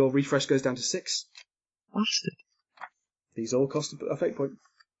your refresh goes down to 6. Bastard. These all cost a fate point.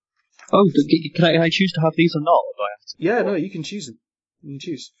 Oh, can I choose to have these or not? Or do I have to? Yeah, no, you can choose them. You can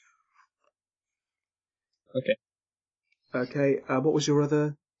choose. Okay. Okay. What was your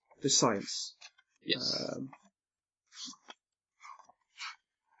other? The science. Yes.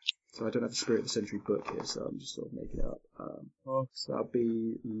 So I don't have the Spirit of the Century book here, so I'm just sort of making it up. So that'll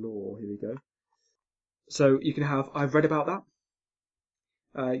be law. Here we go. So you can have. I've read about that.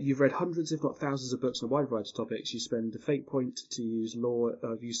 You've read hundreds, if not thousands, of books on a wide variety of topics. You spend a fate point to use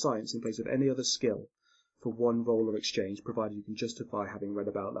use science in place of any other skill for one roll or exchange, provided you can justify having read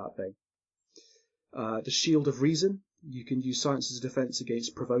about that thing. The Shield of Reason. You can use science as a defense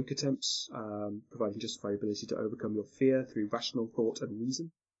against provoke attempts, providing justify your ability to overcome your fear through rational thought and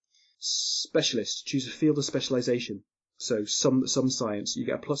reason. Specialist. Choose a field of specialization. So some science, you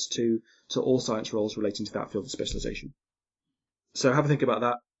get a +2 to all science rolls relating to that field of specialization. So have a think about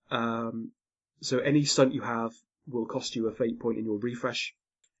that. So any stunt you have will cost you a fate point in your refresh.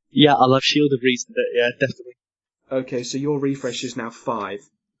 Yeah, I'll have Shield of Reason. Yeah, definitely. Okay, so your refresh is now 5.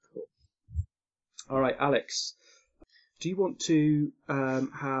 Cool. All right, Alex. Do you want to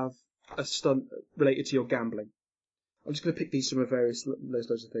have a stunt related to your gambling? I'm just going to pick these from a various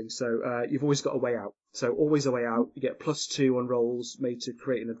loads of things. So you've always got a way out. So always a way out. You get +2 on rolls made to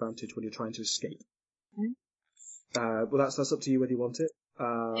create an advantage when you're trying to escape. Okay. Well, that's up to you whether you want it.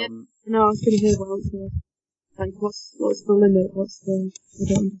 Yeah. No, I was going to hear what else. Like, what's the limit? What's the?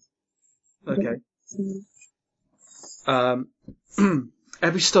 Okay.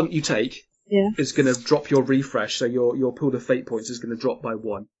 Every stunt you take is going to drop your refresh, so your pool of fate points is going to drop by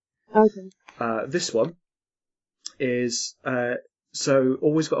 1. Okay. This one is so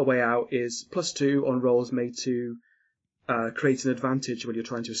always got a way out is +2 on rolls made to create an advantage when you're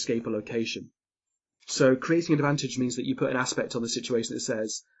trying to escape a location. So creating an advantage means that you put an aspect on the situation that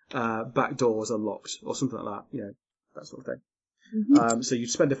says back doors unlocked or something like that, that sort of thing. Mm-hmm. So you'd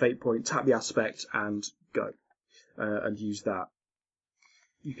spend a fate point, tap the aspect, and go and use that.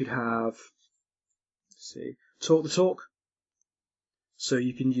 You could have, talk the talk. So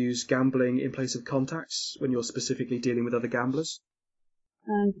you can use gambling in place of contacts when you're specifically dealing with other gamblers.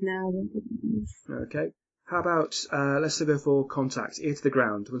 No, I won't put them in. Okay. How about, let's go for contact, ear to the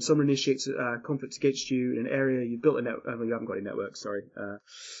ground. When someone initiates conflict against you in an area, you've built a network, you haven't got any network, sorry.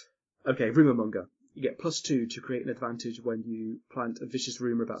 Okay, rumour monger. You get +2 to create an advantage when you plant a vicious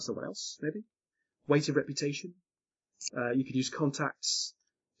rumour about someone else, maybe. Weight of reputation. You could use contacts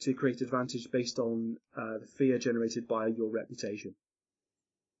to create advantage based on the fear generated by your reputation.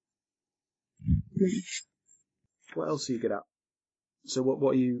 What else are you good at? So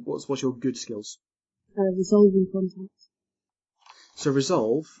what's your good skills? Resolving contacts. So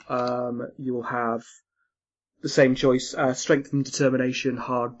resolve, you will have the same choice, strength and determination,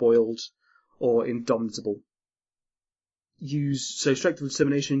 hard boiled, or indomitable. Use strength and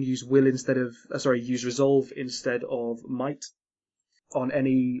determination, use use resolve instead of might on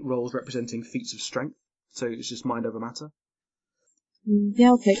any rolls representing feats of strength. So it's just mind over matter. Yeah,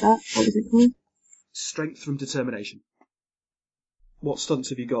 I'll take that. What was it called? Strength from determination. What stunts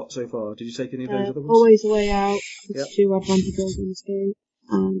have you got so far? Did you take any of those other ones? Always a way out, +2 advantages on escape,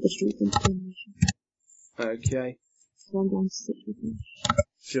 and the strength and determination. Okay. So I'm down to 6 refresh.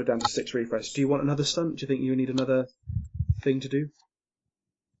 So you're down to 6 refresh. Do you want another stunt? Do you think you need another thing to do?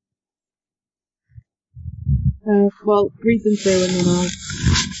 Well, read them through and then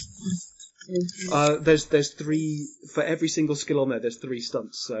I'll... There's 3 for every single skill on there. There's 3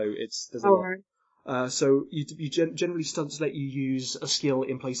 stunts, so there's a lot. Right. So you generally stunts let you use a skill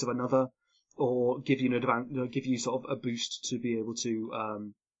in place of another, or give you give you sort of a boost to be able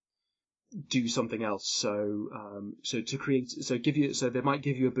to do something else. So they might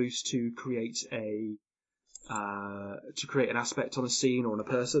give you a boost to create to create an aspect on a scene or on a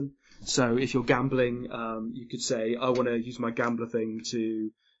person. So if you're gambling, you could say, I want to use my gambler thing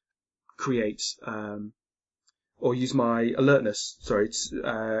to create, or use my alertness. Sorry,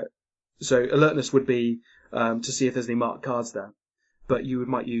 so alertness would be to see if there's any marked cards there. But you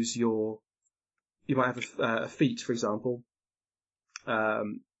might have a feat, for example, a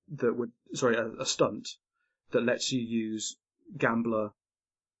stunt that lets you use gambler.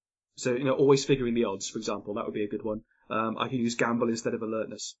 So, always figuring the odds, for example, that would be a good one. I can use gamble instead of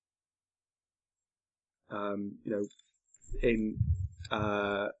alertness. In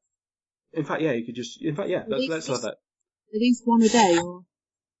fact, yeah, you could just. In fact, yeah, let's have that. At least one a day, or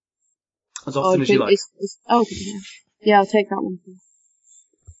As often as you like. Yeah, I'll take that one.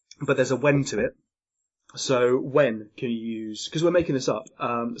 But there's a when to it. So when can you use? Because we're making this up.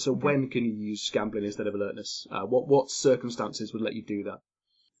 So when can you use gambling instead of alertness? What circumstances would let you do that?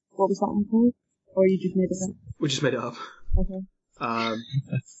 What was that one called? Or you just made it up? We just made it up. Okay.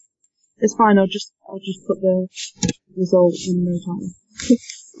 It's fine. I'll just put the result in no time.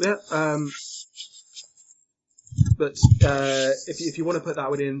 Yeah. But if you want to put that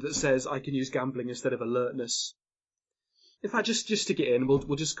one in that says I can use gambling instead of alertness. In fact, just stick it in.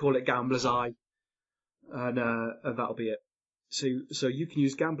 We'll just call it Gambler's Eye, and that'll be it. So you can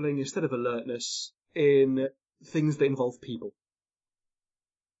use gambling instead of alertness in things that involve people.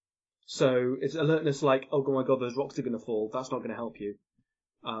 So it's alertness like, oh my god, those rocks are going to fall. That's not going to help you.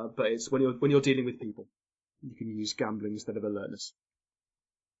 But it's when you're dealing with people, you can use gambling instead of alertness.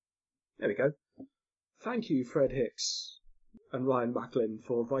 There we go. Thank you, Fred Hicks and Ryan Macklin,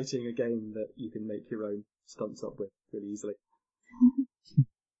 for writing a game that you can make your own stunts up with really easily.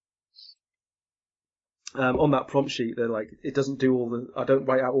 On that prompt sheet, they're like, it doesn't do I don't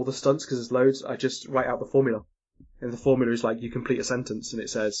write out all the stunts because there's loads. I just write out the formula, and the formula is like you complete a sentence, and it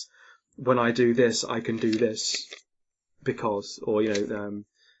says, when I do this, I can do this because, or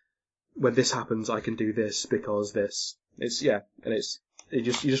when this happens, I can do this because this. It's you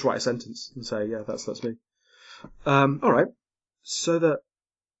just write a sentence and say, yeah, that's me. All right, so that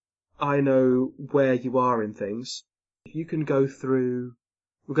I know where you are in things. If you can we'll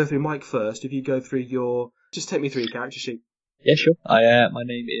go through Mike first. If you go through just take me through your character sheet. Yeah, sure. My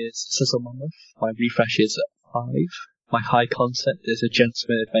name is Cecil Monmouth. My refresh is 5. My high concept is a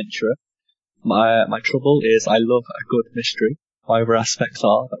gentleman adventurer. My trouble is I love a good mystery. My other aspects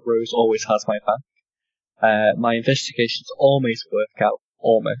are that Rose always has my back. My investigations always work out,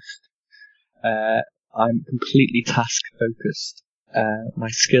 almost. I'm completely task focused. My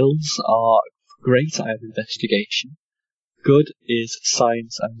skills are great. I have investigation. Good is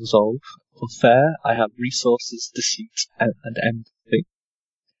science and resolve. For fair, I have resources, deceit, and empathy.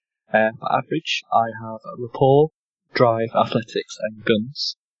 For average, I have rapport, drive, athletics, and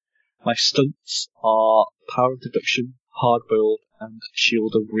guns. My stunts are power of deduction, hard-boiled, and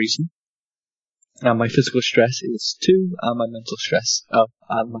shield of reason. And my physical stress is 2, and my mental stress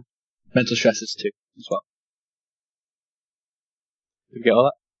is 2 as well. Did we get all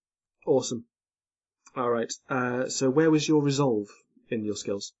that? Awesome. All right. So where was your resolve in your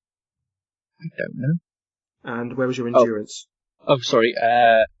skills? I don't know. And where was your endurance? Oh, sorry.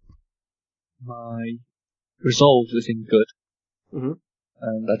 My resolve is in good. Mm-hmm.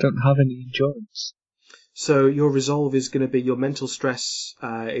 And I don't have any endurance. So your resolve is going to be, your mental stress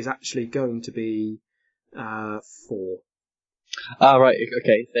is actually going to be 4. Ah, right.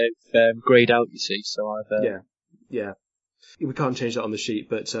 Okay. They've greyed out, you see. So I've Yeah. We can't change that on the sheet,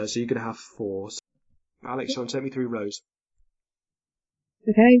 but so you're going to have 4. So, Alex, you want to take me through Rose?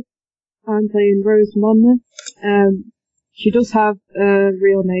 Okay. I'm playing Rose Monmouth. She does have a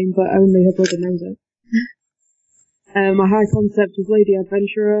real name, but only her brother knows it. My high concept is Lady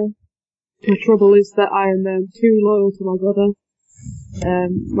Adventurer. My trouble is that I am too loyal to my brother.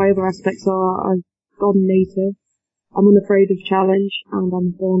 My other aspects are I've gone native, I'm unafraid of challenge, and I'm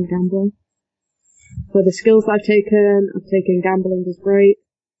a born gambler. For the skills that I've taken gambling is great.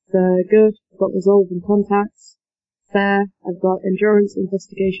 For good, I've got resolve and contacts. Fair, I've got endurance,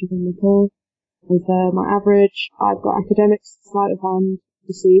 investigation, and rapport. And for my average, I've got academics, sleight of hand,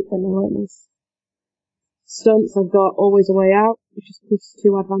 deceit, and alertness. Stunts, I've got always a way out, which is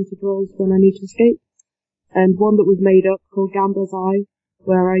 +2 advantage rolls when I need to escape. And one that we've made up called Gambler's Eye,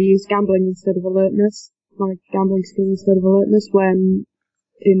 where I use gambling instead of alertness, my gambling skill instead of alertness when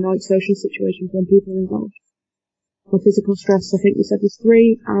in social situations when people are involved. My physical stress, I think we said, was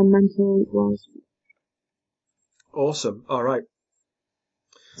 3, and mental was. Awesome. All right.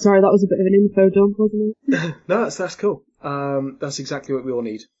 Sorry, that was a bit of an info dump, wasn't it? No, that's cool. That's exactly what we all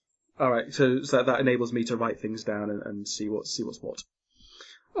need. All right, so that enables me to write things down and see what's what.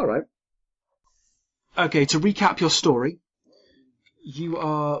 All right. Okay, to recap your story, you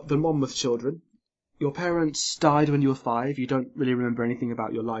are the Monmouth children. Your parents died when you were 5. You don't really remember anything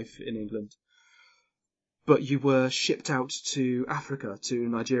about your life in England. But you were shipped out to Africa, to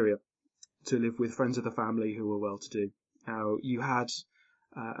Nigeria, to live with friends of the family who were well-to-do. Now, you had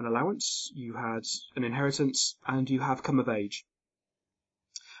an allowance, you had an inheritance, and you have come of age.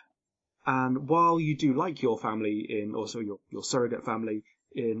 And while you do like your family also your surrogate family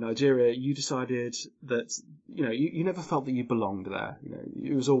in Nigeria, you decided that, you never felt that you belonged there.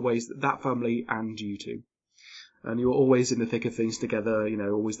 It was always that family and you two. And you were always in the thick of things together,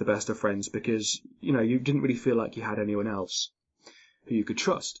 always the best of friends, because, you didn't really feel like you had anyone else who you could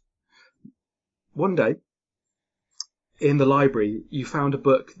trust. One day, in the library, you found a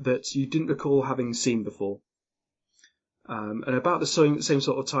book that you didn't recall having seen before. And about the same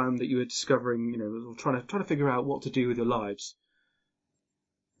sort of time that you were discovering, trying to figure out what to do with your lives,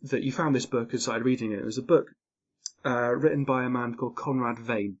 that you found this book and started reading it. It was a book written by a man called Conrad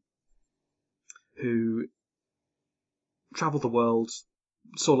Vane, who travelled the world,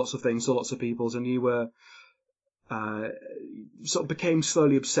 saw lots of things, saw lots of peoples, and you were sort of became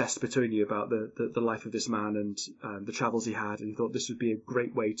slowly obsessed between you about the life of this man and the travels he had, and you thought this would be a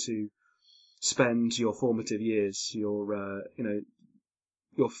great way to spend your formative years, your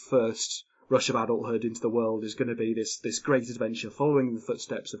first rush of adulthood into the world is going to be this great adventure following the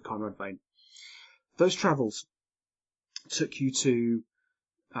footsteps of Conrad Vane. Those travels took you to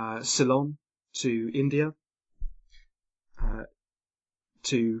Ceylon, to India,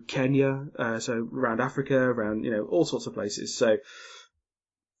 to Kenya, so around Africa, around all sorts of places. So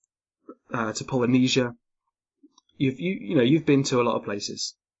to Polynesia, you've been to a lot of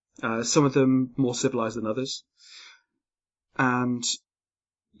places. Some of them more civilized than others, and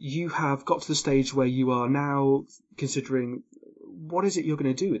you have got to the stage where you are now considering what is it you're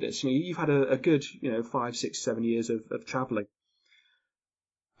going to do with this. You've had a good 5, 6, 7 years of travelling,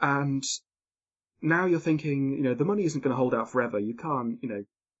 and now you're thinking the money isn't going to hold out forever. You can't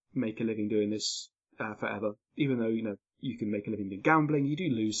make a living doing this forever. Even though you can make a living doing gambling, you do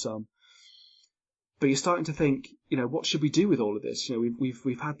lose some. But you're starting to think, what should we do with all of this?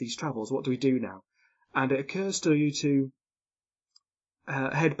 We've had these travels. What do we do now? And it occurs to you to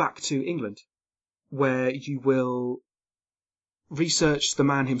head back to England, where you will research the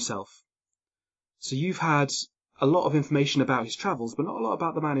man himself. So you've had a lot of information about his travels, but not a lot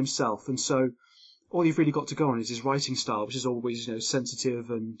about the man himself. And so all you've really got to go on is his writing style, which is always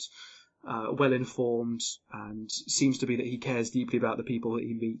sensitive and well-informed, and seems to be that he cares deeply about the people that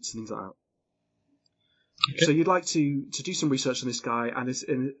he meets and things like that. Okay. So you'd like to do some research on this guy and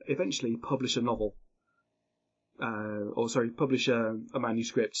eventually publish a novel, publish a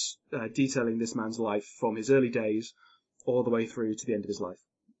manuscript detailing this man's life from his early days all the way through to the end of his life,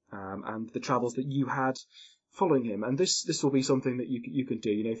 and the travels that you had following him. And this will be something that you can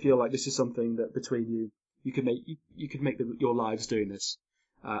do. Feel like this is something that between you could make your lives doing this,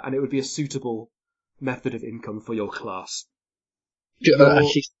 and it would be a suitable method of income for your class.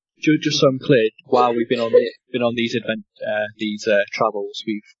 Actually, just so I'm clear, while we've been on these travels,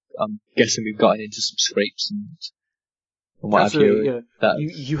 I'm guessing we've gotten into some scrapes and what Absolutely, have you.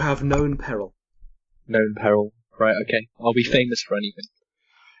 Yeah. You have known peril. Known peril, right? Okay. Are we famous for anything?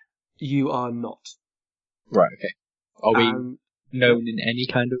 You are not. Right. Okay. Are we known in any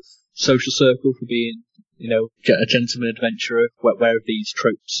kind of social circle for being, a gentleman adventurer? Where have these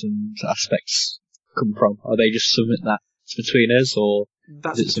tropes and aspects come from? Are they just something that's between us, or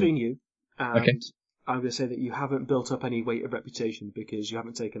that's between you? And okay. I'm going to say that you haven't built up any weight of reputation because you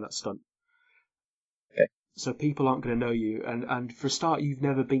haven't taken that stunt. Okay. So people aren't going to know you, and for a start, you've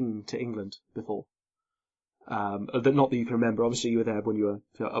never been to England before. Not that you can remember. Obviously, you were there when you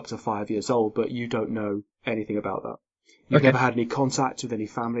were up to 5 years old, but you don't know anything about that. You've never had any contact with any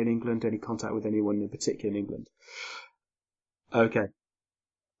family in England, any contact with anyone in particular in England. Okay.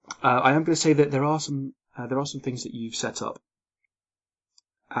 I am going to say that there are some things that you've set up,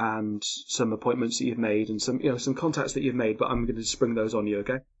 and some appointments that you've made, and some contacts that you've made. But I'm going to just bring those on you.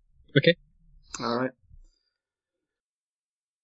 Okay. Okay. All right.